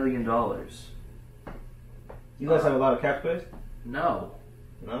 $15 million. You guys have a lot of cap space? No,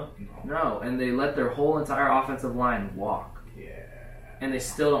 No? and they let their whole entire offensive line walk. Yeah. And they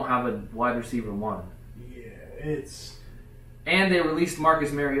still don't have a wide receiver one. Yeah. It's. And they released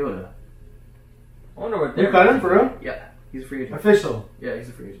Marcus Mariota. I wonder what You they're cut him about to for do. real? Yeah, he's a free agent. Official. Yeah, he's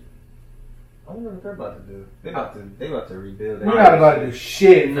a free agent. I wonder what they're about to do. They about to rebuild. We're not about to do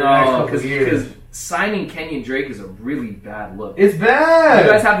shit for the next No, couple of years. because signing Kenyon Drake is a really bad look. It's bad.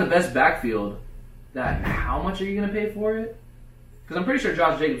 You guys have the best backfield. That how much are you going to pay for it? Because I'm pretty sure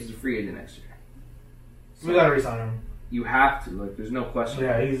Josh Jacobs is a free agent next year. We gotta resign him. You have to. Like, there's no question.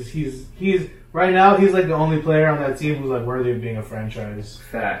 Yeah, he's right now. He's like the only player on that team who's like worthy of being a franchise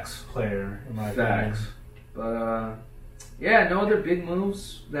Facts. player. In my opinion. Facts. But yeah, no other big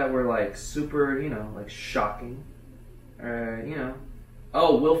moves that were like super, like shocking.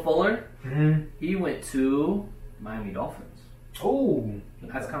 Oh, Will Fuller. Mm-hmm. He went to Miami Dolphins. Oh,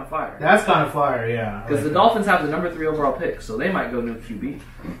 That's kind of fire. that's kind of fire. Yeah, Because the Dolphins have the number 3 overall pick, so they might go new QB.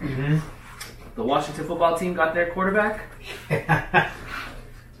 Mm-hmm. The Washington football team got their quarterback,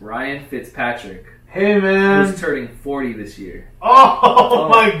 Ryan Fitzpatrick, Hey man. who's turning 40 this year. Oh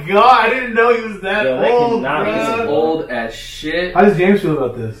my god, I didn't know he was that Yo, that old. cannot be bruh. He's old as shit. How does James feel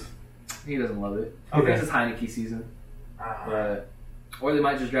about this? He doesn't love it. He Okay. thinks it's Heineke season. Or they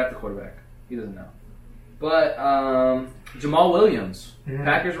might just draft the quarterback. He doesn't know. But Jamal Williams, Mhm.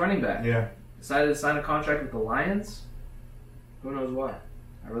 Packers running back, Yeah. decided to sign a contract with the Lions. Who knows why?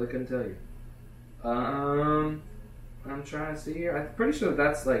 I really couldn't tell you. I'm trying to see here. I'm pretty sure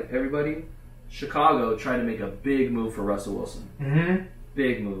that's like everybody. Chicago tried to make a big move for Russell Wilson. Mm-hmm.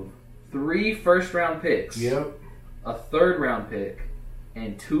 Big move. 3 first-round picks. Yep. A third-round pick.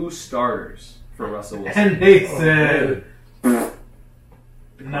 And 2 starters for Russell Wilson. And they said,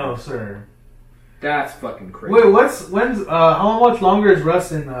 "No, sir." That's fucking crazy. Wait, when's how much longer is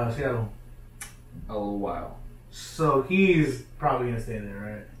Russ in Seattle? A little while. So he's probably gonna stay there,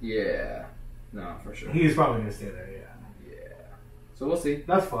 right? Yeah. No, for sure. He's probably gonna stay there. Yeah. So we'll see.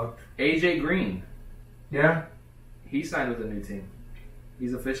 That's fucked. AJ Green. Yeah. He signed with a new team.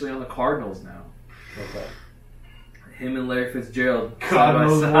 He's officially on the Cardinals now. Okay. Him and Larry Fitzgerald God side by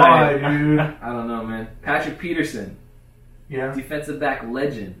knows side. why, dude. I don't know, man. Patrick Peterson, Yeah. defensive back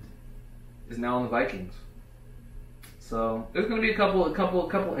legend, is now on the Vikings. So there's going to be a couple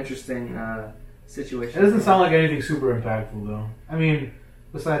interesting situations. It doesn't sound like anything super impactful, though. I mean,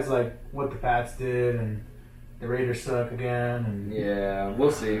 besides like what the Pats did and the Raiders suck again, and Yeah,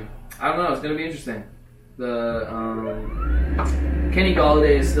 we'll see. I don't know. It's going to be interesting. The Kenny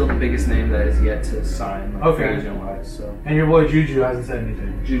Golladay is still the biggest name that is yet to sign, like, Okay. free agent-wise. So and your boy Juju hasn't said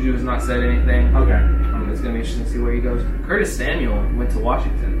anything. Juju has not said anything. Okay. It's going to be interesting to see where he goes. Curtis Samuel went to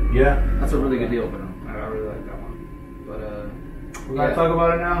Washington. Yeah. That's a really good deal for him. I really like that one. But We gotta Yeah. talk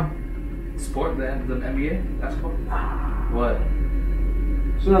about it now. sport, the NBA, basketball. What?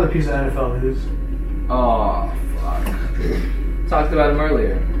 It's another piece of NFL news. Oh fuck! Talked about him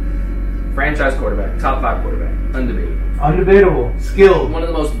earlier. Franchise quarterback, top 5 quarterback, undebatable. Undebatable. Skilled. One of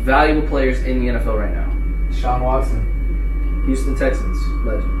the most valuable players in the NFL right now. Sean Watson. Houston Texans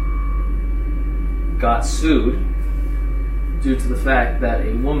legend. Got sued due to the fact that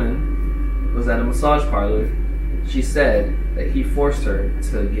a woman was at a massage parlor. She said that he forced her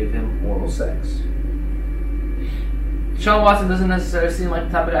to give him oral sex. Sean Watson doesn't necessarily seem like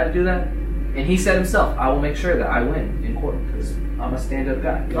the type of guy to do that. And he said himself, I will make sure that I win in court because I'm a stand-up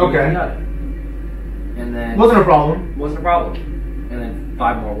guy. Okay. And then Wasn't a problem. wasn't a problem. And then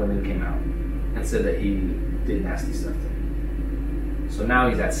 5 more women came out and said that he did nasty stuff to them. So now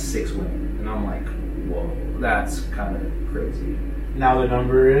he's at 6 women. And I'm like, whoa, that's kind of crazy. Now the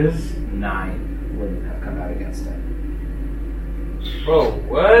number is 9 women have come out against him. Bro,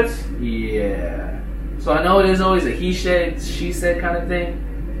 what? Yeah. So I know it is always a he said, she said kind of thing.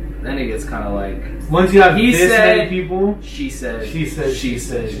 Then it gets kind of like once you have He this said- many people. she said, She said, she she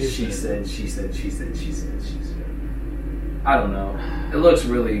said, said, she said, she said, she said, she said, she said. I don't know. It looks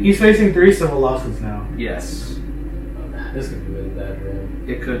really He's facing 3 civil lawsuits now. yes. This could be really bad for him.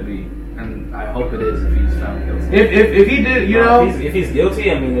 It could be, and I hope it is if he's found guilty. If he did, you know, if he's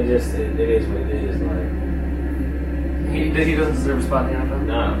guilty, I mean, it is what it is. Like, He doesn't deserve a spot in the NFL.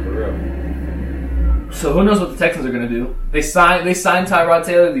 nah, for real. So who knows what the Texans are gonna do? They signed Tyrod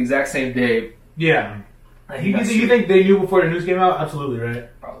Taylor the exact same day. yeah. He got You sued. think they knew before the news came out? Absolutely, right?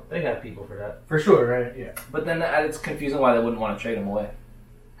 Probably. They got people for that. For sure, right? Yeah. But then it's confusing why they wouldn't want to trade him away.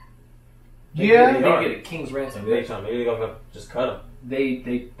 They Yeah. get a king's ransom. Maybe they're gonna just cut him.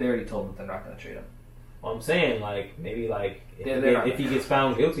 They already told him that they're not gonna trade him. Well, I'm saying, like, maybe, like, Yeah, if he gets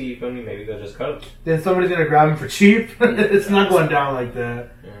found guilty, you feel me? Maybe they'll just cut him. Then somebody's gonna grab him for cheap. It's not going down like that.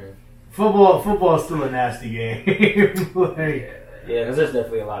 Football is still a nasty game. Like, Yeah, because there's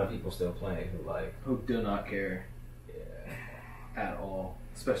definitely a lot of people still playing who, like, Who do not care at all,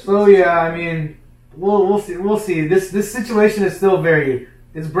 especially. so yeah, I mean, we'll see. This situation is still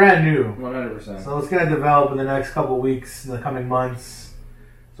it's brand new. 100%. So it's gonna develop in the next couple weeks, in the coming months.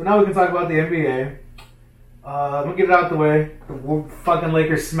 So now we can talk about the NBA. Let me get it out the way. The fucking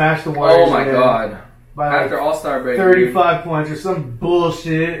Lakers smashed the Warriors. Oh my again god! By like After All Star break, 35 points or some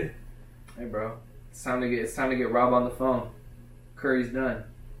bullshit. Hey, bro, it's time to get Rob on the phone. Curry's done,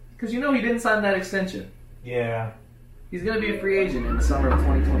 because you know he didn't sign that extension. Yeah. He's gonna be a free agent in the summer of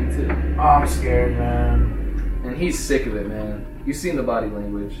 2022, Oh, I'm scared, man. and he's sick of it, man. You've seen the body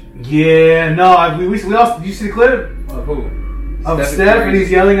language. Yeah, no, we also, did you see the clip of who? of Stephen Steph Curry. and he's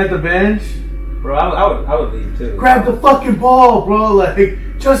yelling at the bench? Bro, I would leave too. Grab the fucking ball, bro. Like,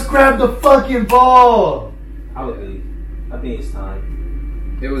 just grab the fucking ball. I would leave. I think it's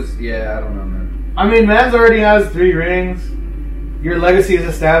time. It was, yeah, I don't know, man. I mean, man's already has 3 rings. Your legacy is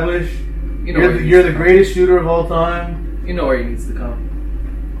established. You know where he You're needs the to greatest shooter of all time. come. You know where he needs to come.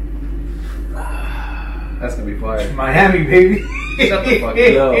 That's gonna be fire. Miami, baby. Shut the fuck up.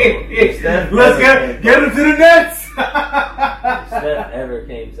 Yo, if Steph Let's ever get him to the Nets. If Steph ever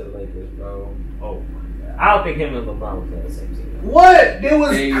came to the Lakers, bro, oh my god. I don't think him and LeBron would play on the same team. What? They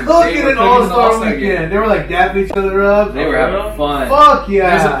was They were cooking cooking an All-Star All-Star weekend. game. They were like dapping each other up. They were having fun. Fuck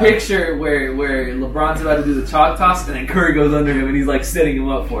yeah. There's a picture where LeBron's about to do the chalk toss, and then Curry goes under him, and he's like setting him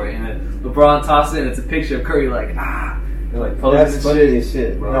up for it. And then LeBron tosses it, and it's a picture of Curry like, they're like posing That's and funny shit. as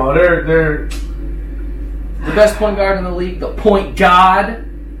shit, bro. No, they're The best point guard in the league, the point god,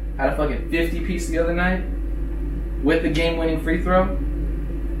 had a fucking 50-piece the other night with the game-winning free throw.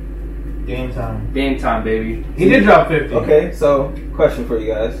 game time. Game time, baby. He did drop 50. Okay, so question for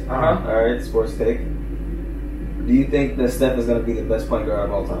you guys. Uh-huh. All right, sports take. Do you think that Steph is going to be the best point guard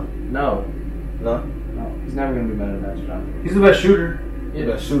of all time? No, No, he's never gonna be better than Magic Johnson. He's the best shooter. the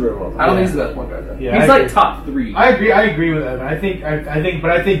best shooter of all time. I don't think he's the best point guard though. Yeah, he's I like agree. top 3. I agree with Evan.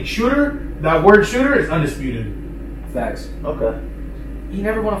 I think shooter, that word shooter is undisputed. Facts. Okay. he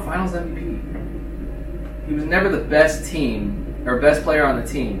never won a Finals MVP. He was never the best team or best player on the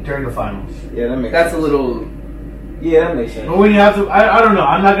team. During the finals. Yeah, that makes That's sense. a little. Yeah, that makes sense. But when you have to, I don't know.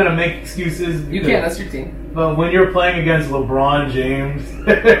 I'm not gonna make excuses. You can't. That's your team. But when you're playing against LeBron James,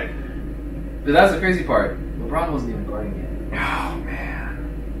 But that's the crazy part. LeBron wasn't even guarding yet. oh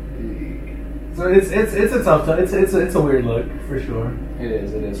man. So it's a tough time. It's a weird look for sure. It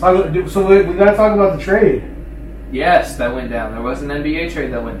is. It is. So we gotta talk about the trade. Yes, that went down. There was an NBA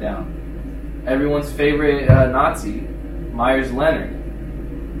trade that went down. Everyone's favorite Nazi, Myers Leonard.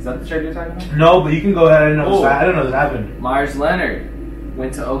 Is that the trade you're talking about? No, but you can go ahead. I didn't know. Oh. I didn't know this happened. Myers Leonard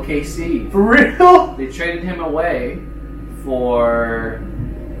went to OKC. For real? They traded him away for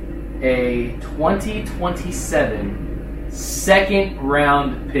a 2027 second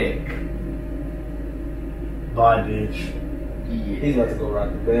round pick. Bye, bitch. He's about to go rock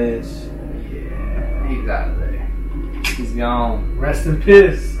the bench. Yeah, he's out of there. He's gone. Rest in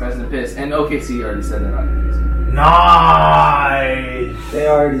piss. President Piss. And OKC already said they're not going to use him. Nice. They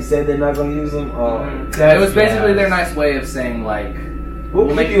already said they're not gonna use him. Oh, It was basically their nice way of saying, like, we'll We'll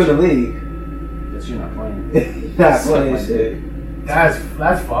keep make you in the league. that you're not playing. Not playing Something shit. That's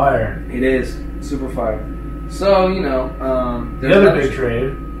fire. It is. Super fire. So, you know, The there's other another big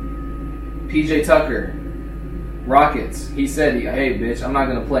trade. PJ Tucker, Rockets. He said, hey, bitch, I'm not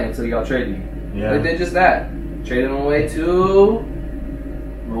going to play until y'all trade me. Yeah. They did just that. Traded him away to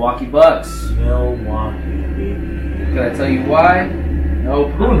Milwaukee Bucks. Milwaukee, baby. Can I tell you why?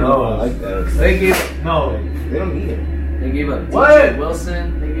 Nope. Who I knows? like that. They gave No, They don't need him. They gave up What? DJ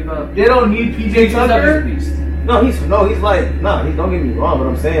Wilson. They gave up. they don't need PJ He's up Tucker. his beast. No, he's like, nah. He don't get me wrong, but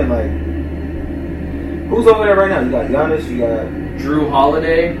I'm saying like, who's over there right now? You got Giannis. You got Drew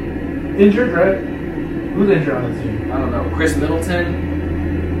Holiday. Injured, right? Who's injured on the team? I don't know. Chris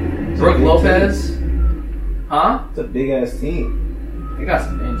Middleton. It's a Brooke big Lopez. Huh? It's a big ass team. They got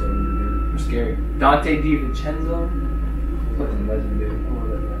some names over there, dude. They're scary. Dante DiVincenzo. Fucking legend, dude. I love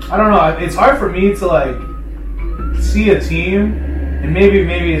that guy. I don't know. It's hard for me to like see a team, and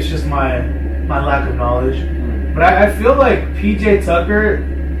maybe it's just my lack of knowledge. But I feel like PJ Tucker,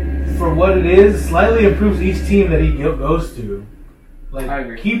 for what it is, slightly improves each team that he goes to. I Like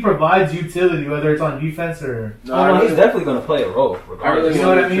agree. he provides utility, whether it's on defense or No, he's definitely gonna play a role. I really Regardless. You know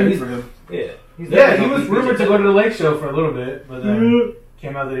what I want to mean? trade for him. Yeah. He's yeah. definitely He gonna was be rumored to PJ go to the Lake Show for a little bit, but then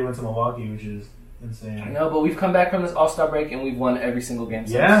came out that he went to Milwaukee, which is I insane. know, but we've come back from this All-Star break and we've won every single game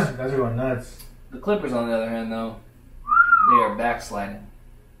since. Yeah, guys are going nuts. The Clippers, on the other hand, though, they are backsliding.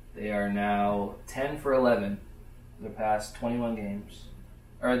 They are now 10 for 11 for the past 21 games.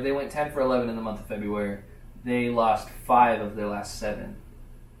 Or they went 10 for 11 in the month of February. They lost 5 of their last 7.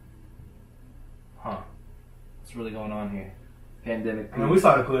 Huh. What's really going on here? Pandemic. I mean, we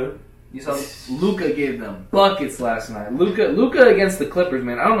saw the clip. You saw Luka gave them buckets last night. Luka against the Clippers,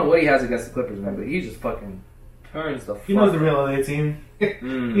 man. I don't know what he has against the Clippers, man, but he just fucking turns the. He knows the real LA team.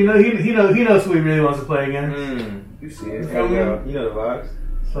 Mm. You know, he knows who he really wants to play against. You see it. You know the vibes.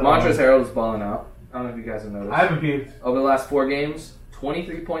 So, Montrezl Harrell is balling out. I don't know if you guys have noticed. I haven't peeped. Over the last 4 games,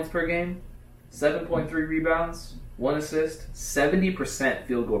 23 points per game, 7.3 rebounds, 1 assist, 70%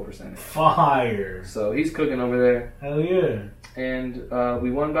 field goal percentage. Fire. So he's cooking over there. Hell yeah. And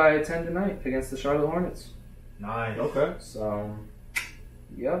we won by 10 tonight against the Charlotte Hornets. Nice. Okay. So,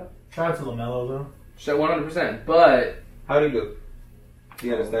 yep. Shout out to LaMelo though. Shut 100%. But, How do you do?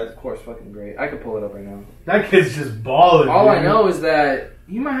 You got a stats? of course, fucking great. I could pull it up right now. That kid's just balling. All dude. I know is that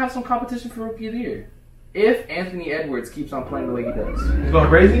he might have some competition for Rookie of the Year. If Anthony Edwards keeps on playing the way he does. He's going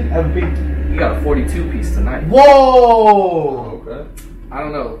crazy. Haven't peeped. He got a 42-piece tonight. Whoa. Okay. I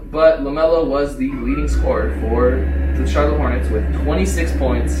don't know, but LaMelo was the leading scorer for the Charlotte Hornets with 26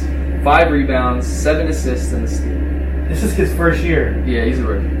 points, 5 rebounds, 7 assists, and a steal. This is his first year. Yeah, he's a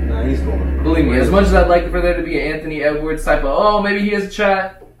rookie. Nah, he's going. Believe me, as much as I'd like for there to be an Anthony Edwards type of, oh, maybe he has a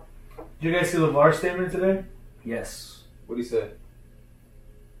chat. Did you guys see LeVar's statement today? Yes. What do you say?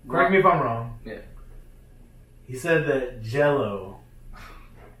 Correct me if I'm wrong. Yeah. He said that Jello.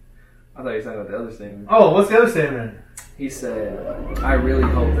 I thought you were talking about the other statement. Oh, what's the other statement? He said, I really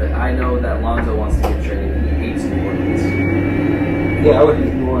hope that, I know that Lonzo wants to get traded. He hates New Orleans. Yeah, I would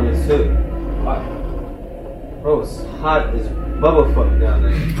hate New Orleans too. Why? Bro, it's hot as bubble fuck down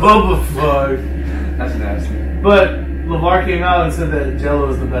there. Bubba fuck. That's nasty. But LeVar came out and said that Jello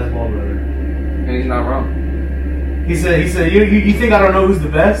is the best ball brother. And he's not wrong. He said, you think I don't know who's the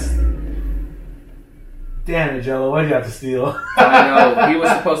best? Damn it, Jello, why'd you have to steal? I know. He was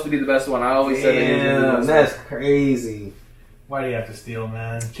supposed to be the best one. I always said that he was the Damn, best that's crazy. Why do you have to steal,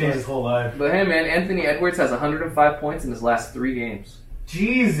 man? Changed his whole life. But hey, man, Anthony Edwards has 105 points in his last 3 games.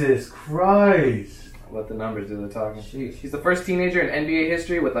 Jesus Christ. Let the numbers do the talking. Sheesh. He's the first teenager in NBA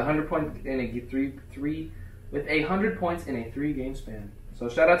history with 100 points in a with 100 points in a 3-game span. So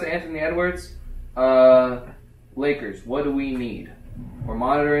shout out to Anthony Edwards. Lakers, what do we need? We're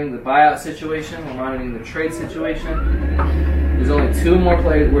monitoring the buyout situation. We're monitoring the trade situation. There's only 2 more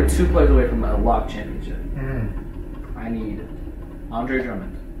players. We're 2 players away from a lock championship. I need Andre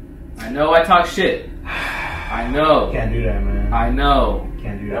Drummond. I know I talk shit. I know. Can't do that, man. I know.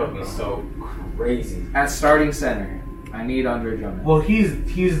 Can't do that. That would be so crazy. At starting center, I need Andre Drummond. Well, he's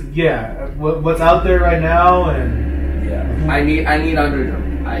yeah. What's out there right now, and Yeah, I need Andre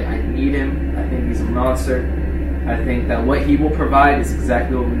Drummond. I need him. I think he's a monster. I think that what he will provide is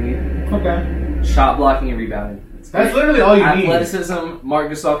exactly what we need. okay, Shot blocking and rebounding. that's literally all you need. Athleticism.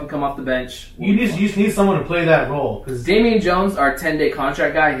 Marc Gasol can come off the bench. You just need someone to play that role, because Damian Jones, our 10-day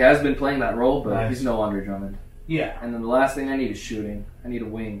contract guy, he has been playing that role, but Nice. he's no Andre Drummond. yeah, And then the last thing I need is shooting. I need a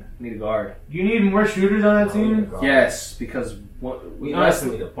wing. I need a guard. you need more shooters on that team. Yes, because We honestly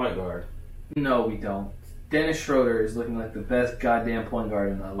need a point guard. No, we don't. Dennis Schroeder is looking like the best goddamn point guard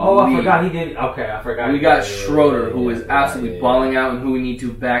in the league. Oh, I forgot he did. Okay, I forgot. We he got did. Schroeder, who is absolutely yeah. balling out, and who we need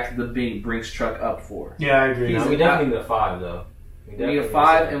to back the Brinks truck up for. Yeah, I agree. He's No, we definitely need a 5 though. We need a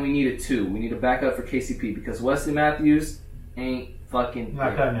 5 and we need a 2. We need a backup for KCP because Wesley Matthews ain't fucking.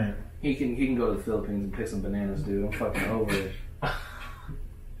 Not cutting it. He can go to the Philippines and pick some bananas, dude. I'm fucking over it.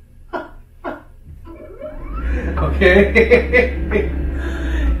 Okay.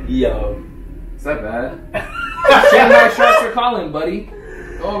 Yo. Is that bad? Shanghai Sharks are calling, buddy.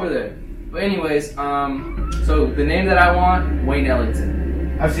 Go over there. But anyways, so the name that I want, Wayne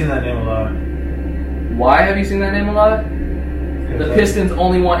Ellington. I've seen that name a lot. Why have you seen that name a lot? The Pistons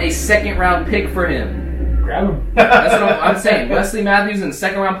only want a 2nd-round pick for him. Grab him. That's what I'm saying. Wesley Matthews and a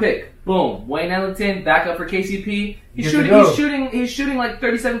 2nd-round pick. Boom. Wayne Ellington, backup for KCP. He's shooting like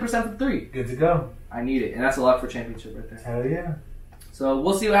 37% from 3. Good to go. I need it, and that's a lot for championship right there. Hell yeah. So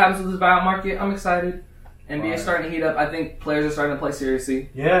we'll see what happens with this buyout market. I'm excited. NBA Right. starting to heat up. I think players are starting to play seriously.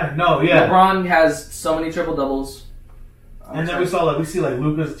 Yeah. No. Yeah. LeBron has so many triple doubles. And then we see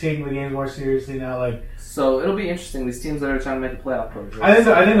Luka's taking the games more seriously now. Like, So it'll be interesting. These teams that are trying to make a playoff push. I think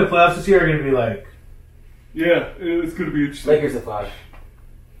the playoffs this year are gonna be like, Yeah, it's gonna be interesting. Lakers a 5.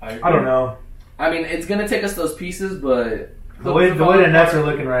 I don't know. I mean, it's gonna take us those pieces, but The way the Nets are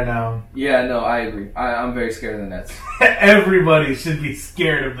looking right now, Yeah, no, I agree. I'm very scared of the Nets. everybody should be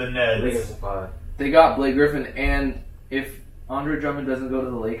scared of the Lakers Nets. a 5. They got Blake Griffin, and if Andre Drummond doesn't go to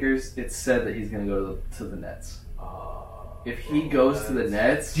the Lakers, it's said that he's gonna go to the Nets. If he goes to the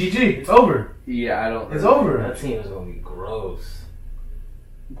Nets, GG, it's over. yeah, I don't. It's over. That team is gonna be gross.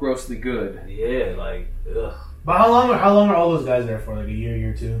 Grossly good. Yeah, like ugh. But how long are all those guys there for? Like a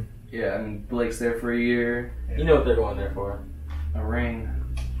year 2? Yeah, I mean Blake's there for a year. You know what they're going there for? A ring.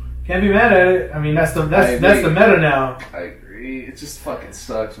 Can't be mad at it. I mean, that's the meta now. I agree. It just fucking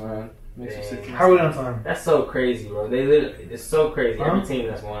sucks, man. Makes me sick. How are we on time? That's so crazy, bro. They literally, it's so crazy. Huh? Every team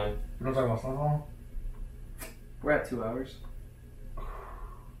that's won. We don't talk about snowball. We're at 2 hours.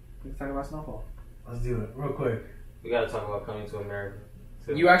 Let's talk about Snowfall. Let's do it real quick. We gotta talk about Coming to America.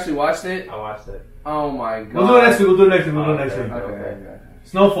 too. You actually watched it? I watched it. Oh my god. We'll do it next week. We'll do it next week. Okay, Okay. okay.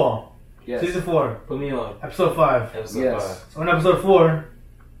 Snowfall, Yes. season 4, Put me on episode 5. episode Yes. 5. So in episode 4,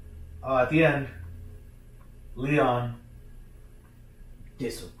 at the end, Leon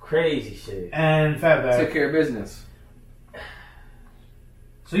Did some crazy shit. and Fatback. Took care of business.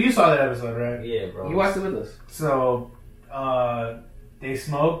 So you saw that episode, right? Yeah, bro. You watched it with us. So they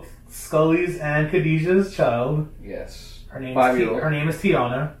smoked Scully's and Khadijah's child. Yes. Her name 5-year-old. Her name is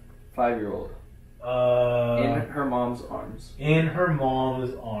Tiana. 5-year-old. In her mom's arms. in her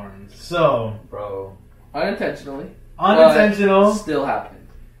mom's arms. So Bro. Unintentionally. unintentional. Still happened.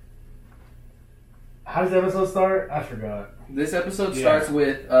 How does the episode start? I forgot. This episode Yeah. starts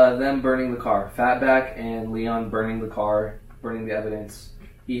with them burning the car. Fatback and Leon burning the car, burning the evidence.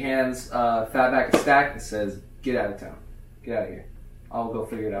 He hands Fatback a stack and says, "Get out of town. Get out of here. I'll go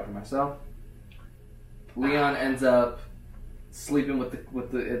figure it out for myself." Leon ends up sleeping with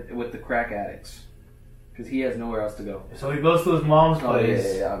the crack addicts because he has nowhere else to go. So he goes to his mom's Oh yeah,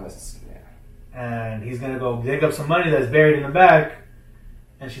 place, yeah, I missed. Yeah. and he's gonna go dig up some money that's buried in the back.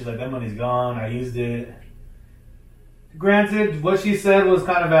 And she's like, "That money's gone. I used it." Granted, what she said was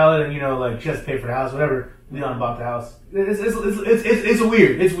kind of valid, and like she has to pay for the house, whatever. Leon bought the house. It's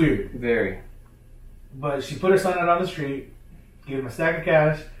weird. It's weird. Very. But she put her son out on the street, gave him a stack of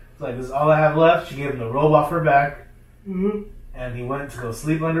cash. It's like, "This is all I have left." She gave him the robe off her back. Mm-hmm. And he went to go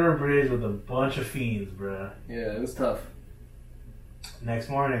sleep under a bridge with a bunch of fiends, bruh. Yeah, it was tough. Next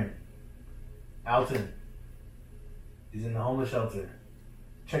morning, Alton, he's in the homeless shelter,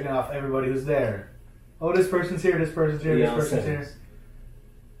 checking off everybody who's there. Oh, this person's here, this person's here, Leon this person's Simmons. here.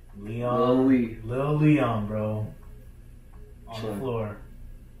 Leon. Lil Leon, bro. On the Chilling. floor.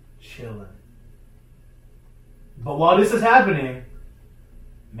 Chilling. But while this is happening,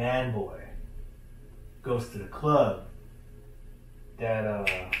 Man Boy goes to the club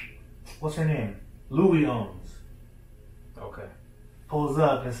that, what's her name? Louis owns. Okay. Pulls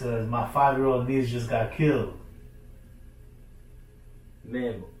up and says, my 5-year-old niece just got killed.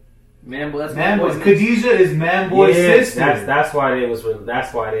 Man. Man, boy, that's Man Boy. boy's Khadijah is Man Boy's sister. That's why they was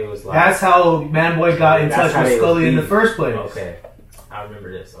like. That's how Man Boy got in That's touch how with they was Scully in the beef. first place. Okay. I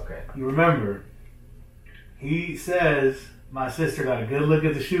remember this. Okay. You remember. He says, my sister got a good look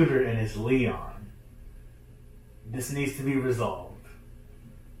at the shooter and it's Leon. This needs to be resolved.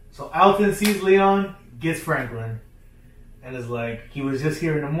 So Alton sees Leon, gets Franklin, and is like, he was just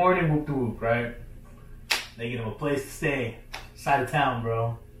here in the morning, whoop de whoop, right? They get him a place to stay. Side of town,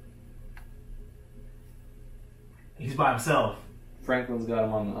 bro. He's by himself. Franklin's got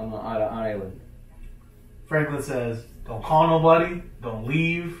him on the island. Franklin says, don't call nobody, don't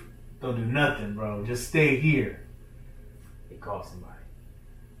leave, don't do nothing, bro. Just stay here. He called somebody.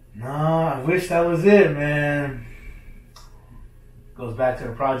 Nah, I wish that was it, man. Goes back to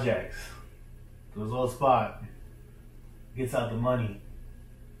the projects. To his old spot. Gets out the money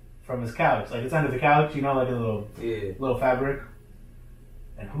from his couch. Like, it's under the couch, you know, like a little fabric.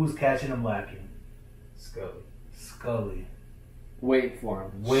 And who's catching him lacking? Scully. Wait for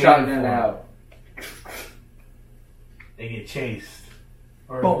him. Waiting Shotgun for him. out. They get chased.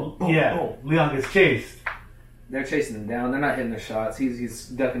 Or, Boom, boom, yeah, boom. Leon gets chased. They're chasing him down. They're not hitting their shots. He's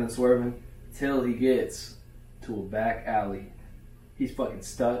ducking and swerving till he gets to a back alley. He's fucking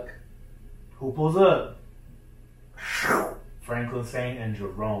stuck. Who pulls up? Franklin Saint and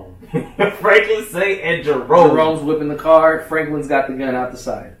Jerome. Franklin Saint and Jerome. Jerome's whipping the car. Franklin's got the gun out the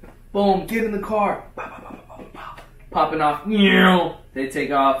side. Boom, get in the car. Pow, pow, pow, pow, pow, pow. Popping off. They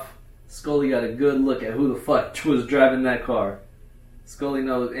take off. Scully got a good look at who the fuck was driving that car. Scully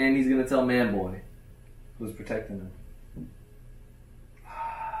knows, and he's gonna tell Man Boy who's protecting him.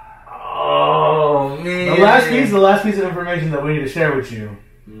 Oh man. The last piece of information that we need to share with you.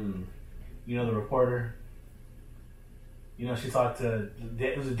 You know the reporter? You know she talked to,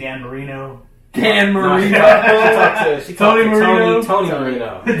 was it Dan Marino? Dan No, Marino. she Tony talked to Marino? Tony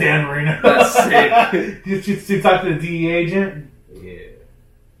Marino. Dan Marino. That's sick. she talked to the DEA agent. Yeah.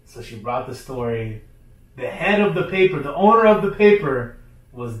 So she brought the story. The head of the paper, the owner of the paper,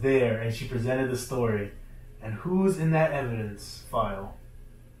 was there, and she presented the story. And who's in that evidence file?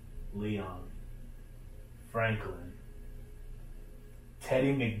 Leon, Franklin,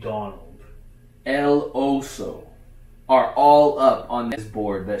 Teddy McDonald, El Oso are all up on this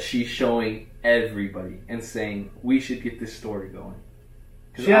board that she's showing everybody and saying we should get this story going.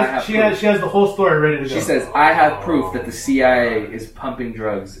 'Cause She has the whole story ready to go. She says, I have proof that the CIA is pumping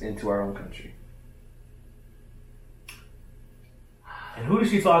drugs into our own country. And who does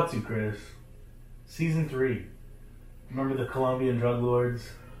she talk to, Chris? Season 3. Remember the Colombian drug lords?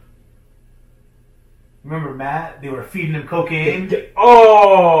 Remember Matt? They were feeding him cocaine.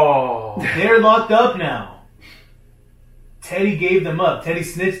 Oh. They're locked up now. Teddy gave them up. Teddy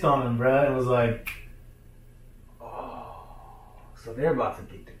snitched on them, bruh, and was like, So they're about to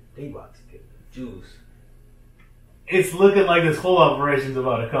get the juice. it's looking like this whole operation's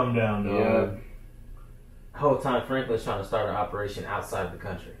about to come down, dog. Yeah. The whole time Franklin's trying to start an operation outside of the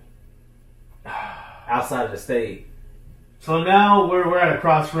country. Outside of the state. So now we're at a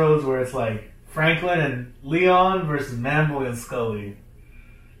crossroads where it's like Franklin and Leon versus Manboy and Scully.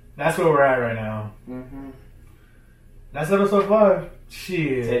 That's where we're at right now. Mm-hmm. That's episode 5.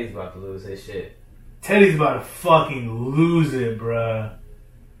 Shit. Teddy's about to lose his shit. Teddy's about to fucking lose it, bruh.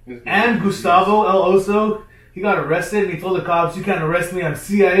 And Gustavo El Oso, he got arrested and he told the cops, you can't arrest me, I'm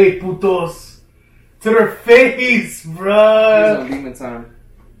CIA, putos. To their face, He's bruh. on demon time.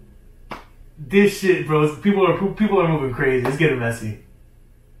 This shit, bro. People are moving crazy. It's getting messy.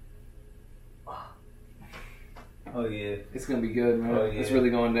 Oh yeah. It's gonna be good, man. Oh, yeah. It's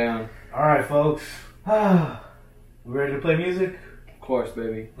really going down. Alright, folks. We ready to play music? Of course,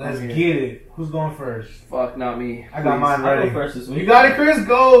 baby. Let's I'm get here. it. Who's going first? Fuck, not me. I got Please. mine I'll ready. go first this week. You got it, Chris?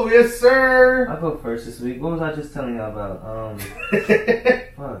 Go. Yes, sir. I'll go first this week. What was I just telling y'all about?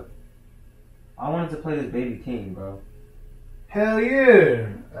 Fuck. I wanted to play this Baby King, bro. Hell yeah.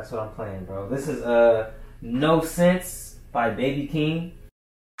 That's what I'm playing, bro. This is No Sense by Baby King.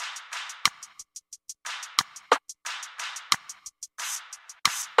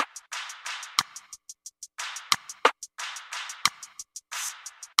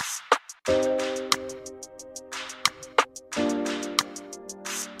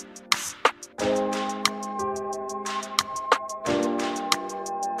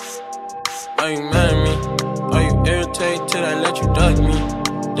 Are you mad at me? Are you irritated till I let you duck me?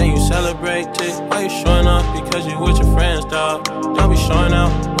 Then you celebrate it. Why you showing off because you with your friends, dawg? Don't be showing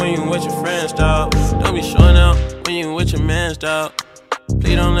out when you with your friends, dawg. Don't be showing out when you with your mans, dawg.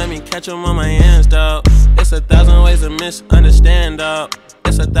 Please don't let me catch 'em on my hands, dawg. It's 1,000 ways to misunderstand, dawg.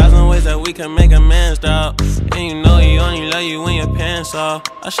 It's 1,000 ways that we can make amends, dawg. And you know he only love you when your pants off.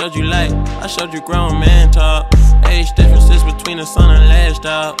 I showed you light, I showed you grown man talk. Age differences between the sun and ledge,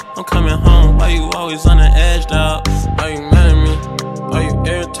 dawg. I'm coming home, why you always on the edge, dawg? Are you mad at me? Are you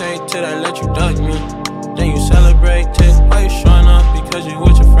irritated till I let you duck me? Then you celebrate it. Why you showing off because you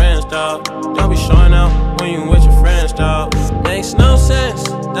with your friends, dawg? Don't be showing out when you with your friends, dawg. Makes no sense,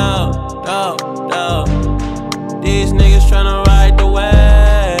 dawg, dawg, dawg. These niggas tryna ride the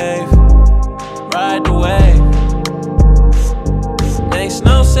wave, ride the wave. Makes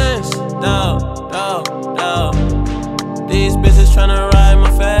no sense, dawg, dawg, dawg. These bitches tryna ride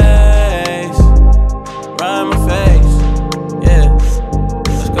my face, ride my face. Yeah,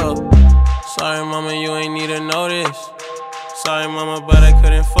 let's go. Sorry, mama, you ain't need to know this. Sorry, mama, but I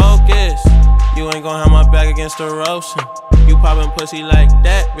couldn't focus. You ain't gon' have my back against the roasting. You poppin' pussy like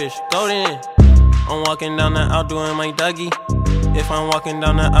that, bitch, go then. I'm walking down the aisle doing my Dougie. If I'm walking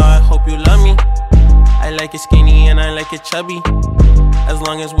down the aisle, I hope you love me. I like it skinny and I like it chubby. As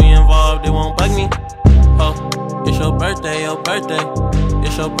long as we involved, it won't bug me. Oh, it's your birthday, your birthday.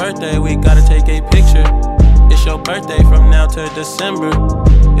 It's your birthday, we gotta take a picture. It's your birthday from now to December.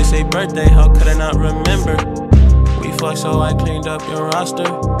 It's a birthday, how could I not remember? We fucked so I cleaned up your roster.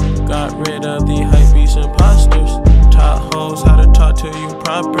 Got rid of the hypebeast imposters. Taught hoes how to talk to you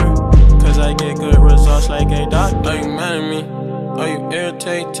proper. Cause I get good results like a doctor. Are you mad at me? Are you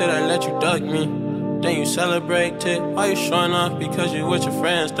irritated till I let you duck me? Then you celebrate it. Why you showing off because you with your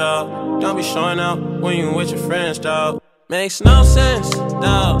friends, dawg? Don't be showing out when you with your friends, dawg. Makes no sense,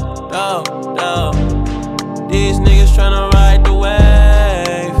 dawg, dawg, dawg. These niggas tryna ride the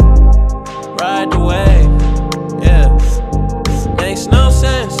wave, ride the wave. Yeah, makes no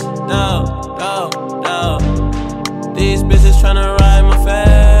sense, dawg, dawg, dawg. These bitches tryna ride my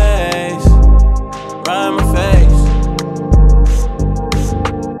face, ride my face.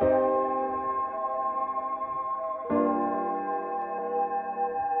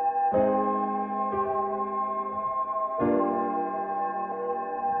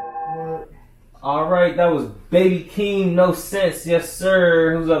 Alright, that was Baby Keem, No Sense, yes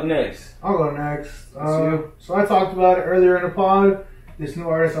sir. Who's up next? I'll go next. So I talked about it earlier in the pod. This new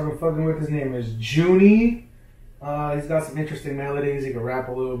artist I've been fucking with, his name is Junie. He's got some interesting melodies. He can rap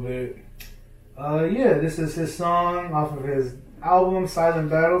a little bit. Yeah, this is his song off of his album Silent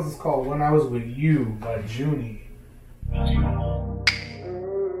Battles. It's called When I Was With You by Junie.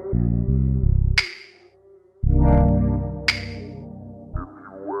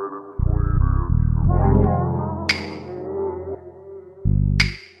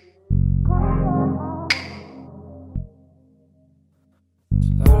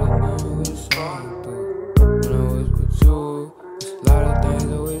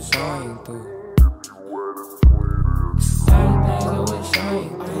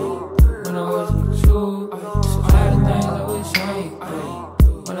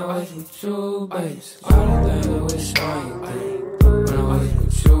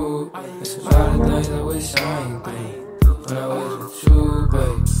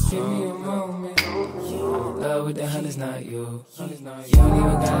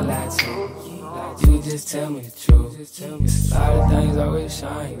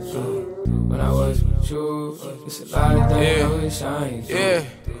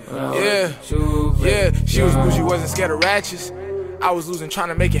 She was bougie, wasn't scared of ratchets. I was losing, trying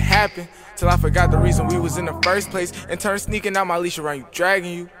to make it happen, till I forgot the reason we was in the first place, and turned sneaking out my leash around you,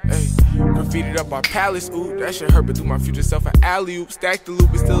 dragging you. Ay, graffitied up our palace, ooh, that shit hurt, but through my future self an alley-oop. Stacked the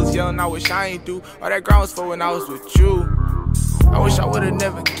loop, but still was yelling, I wish I ain't do. All that ground was for when I was with you. I wish I would've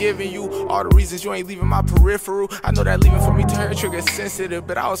never given you all the reasons you ain't leaving my peripheral. I know that leaving for me to her trigger sensitive,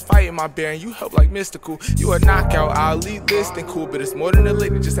 but I was fighting my bear and you helped like mystical. You a knockout, I'll lead listing cool, but it's more than a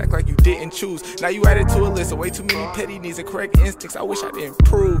lick, just act like you didn't choose. Now you added to a list of way too many petty needs and correct instincts. I wish I didn't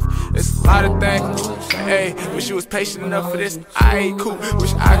improve. It's a lot of things. Hey, wish you was patient enough for this. I ain't cool.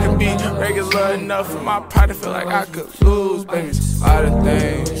 Wish I could be regular enough for my pride to feel like I could lose, baby. It's a lot of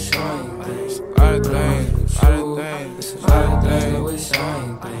things. It's a lot of things. A lot of things. A lot of things. I wish I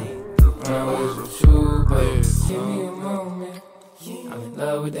ain't think when I was with you, baby. Give me a moment. I'm in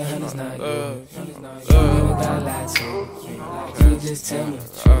love with the hand, it's not you. You never gotta lie to me. You just tell me the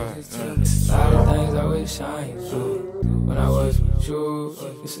truth. It's a lot of things I wish I ain't do when I was with you.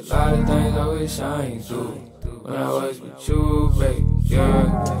 It's a lot of things I wish I ain't do when I was with you, baby.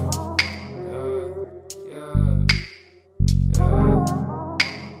 Yeah.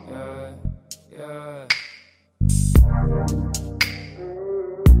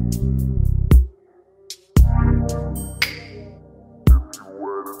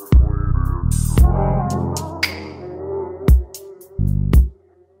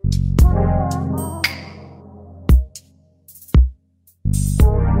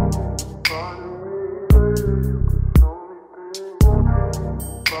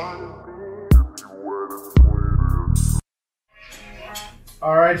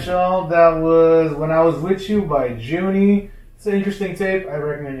 right, y'all. That was When I Was With You by Junie. It's an interesting tape. I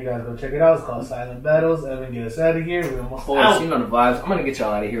recommend you guys go check it out. It's called Silent Battles. Evan, get us out of here. We're almost Of course, you know the vibes. I'm gonna get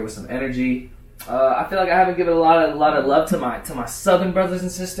y'all out of here with some energy. I feel like I haven't given a lot of love to my southern brothers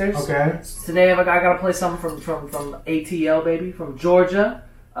and sisters. Okay. Today I gotta play something from ATL, baby, from Georgia.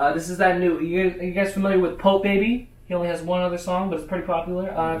 This is that new. You guys familiar with Pope Baby? He only has one other song, but it's pretty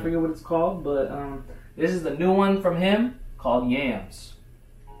popular. I forget what it's called, but this is the new one from him called Yams.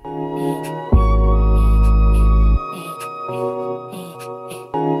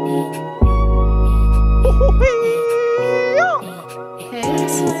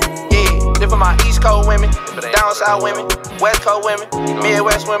 For my East Coast women, down South women, West Coast women,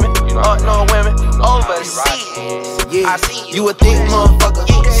 Midwest women, up North women, overseas. Yeah, I see you a thick motherfucker,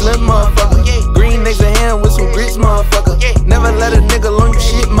 slim motherfucker, green next to him with some grits, motherfucker. Never let a nigga learn you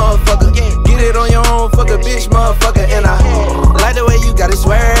shit, motherfucker. Get it on your own, fuck a bitch, motherfucker. And I like the way you got it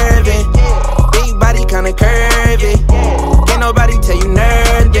swerving, big body kinda curvy. Can't nobody tell you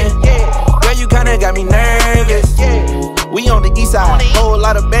nothing. Girl, you kinda got me nervous. We on the east side, whole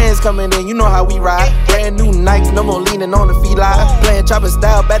lot of bands coming in, you know how we ride. Brand new Nikes, no more leaning on the feet line. Playing chopper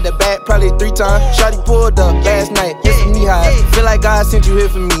style, back to back, probably 3 times. Shawty pulled up last night, get some knee highs. Feel like God sent you here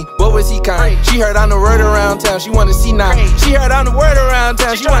for me, what was he kind? She heard I'm the word around town, she wanna see now. She heard I'm the word around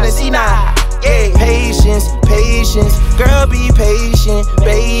town, she wanna see now. Yeah, patience, patience, girl be patient,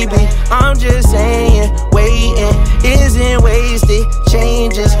 baby. I'm just saying, waiting isn't wasted.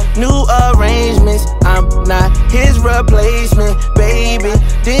 Changes, new arrangements. I'm not his replacement, baby.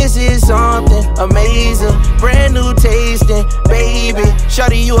 This is something amazing, brand new tasting, baby.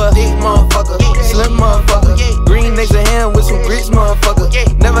 Shawty, you a thick motherfucker, slim motherfucker, green next to him with some grits, motherfucker.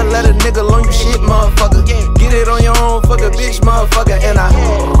 Never let a nigga learn you shit, motherfucker. Get it on your own, fuck a bitch, motherfucker. And I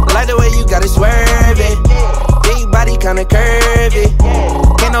like the way you got it swerving, big body kinda curvy.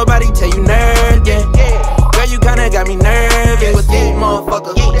 Can't nobody tell you nothing. Girl, you kinda got me nervous. You a thick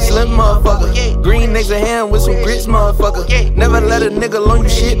motherfucker, slim motherfucker, green next to him with some grits, motherfucker. Never let a nigga learn you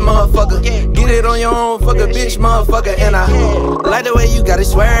shit, motherfucker. Get it on your own, fuck a bitch, motherfucker. And I like the way you got it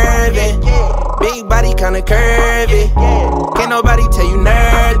swerving, big body kinda curvy. Can't nobody tell you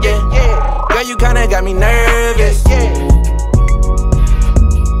nothing. Girl, you kinda got me nervous.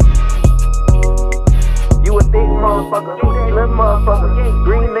 You a thick motherfucker, slim motherfucker,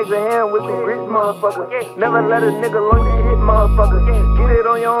 green next to him with some grits, motherfucker. Never let a nigga learn you shit, motherfucker. Get it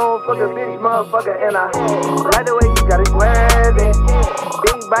on your own, fuck a bitch, motherfucker. And I like the way you got it swerving,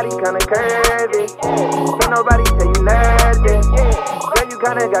 big body kinda curvy. Can't nobody tell you nothing. Girl, you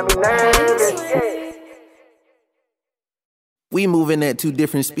kinda got me nervous. We moving at 2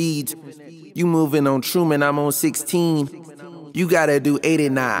 different speeds. You moving on Truman, I'm on 16. You gotta do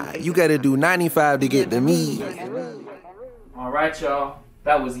 89, you gotta do 95 to get to me. Alright, y'all.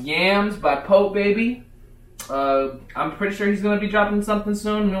 That was Yams by Pope Baby. I'm pretty sure he's gonna be dropping something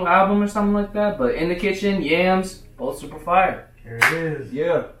soon, a new album or something like that. But In the Kitchen, Yams, both super fire. Here it is.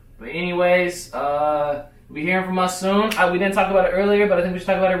 Yeah. But anyways, we'll be hearing from us soon. We didn't talk about it earlier, but I think we should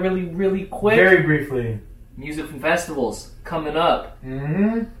talk about it really, really quick. Very briefly. Music from festivals coming up.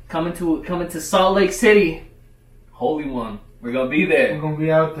 Mm-hmm. Coming to Salt Lake City. Holy One. We're gonna be there. We're gonna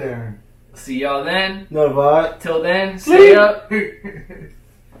be out there. See y'all then. No vibe. Till then, stay up.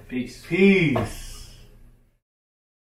 Peace. Peace.